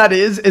group chat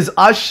is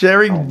us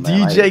sharing Oh,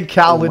 man, DJ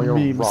Khaled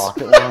only a memes.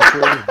 rocket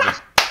launcher,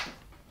 just-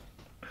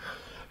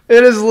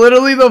 It is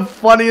literally the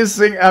funniest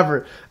thing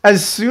ever.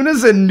 As soon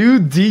as a new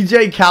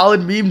DJ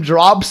Khaled meme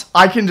drops,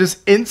 I can just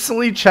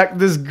instantly check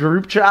this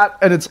group chat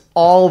and it's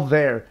all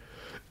there.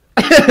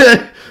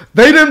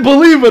 They didn't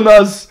believe in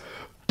us,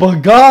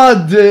 but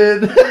God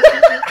did.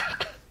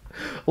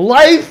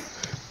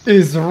 Life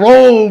is Okay,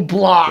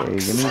 Roblox.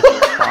 give me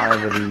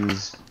 5 of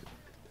these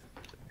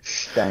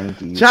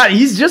stankies. Chat,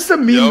 he's just a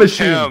meme Yo,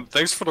 machine. Cam,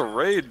 thanks for the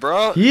raid,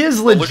 bro. He is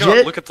Oh,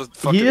 legit. look at the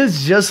fucking He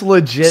is just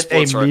legit a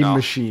splits right meme now.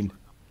 machine.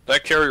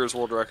 That carrier's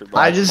world record.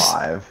 Bro. I just,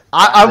 5.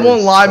 I That won't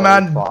is lie, so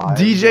man. 5,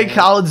 DJ man.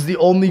 Khaled's the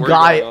only Where you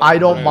guy going? I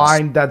don't Nice.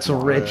 mind that's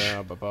rich. Yeah,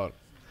 about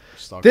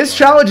stock This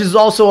fire. challenge is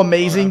also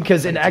amazing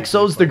because in Thank you,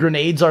 Exos, the people.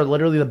 grenades are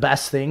literally the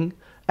best thing.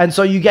 And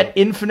so you get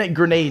infinite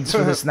grenades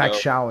for this next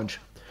Yep. challenge.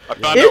 I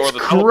found out It's where the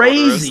teleporter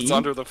is. crazy It's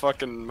under the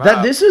fucking map.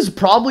 That this is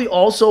probably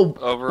also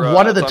Over,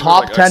 one of the it's under,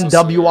 top like, 10 Exos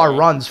WR area.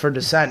 runs for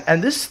Descent.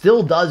 And this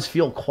still does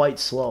feel quite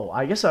slow.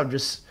 I guess I'm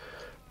just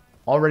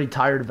already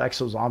tired of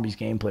Exo Zombies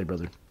gameplay,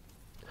 brother.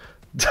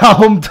 Tell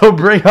him to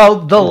bring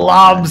out the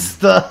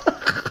lobster.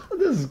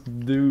 This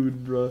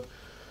dude, bro.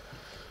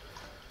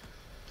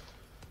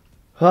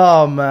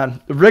 Oh,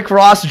 man. Rick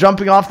Ross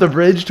jumping off the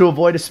bridge to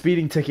avoid a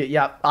speeding ticket.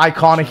 Yeah,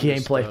 iconic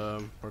Just, gameplay.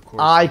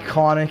 parkour.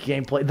 Iconic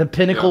gameplay. The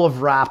pinnacle Yeah.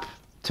 of rap,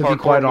 to be Parkour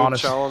quite move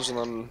honest. challenge and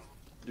then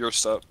your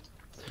step.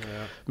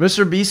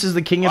 Mr. Beast is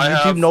the king of I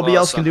YouTube. have, Nobody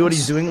else can do what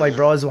seconds. he's doing. Like,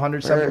 bro has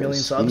 170 Where million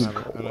is subs. he?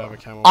 And I have a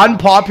camel.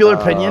 Unpopular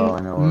I opinion, know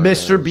what it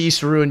Mr. is.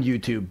 Beast ruined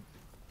YouTube.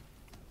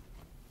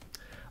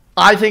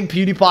 I think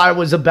PewDiePie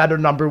was a better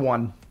number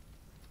one.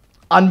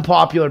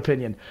 Unpopular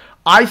opinion.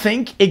 I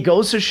think it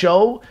goes to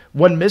show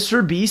when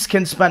Mr. Beast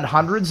can spend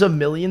hundreds of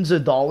millions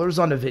of dollars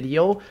on a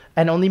video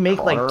and only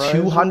make like Cauterizer?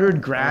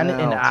 200 grand Yeah,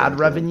 in I'll ad take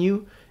it.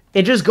 revenue.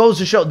 It just goes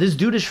to show this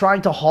dude is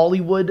trying to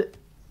Hollywood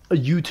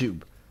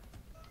YouTube,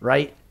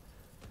 right?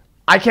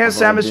 I can't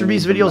stand Although Mr. I do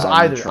Beast need the videos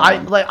either.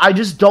 Magnetron. I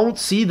just don't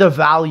see the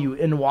value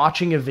in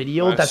watching a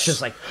video Nice. that's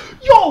just like,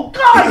 yo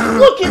guys,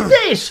 look at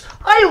this!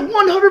 I have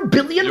 100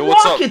 billion Yo,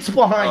 what's up? rockets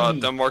behind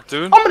me. Denmark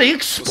dude. I'm gonna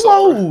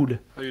explode.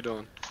 How you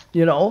doing?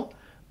 You know,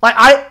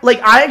 I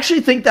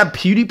actually think that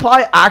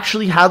PewDiePie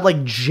actually had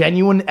like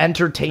genuine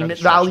entertainment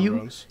Construction value.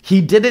 runs.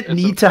 He didn't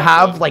need to a-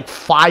 have like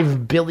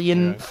 5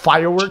 billion Yeah.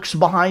 fireworks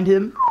behind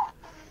him,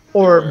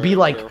 or be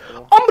like,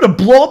 careful. I'm gonna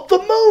blow up the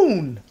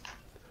moon.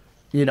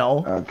 You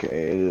know.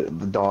 Okay,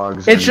 the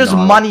dogs. It's are just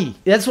not- money.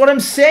 That's what I'm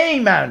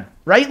saying, man.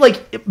 Right?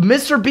 Like,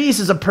 Mr.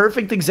 Beast is a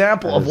perfect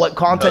example of what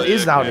content Hell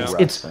is yeah, nowadays.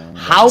 yeah. It's Wrestling.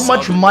 how That's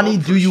much something money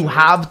for do you sure.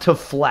 have to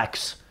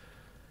flex.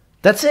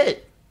 That's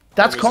it.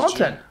 That's How is it,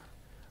 content.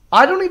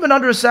 I don't even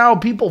understand how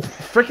people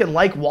freaking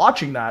like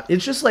watching that.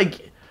 It's just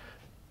like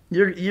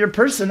your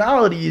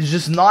personality is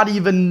just not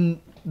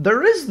even.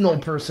 There is no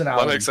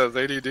personality. Lennox says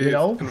ADD. You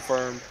know?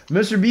 Confirmed.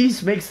 Mr.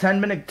 Beast makes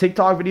 10-minute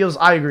TikTok videos.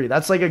 I agree.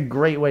 That's like a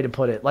great way to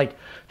put it. Like,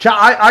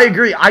 I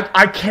agree.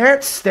 I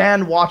can't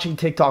stand watching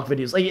TikTok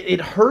videos. Like, it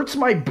hurts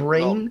my No,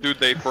 brain dude,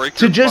 they break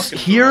to your just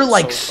fucking hear bones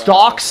like so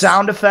stock fast.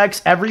 sound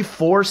effects every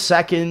 4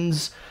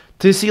 seconds,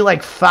 to see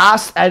like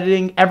fast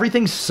editing,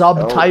 everything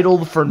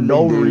subtitled for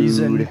no dude.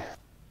 reason.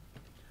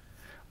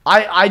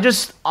 I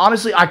just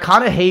honestly I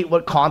kind of hate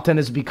what content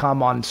has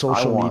become on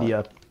social want-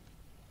 media.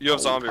 You have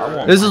zombie,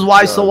 right? This is why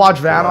I still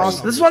watch God, Vanoss.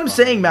 Christ. This is what I'm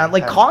saying, man.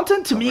 Like,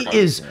 content to me God,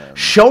 is man.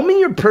 show me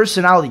your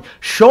personality.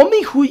 Show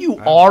me who you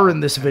are in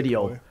this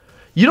video.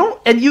 You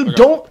don't, and you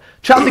don't.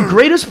 Chat, the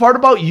greatest part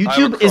about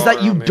YouTube is that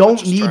crawler you on me, don't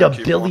just need try $1 and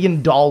keep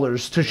billion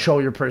to show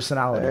your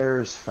personality.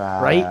 There's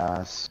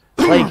fast. Right?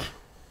 Like,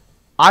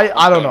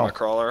 I don't My know.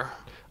 crawler.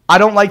 I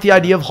don't like the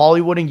idea of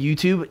Hollywooding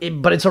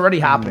YouTube, but it's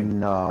already happening.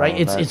 No, right?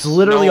 It's that's-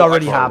 literally No, I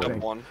already fucked up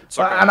happening. one. It's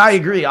okay. And I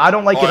agree. I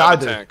don't like Oh, it I have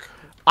a either. tank.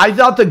 I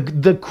thought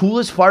the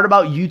coolest part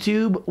about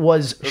YouTube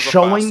was There's a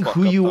showing fast fuck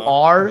who up you though,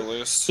 are at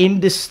least.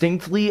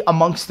 indistinctly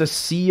amongst the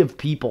sea of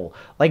people.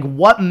 Like,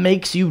 what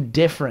makes you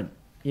different,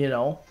 you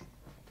know?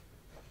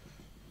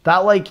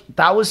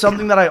 That was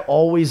something that I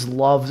always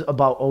loved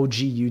about OG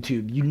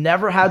YouTube. You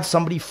never had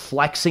somebody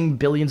flexing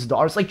billions of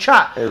dollars. Like,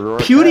 chat, Hey, Roy,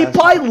 PewDiePie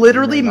can I-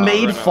 literally Not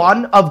made right now.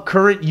 fun of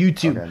current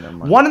YouTube. Okay, never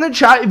mind. One in the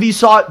chat, if you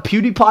saw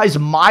PewDiePie's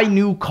My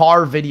New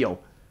Car video.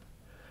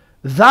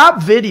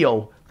 That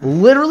video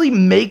literally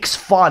makes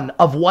fun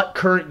of what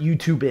current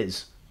YouTube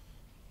is.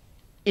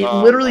 It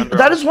literally, Under-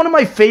 that is one of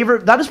my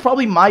favorite, that is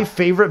probably my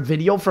favorite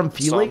video from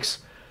Felix.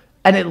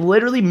 And it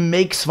literally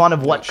makes fun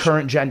of what shit.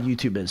 current gen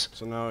YouTube is.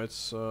 So now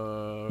it's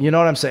You know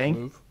what I'm saying?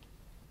 move.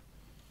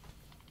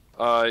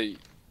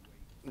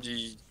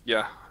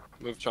 Yeah.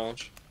 Move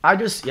challenge. I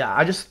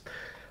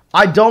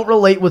I don't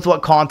relate with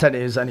what content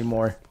is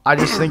anymore. I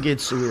just think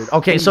it's weird.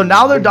 Okay, so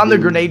now they're done the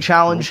grenade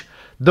challenge.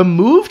 The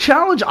move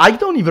challenge, I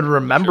don't even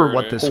remember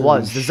what this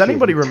was. Does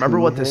anybody remember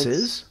what this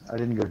is? I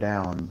didn't go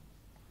down.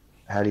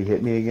 How'd he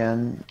hit me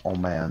again? Oh,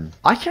 man.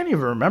 I can't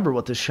even remember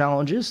what this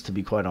challenge is, to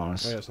be quite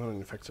honest. Oh, yeah, it's not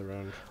an effective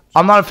round.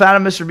 I'm not a fan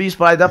of Mr. Beast,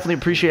 but I definitely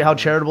appreciate how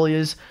charitable he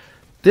is.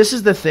 This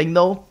is the thing,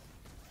 though,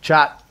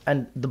 chat,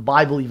 and the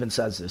Bible even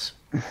says this.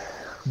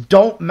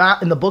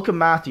 In the book of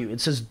Matthew, it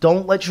says,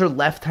 don't let your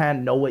left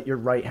hand know what your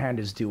right hand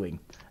is doing.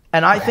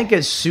 And I think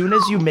as soon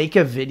as you make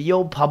a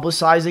video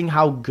publicizing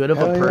how good of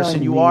a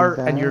person you are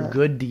and your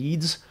good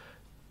deeds,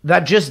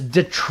 that just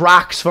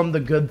detracts from the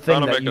good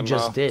thing that you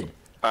just did.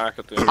 I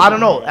don't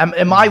know.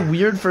 Am I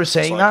weird for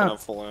saying that?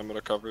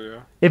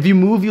 If you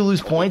move, you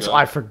lose points.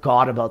 I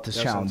forgot about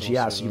this challenge.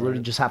 Yes, you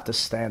literally just have to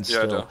stand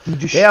still.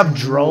 They have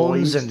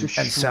drones and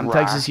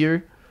Semtex is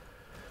here.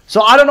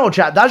 So I don't know,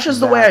 chat. That's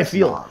just the way I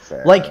feel.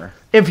 Like,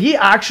 if he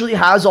actually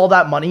has all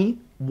that money,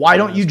 why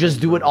don't you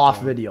just do it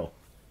off video?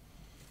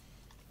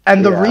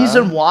 And the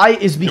reason why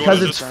is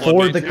because it's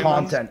for the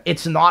content.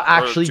 It's not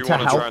actually to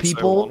help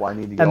people.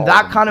 And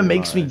that kind of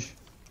makes me...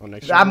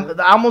 That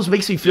almost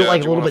makes me feel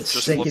like a little bit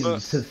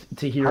sickened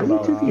to hear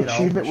about.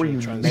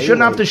 You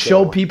shouldn't have to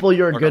show people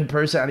you're a good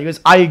person. Anyways,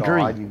 I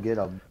agree.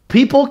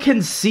 People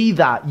can see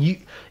that.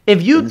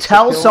 If you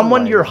tell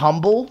someone you're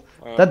humble...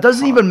 That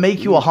doesn't even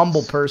make you a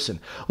humble person.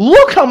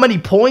 Look how many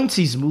points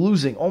he's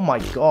losing. Oh my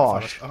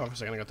gosh.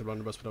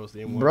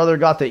 Brother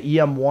got the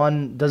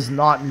EM1. Does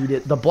not need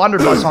it. The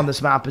blunderbuss on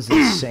this map is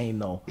insane,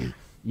 though.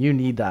 You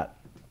need that.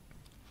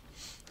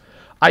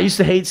 I used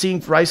to hate seeing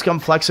Rice Gum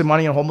flexing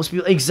money on homeless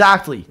people.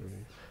 Exactly.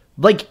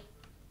 Like,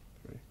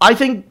 I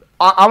think,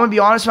 I'm going to be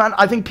honest, man.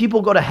 I think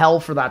people go to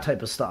hell for that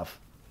type of stuff.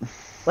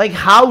 Like,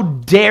 how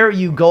dare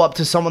you go up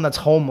to someone that's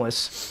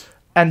homeless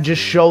and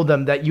just show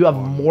them that you have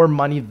more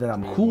money than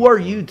them? Who are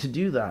you to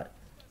do that?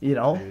 You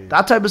know?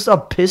 That type of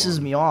stuff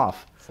pisses me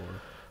off.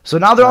 So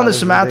now they're on the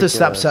Samantha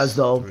step says,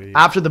 though,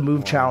 after the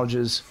move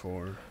challenges.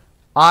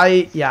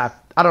 I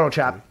don't know,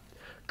 chat.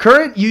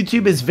 Current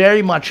YouTube is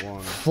very much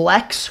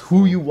flex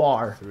who you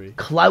are.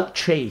 Clout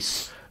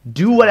chase.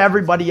 Do what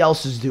everybody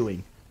else is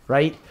doing,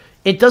 right?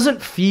 It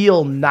doesn't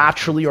feel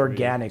naturally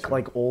organic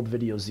like old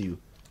videos do,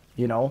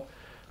 you know?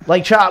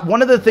 Like, chat,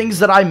 one of the things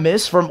that I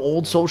miss from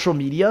old social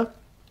media...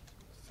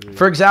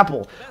 For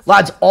example,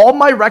 lads, all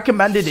my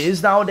recommended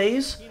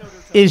nowadays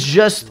is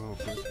just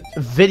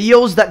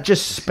videos that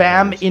just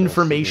spam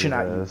information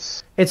at you.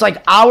 It's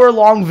like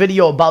hour-long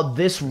video about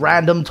this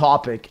random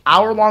topic.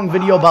 Hour-long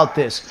video about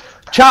this.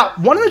 Chat,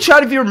 one of the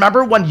chat, if you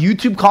remember, when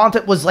YouTube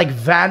content was like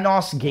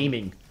Vanos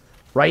Gaming,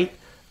 right?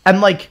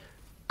 And like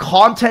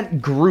content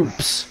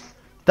groups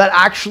that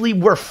actually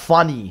were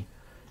funny.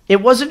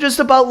 It wasn't just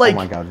about, like, oh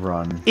my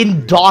God,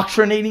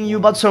 indoctrinating you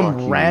about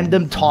some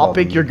random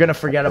topic you're going to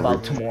forget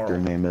about tomorrow.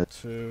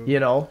 You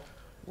know?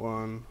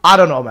 I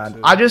don't know,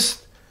 man. I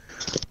just...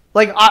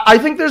 Like, I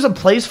think there's a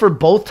place for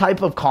both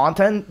type of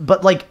content,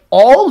 but, like,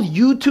 all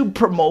YouTube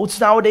promotes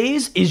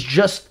nowadays is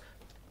just...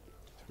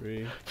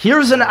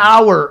 Here's an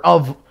hour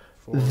of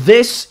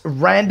this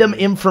random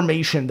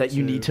information that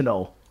you need to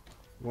know.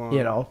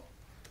 You know?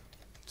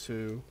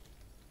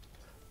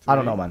 I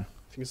don't know, man.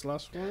 I think it's the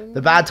last one.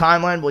 The bad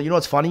timeline. Well, you know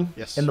what's funny?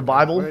 Yes. In the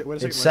Bible,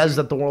 wait it says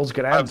that the world's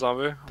gonna end.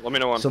 Zombie. Let me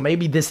know when. So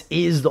maybe this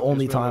is the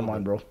only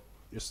timeline, bro.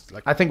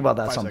 Like I think about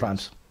that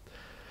sometimes.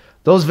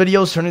 Those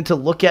videos turn into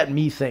look at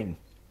me thing.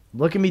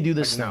 Look at me do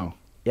this now.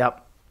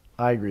 Yep,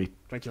 I agree.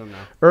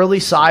 Early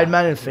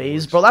Sidemen and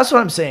phase, bro. That's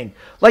what I'm saying.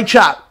 Like,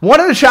 chat. One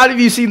of the chat, have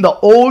you seen the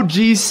OG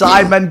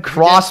Sidemen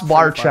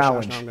crossbar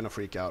challenge? Now I'm gonna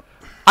freak out.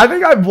 I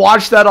think I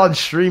watched that on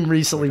stream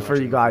recently for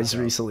you guys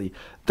recently.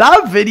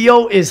 That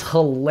video is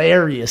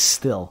hilarious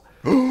still.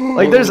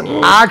 Like, there's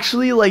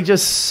actually, like,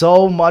 just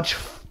so much,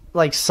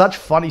 like, such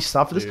funny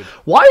stuff for this. Dude.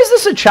 Why is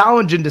this a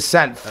challenge in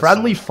Descent?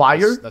 Friendly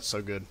fire? That's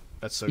so good.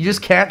 That's so You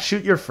just can't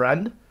shoot your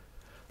friend?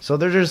 So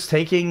they're just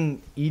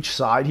taking each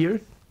side here?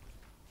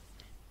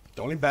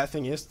 The only bad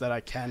thing is that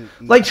I can...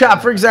 Like,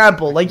 chat, for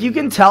example, like, you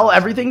can tell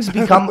everything's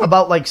become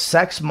about, like,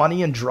 sex,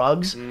 money, and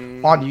drugs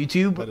on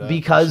YouTube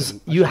because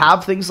you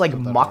have things like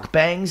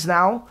mukbangs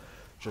now.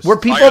 Where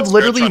people have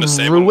literally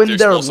ruined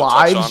their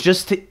lives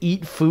just to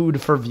eat food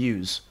for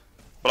views.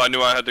 But I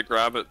knew I had to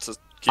grab it to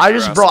keep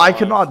I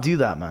could not do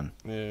that, man.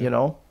 Yeah. You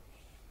know?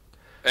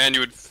 And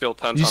you would feel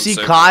 10 times You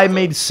see Kai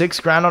made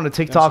 $6 grand on a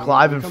TikTok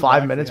live in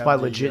 5 minutes by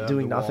legit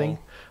doing nothing?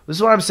 This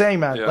is what I'm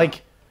saying, man. Yeah.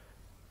 Like,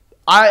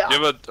 you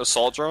have an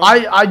assault drone?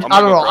 I don't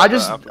know.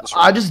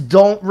 I just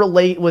don't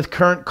relate with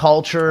current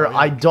culture.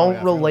 I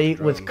don't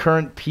relate with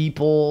current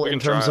people in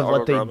terms of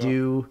what they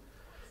do.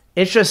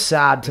 It's just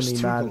sad to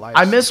me, man.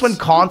 I miss when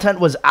content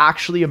was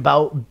actually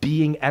about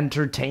being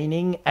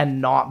entertaining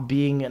and not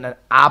being an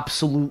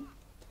absolute,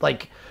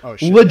 like,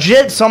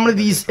 legit, some of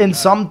these, in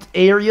some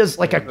areas,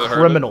 like a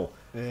criminal.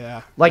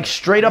 Yeah. Like,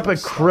 straight up a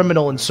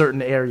criminal in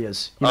certain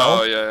areas, you know?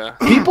 Oh,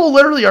 yeah. People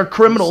literally are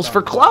criminals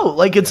for clout.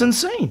 Like, it's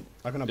insane.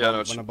 Like when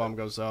a bomb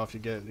goes off, you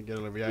get a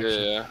little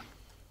reaction. Yeah.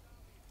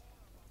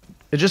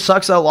 It just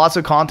sucks that lots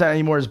of content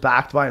anymore is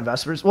backed by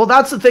investors. Well,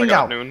 that's the thing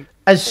now. Noon.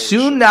 As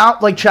soon now,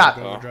 like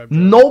chat,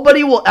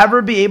 nobody will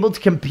ever be able to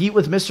compete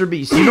with Mr.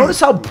 Beast. You notice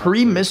how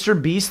pre-Mr.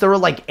 Beast there were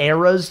like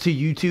eras to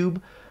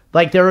YouTube?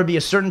 Like there would be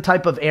a certain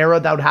type of era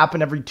that would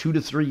happen every 2 to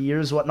 3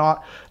 years,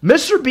 whatnot.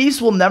 Mr. Beast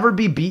will never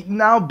be beaten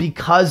now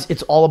because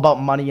it's all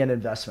about money and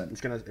investment. It's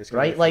gonna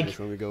right? Like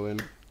when we go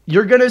in.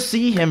 You're gonna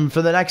see him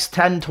for the next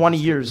 10, 20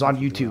 years on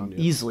YouTube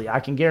easily. I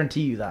can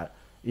guarantee you that.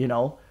 You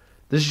know,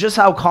 this is just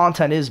how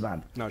content is,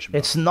 man. No,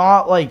 it's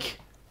not like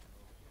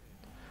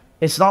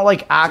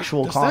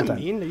actual content. Does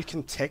that mean that you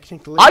can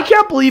technically? I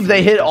can't believe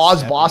they hit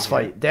Oz boss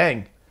fight.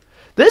 Dang,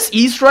 this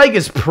Easter egg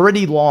is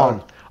pretty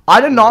long. I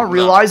did not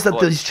realize that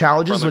these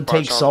challenges would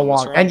take so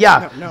long. And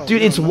yeah,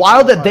 dude, it's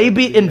wild that they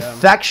beat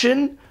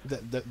Infection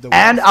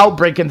and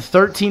Outbreak in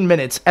 13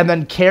 minutes, and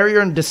then Carrier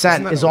and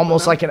Descent is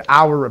almost like an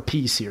hour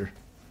apiece here.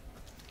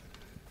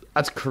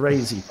 That's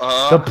crazy.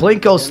 The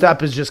Plinko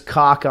step is just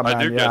cock on, man.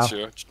 I do get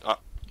you.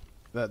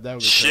 That would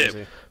be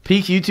crazy.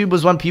 Peak YouTube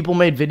was when people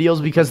made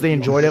videos because they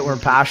enjoyed it, were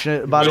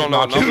passionate about it,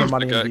 not just for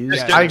money and views.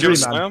 I agree,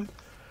 man.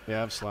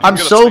 Yeah, I'm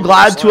so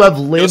glad to have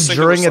lived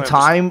during a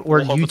time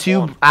where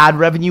YouTube ad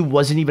revenue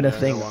wasn't even a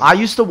thing. I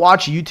used to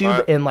watch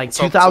YouTube in like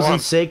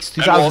 2006,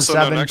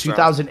 2007,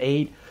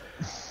 2008.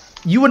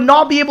 You would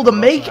not be able to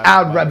make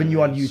ad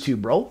revenue on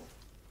YouTube, bro.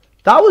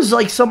 That was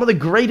like some of the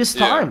greatest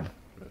time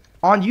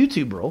on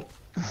YouTube, bro.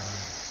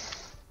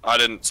 I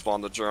didn't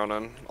spawn the drone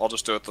in. I'll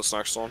just do it this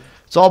next one.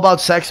 It's all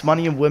about sex,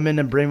 money, and women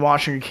and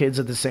brainwashing your kids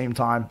at the same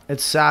time.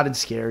 It's sad and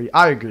scary.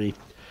 I agree.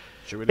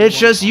 It's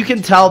just you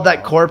can tell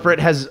that corporate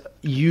has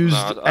used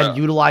and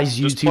utilized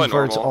YouTube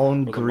for its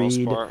own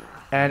greed,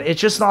 and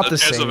it's just not the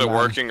same. Of it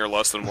working or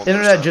less than 1%.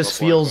 Internet just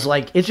feels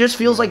like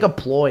like a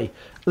ploy.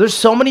 There's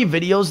so many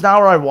videos now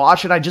where I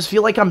watch and I just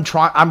feel like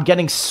I'm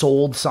getting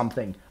sold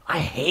something. I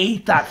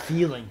hate that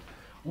feeling.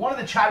 One of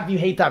the chat if you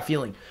hate that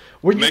feeling.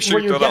 Where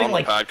you're getting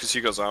like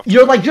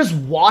you're like just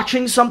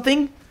watching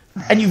something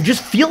and you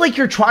just feel like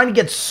you're trying to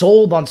get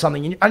sold on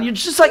something and you're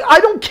just like, I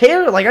don't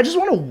care, like I just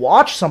want to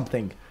watch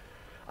something.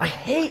 I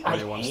hate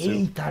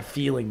that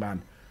feeling,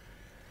 man.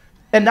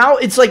 And now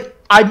it's like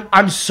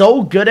I'm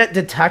so good at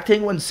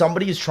detecting when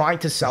somebody is trying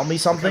to sell me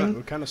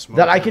something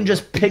that I can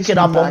just pick it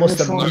up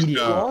almost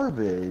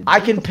immediately. I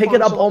can pick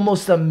it up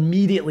almost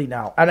immediately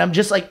now. And I'm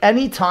just like,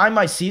 anytime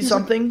I see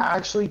something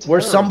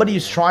where somebody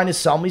is trying to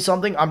sell me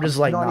something, I'm just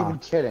like, nah. Not even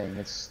kidding.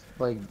 It's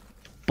like...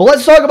 But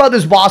let's talk about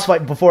this boss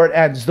fight before it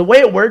ends. The way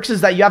it works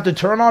is that you have to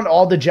turn on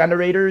all the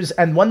generators,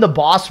 and when the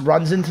boss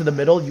runs into the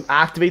middle, you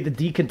activate the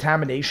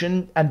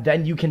decontamination, and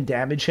then you can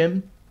damage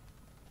him.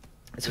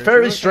 It's a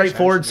fairly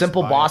straightforward,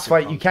 simple boss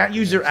fight. You can't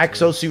use your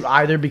exosuit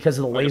either because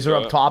of the laser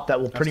up top that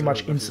will pretty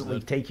much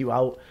instantly take you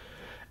out.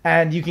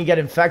 And you can get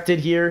infected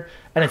here.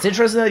 And it's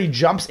interesting that he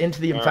jumps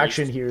into the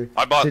infection here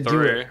to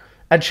do it.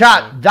 And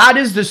chat, that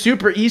is the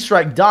super Easter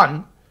egg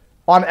done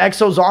on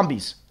Exo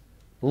Zombies.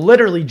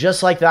 Literally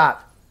just like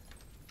that.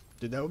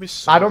 Dude, that would be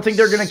so, I don't think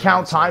they're going to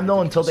count time,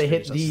 though, until they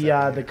hit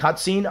the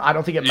cutscene. I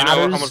don't think it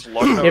matters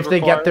if they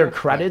get their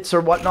credits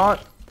or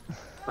whatnot.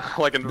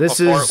 Like this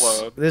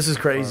is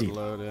crazy.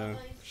 Yeah,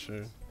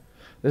 sure.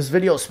 This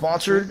video is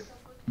sponsored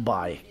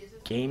by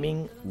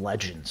Gaming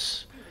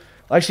Legends.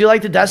 Actually,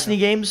 like the Destiny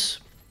games.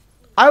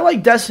 I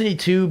like Destiny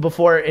 2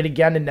 before it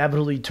again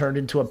inevitably turned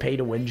into a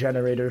pay-to-win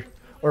generator.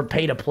 Or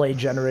pay-to-play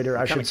generator,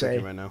 I should say.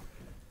 Right now.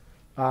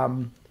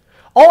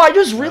 Oh, I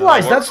just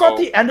realized that's not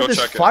the end of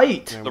this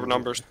fight. The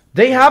numbers.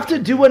 They have to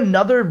do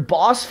another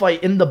boss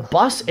fight in the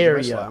bus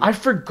area. I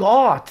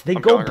forgot. They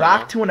go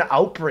back to an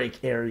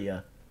outbreak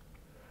area.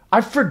 I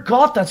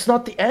forgot that's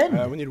not the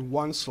end. We need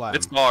one slam.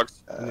 It's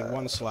logs. We need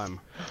one slam.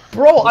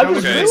 Bro, I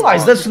just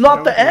realized that's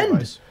not the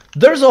end.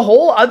 There's a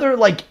whole other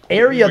like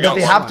area that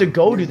they have to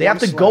go to. They have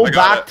to go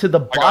back to the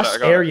bus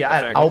area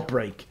at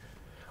Outbreak.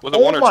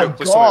 Oh my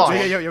god.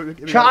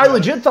 I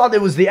legit thought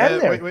it was the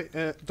end there.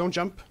 Wait, don't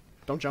jump.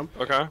 Don't jump.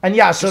 Okay. And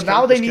yeah, so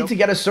now they need to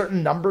get a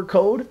certain number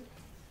code.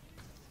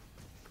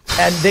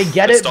 And they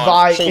get it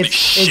by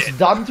it's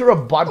done through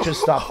a bunch of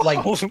stuff like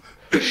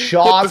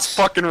shots,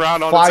 fucking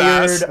round on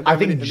fired, I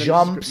think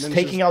jumps,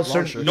 taking out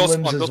certain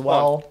elims as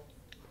well.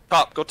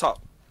 Go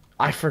top.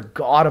 I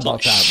forgot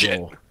about that,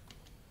 bro.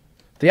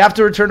 They have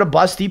to return to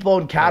bus depot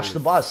and catch the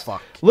bus.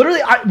 Fuck.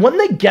 Literally, when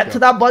they get to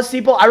that bus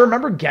depot, I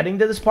remember getting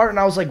to this part and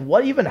I was like,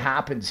 what even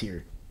happens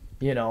here?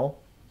 You know?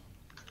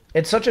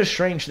 It's such a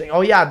strange thing.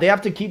 Oh yeah, they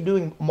have to keep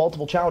doing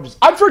multiple challenges.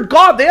 I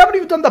forgot! They haven't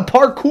even done the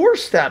parkour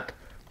step!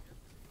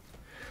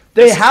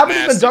 They haven't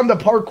even done the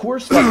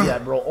parkour step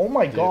yet, bro. Oh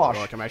my gosh.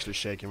 Bro, like I'm actually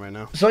shaking right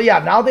now. So yeah,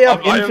 now they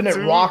have infinite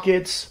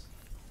rockets.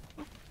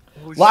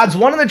 Lads,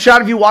 one in the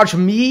chat if you watch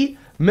me,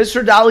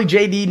 Mr. Dolly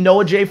JD,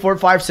 Noah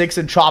J456,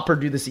 and Chopper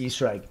do this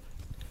Easter egg.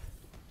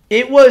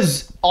 It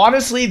was,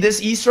 honestly,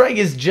 this Easter egg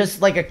is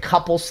just like a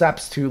couple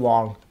steps too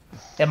long,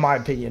 in my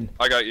opinion.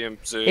 I got you,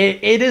 Z.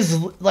 It is,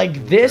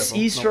 like, this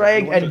Easter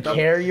egg and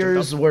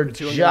carriers were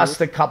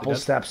just a couple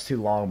steps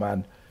too long,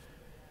 man.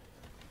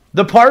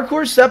 The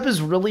parkour step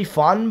is really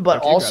fun,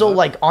 but also grab that?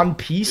 like on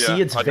PC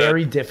Yeah, it's I did.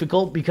 very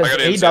difficult because I the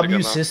gotta insert AW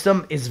again, though.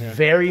 system is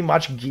very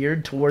much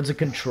geared towards a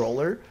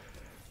controller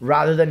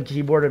rather than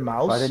keyboard and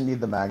mouse. I didn't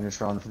need the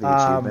Magnetron for the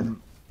achievement.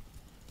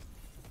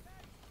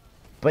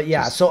 But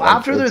yeah, Just, so like,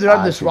 after they're it's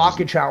done this actually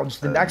rocket just challenge,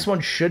 the next one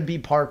should be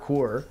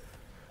parkour.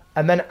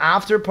 And then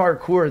after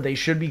parkour, they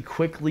should be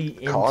quickly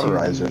into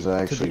Cauterizers are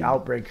to actually the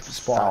outbreak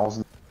spot.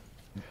 1,000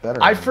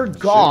 better. I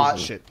forgot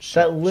Shit,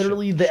 that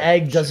literally the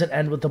egg doesn't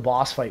end with the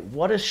boss fight.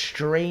 What a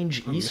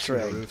strange I'm Easter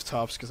missing egg. the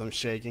rooftops because I'm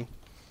shaking.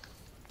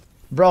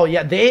 Bro,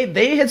 yeah,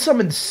 they hit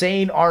some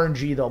insane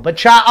RNG though. But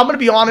chat, I'm gonna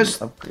be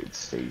honest. Upgrade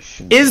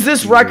station. Is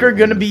this record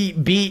gonna be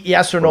beat?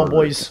 Yes or no,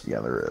 boys? Yeah,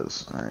 there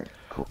is. All right,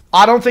 cool.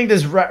 I don't think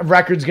this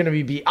record's gonna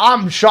be beat.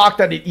 I'm shocked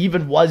that it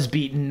even was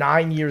beaten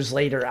 9 years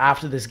later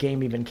after this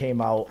game even came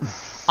out.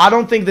 I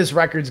don't think this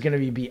record's gonna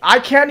be beat. I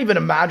can't even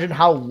imagine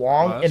how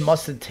long it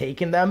must have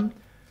taken them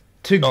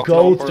to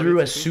go through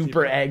a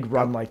super egg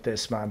run like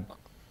this, man.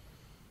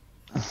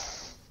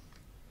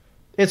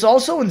 It's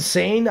also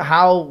insane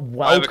how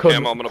well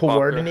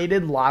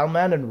coordinated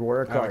Lyleman and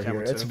Rorik are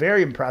here. It's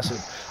very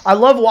impressive. I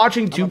love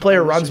watching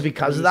two-player runs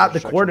because of that. The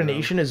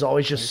coordination is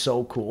always just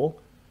so cool.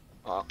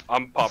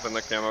 I'm popping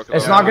the camo.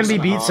 It's not going to be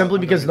beat simply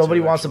because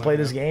nobody wants to play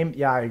this game.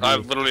 Yeah, I agree. I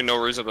have literally no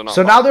reason to not.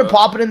 So now they're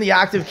pop popping in the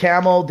active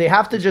camo. They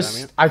have to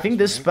just... I think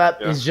this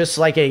step is just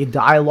like a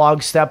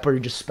dialogue step where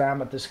you just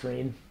spam at the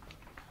screen.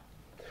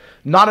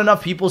 Not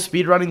enough people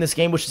speedrunning this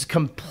game, which is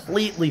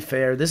completely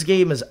fair. This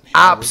game is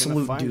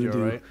absolute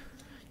doo-doo.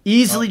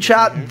 Easily,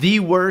 chat, the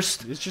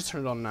worst. It's just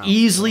turned on now.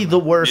 Easily the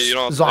worst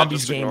Yeah,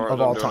 zombies just game ignore it, of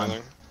don't all do time.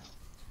 anything.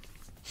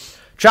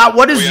 Chat,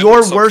 what is yeah, your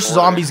it's worst sub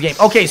 40. zombies game?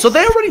 Okay, so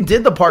they already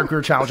did the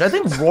parkour challenge. I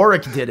think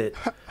Rorik did it.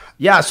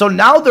 Yeah, so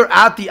now they're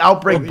at the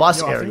outbreak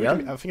bus area.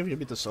 I think we can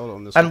beat the solo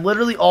on this And one.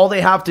 literally all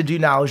they have to do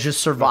now is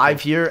just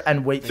survive here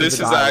and wait for This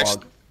the is dialogue.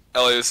 actually,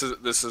 Ellie.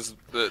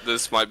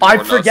 This might be. I more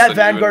nuts forget than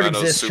Vanguard you and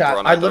Menno's exists, super chat.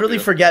 on I literally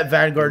IW. forget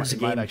Vanguard's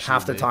It might game actually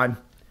half the be. time.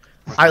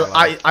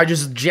 I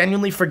just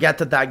genuinely forget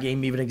that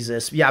game even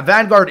exists. Yeah,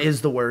 Vanguard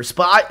is the worst,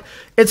 but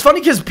it's funny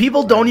because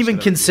people don't even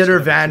consider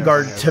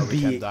Vanguard to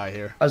be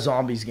a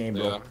zombies game,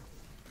 bro. Yeah.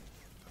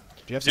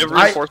 Do you have Do you some-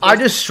 have reinforcements? I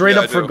just straight Yeah,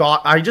 up I do.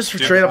 forgot. I just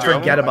straight up do you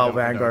have forget them? about I don't.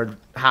 Vanguard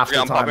half Yeah,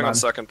 the I'm time, popping man. on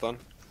second then.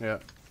 Yeah.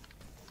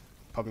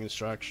 Popping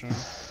distraction.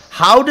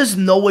 How does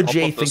Noah J put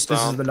think this this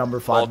is down. the number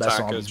All 5 best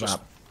attack is zombies just-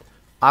 map?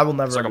 I will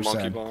never It's like a monkey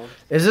understand. ball.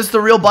 Is this the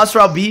real Bus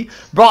Route B?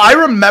 Bro, I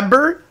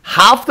remember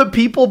half the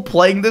people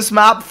playing this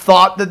map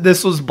thought that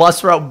this was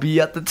Bus Route B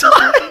at the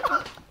time.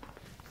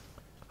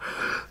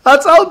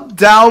 That's how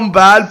down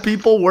bad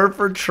people were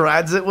for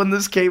Transit when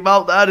this came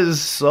out. That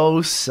is so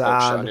Oh,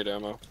 sad. shiny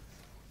ammo.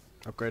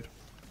 Upgrade.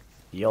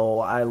 Yo,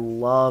 I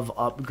love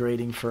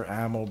upgrading for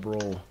ammo,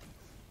 bro.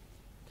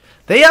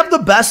 They have the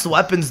best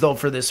weapons, though,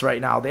 for this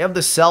right now. They have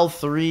the Cell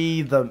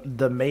 3,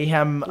 the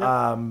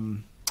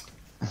Mayhem,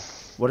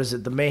 what is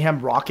it? The Mayhem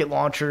rocket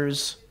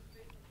launchers.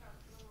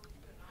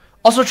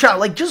 Also, chat,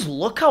 like, just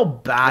look how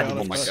bad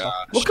Oh my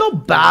gosh. Look how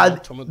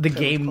bad the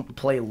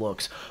gameplay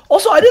looks.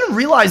 Also, I didn't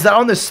realize that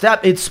on this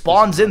step, it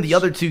spawns in the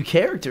other two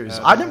characters.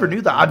 I never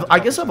knew that. I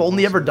guess I've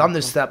only ever done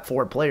this step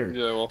 4-player.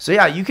 Yeah, well. So,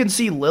 yeah, you can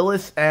see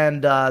Lilith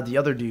and the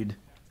other dude.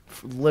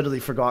 Literally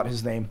forgot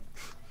his name.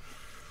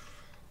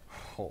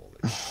 Holy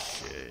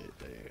shit,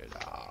 dude.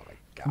 Oh my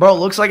god. Bro, it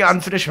looks like an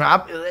unfinished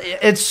map.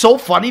 It's so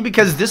funny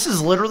because this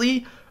is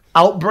literally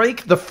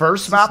Outbreak, the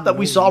first map that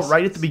we saw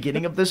right at the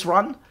beginning of this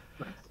run.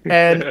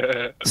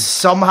 And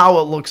somehow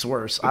it looks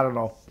worse. I don't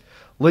know.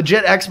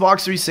 Legit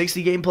Xbox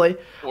 360 gameplay.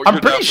 Well, I'm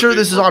you're pretty sure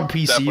this is on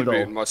definitely PC beating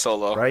though. my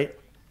solo. Right?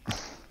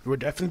 We're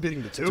definitely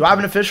beating the two. Do I have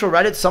an official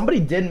Reddit? Somebody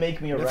did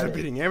make me a Definitely Reddit.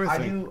 beating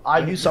everything.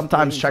 I do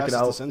sometimes beating check it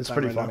fastest out. at the same It's time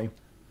pretty right now. funny.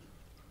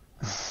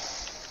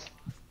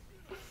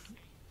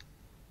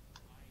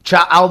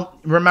 Chat, I'll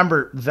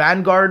remember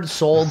Vanguard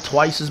sold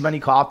twice as many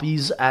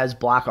copies as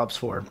Black Ops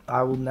 4.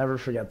 I will never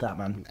forget that,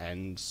 man.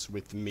 Ends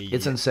with me.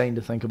 It's insane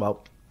to think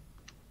about.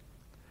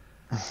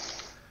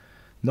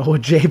 Noah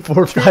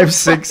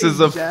J456 is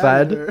a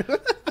Fed.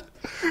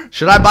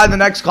 Should I buy the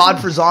next COD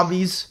for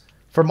zombies?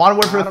 For Modern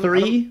Warfare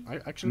 3?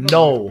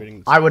 No.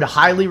 I would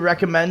highly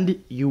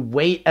recommend you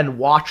wait and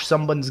watch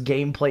someone's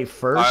gameplay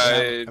first.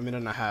 A minute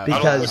and a half.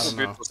 Because I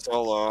don't think it's the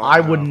solo. I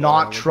would No,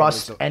 not well,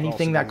 trust also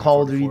anything that doing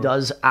Call of Duty 44.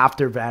 does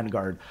after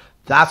Vanguard.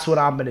 That's what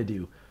I'm going to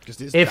do. 'Cause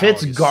this If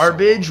it's dialogue is so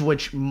garbage, long.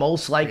 which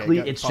most likely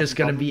yeah, it's pop just it,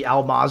 going to pop be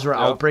Al Mazrah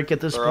Yeah, Outbreak at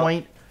this they're up.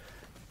 point,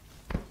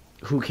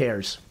 who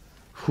cares?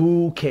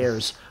 Who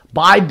cares?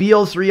 Buy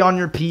BO3 on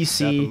your Dap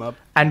PC 'em up,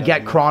 and dap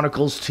get 'em up.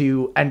 Chronicles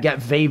 2 and get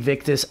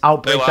Victus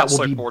Outbreak that last will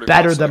like be 45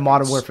 better than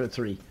Modern seconds. Warfare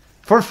 3.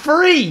 For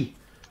free!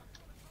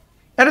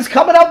 And it's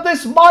coming out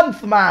this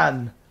month,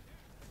 man!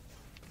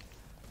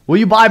 Will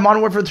you buy Modern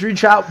Warfare 3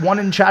 chat? 1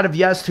 in chat of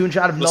yes, 2 in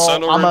chat of The no.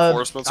 Sentinel I'm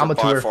reinforcements a are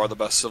by tour. far the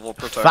best civil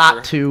protector.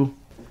 Fat 2.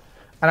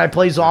 And I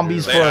play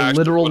zombies They for a actually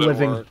literal put in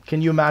living. work.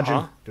 Can you imagine?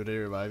 Huh? Do they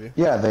revive you?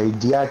 Yeah, they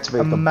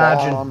deactivate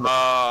Imagine. the bomb.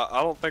 I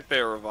don't think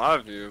they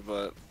revive you,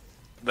 but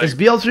they Is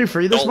BL3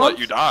 free this don't month? let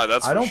you die.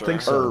 That's I for don't sure.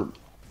 think so. Or,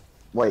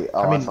 wait,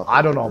 oh, I mean, thought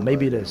I they don't know. did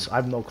Maybe it revive is. you. I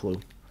have no clue.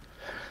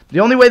 The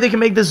only way they can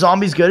make this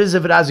zombies good is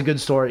if it has a good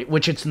story,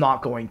 which it's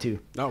not going to.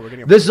 No, we're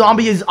getting this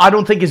zombie is. I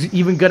don't think is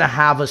even gonna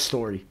have a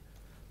story.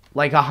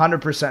 Like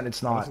 100%,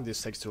 it's I don't not. think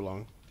this takes too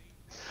long.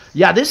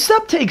 Yeah, this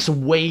step takes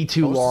way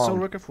too long. So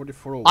looking for the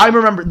 401. I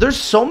remember there's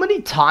so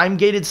many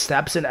time-gated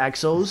steps in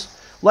Exos.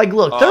 Like,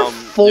 look, they're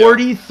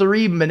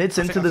 43 minutes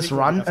into this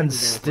run and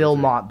still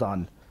not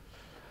done.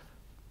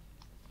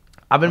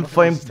 I've been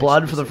playing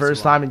Blood for the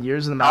first time in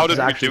years, and the map is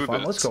actually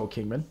fun. Let's go,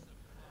 Kingman.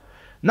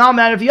 Nah,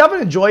 man, if you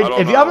haven't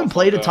if you haven't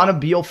played a ton of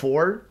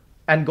BO4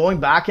 and going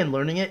back and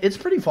learning it, it's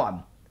pretty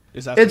fun.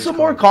 It's a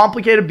more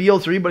complicated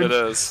BO3, but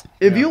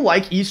if you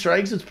like Easter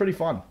eggs, it's pretty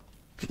fun.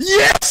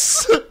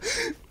 Yes!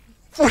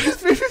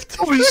 4350.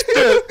 Holy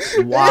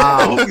shit!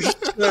 Wow. Holy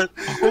shit!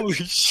 Holy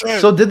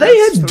shit! So did they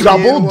hit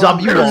double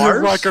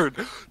WRs?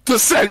 Record,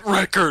 descent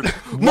record.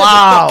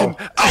 Wow!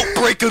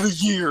 Outbreak of the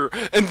year,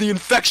 and the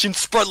infection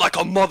spread like a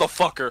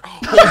motherfucker.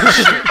 Holy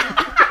shit!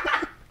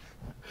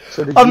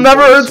 I've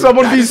never heard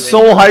someone be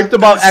so hyped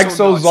about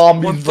Exo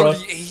zombies, bro.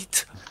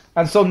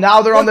 And so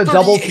now they're on the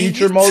double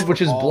feature mode,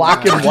 which is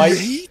black and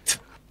white.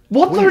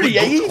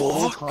 138?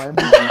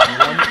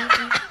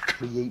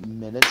 38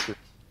 minutes.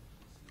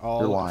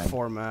 All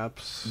 4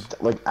 maps.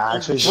 Like,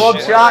 actually. Well,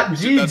 chat,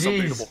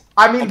 GG's.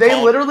 I mean, they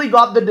literally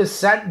got the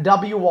Descent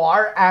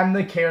WR and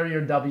the Carrier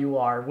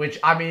WR, which,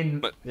 I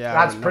mean,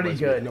 that's pretty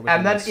good.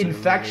 And then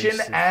Infection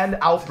and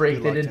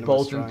Outbreak, they did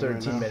both in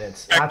 13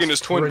 minutes. Beck and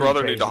his twin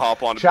brother need to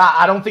hop on. Chat,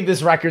 I don't think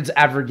this record's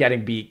ever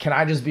getting beat. Can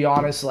I just be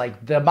honest?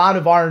 Like, the amount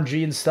of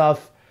RNG and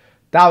stuff,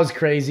 that was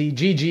crazy.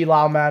 GG,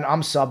 Lao, man.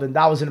 I'm subbing.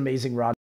 That was an amazing run.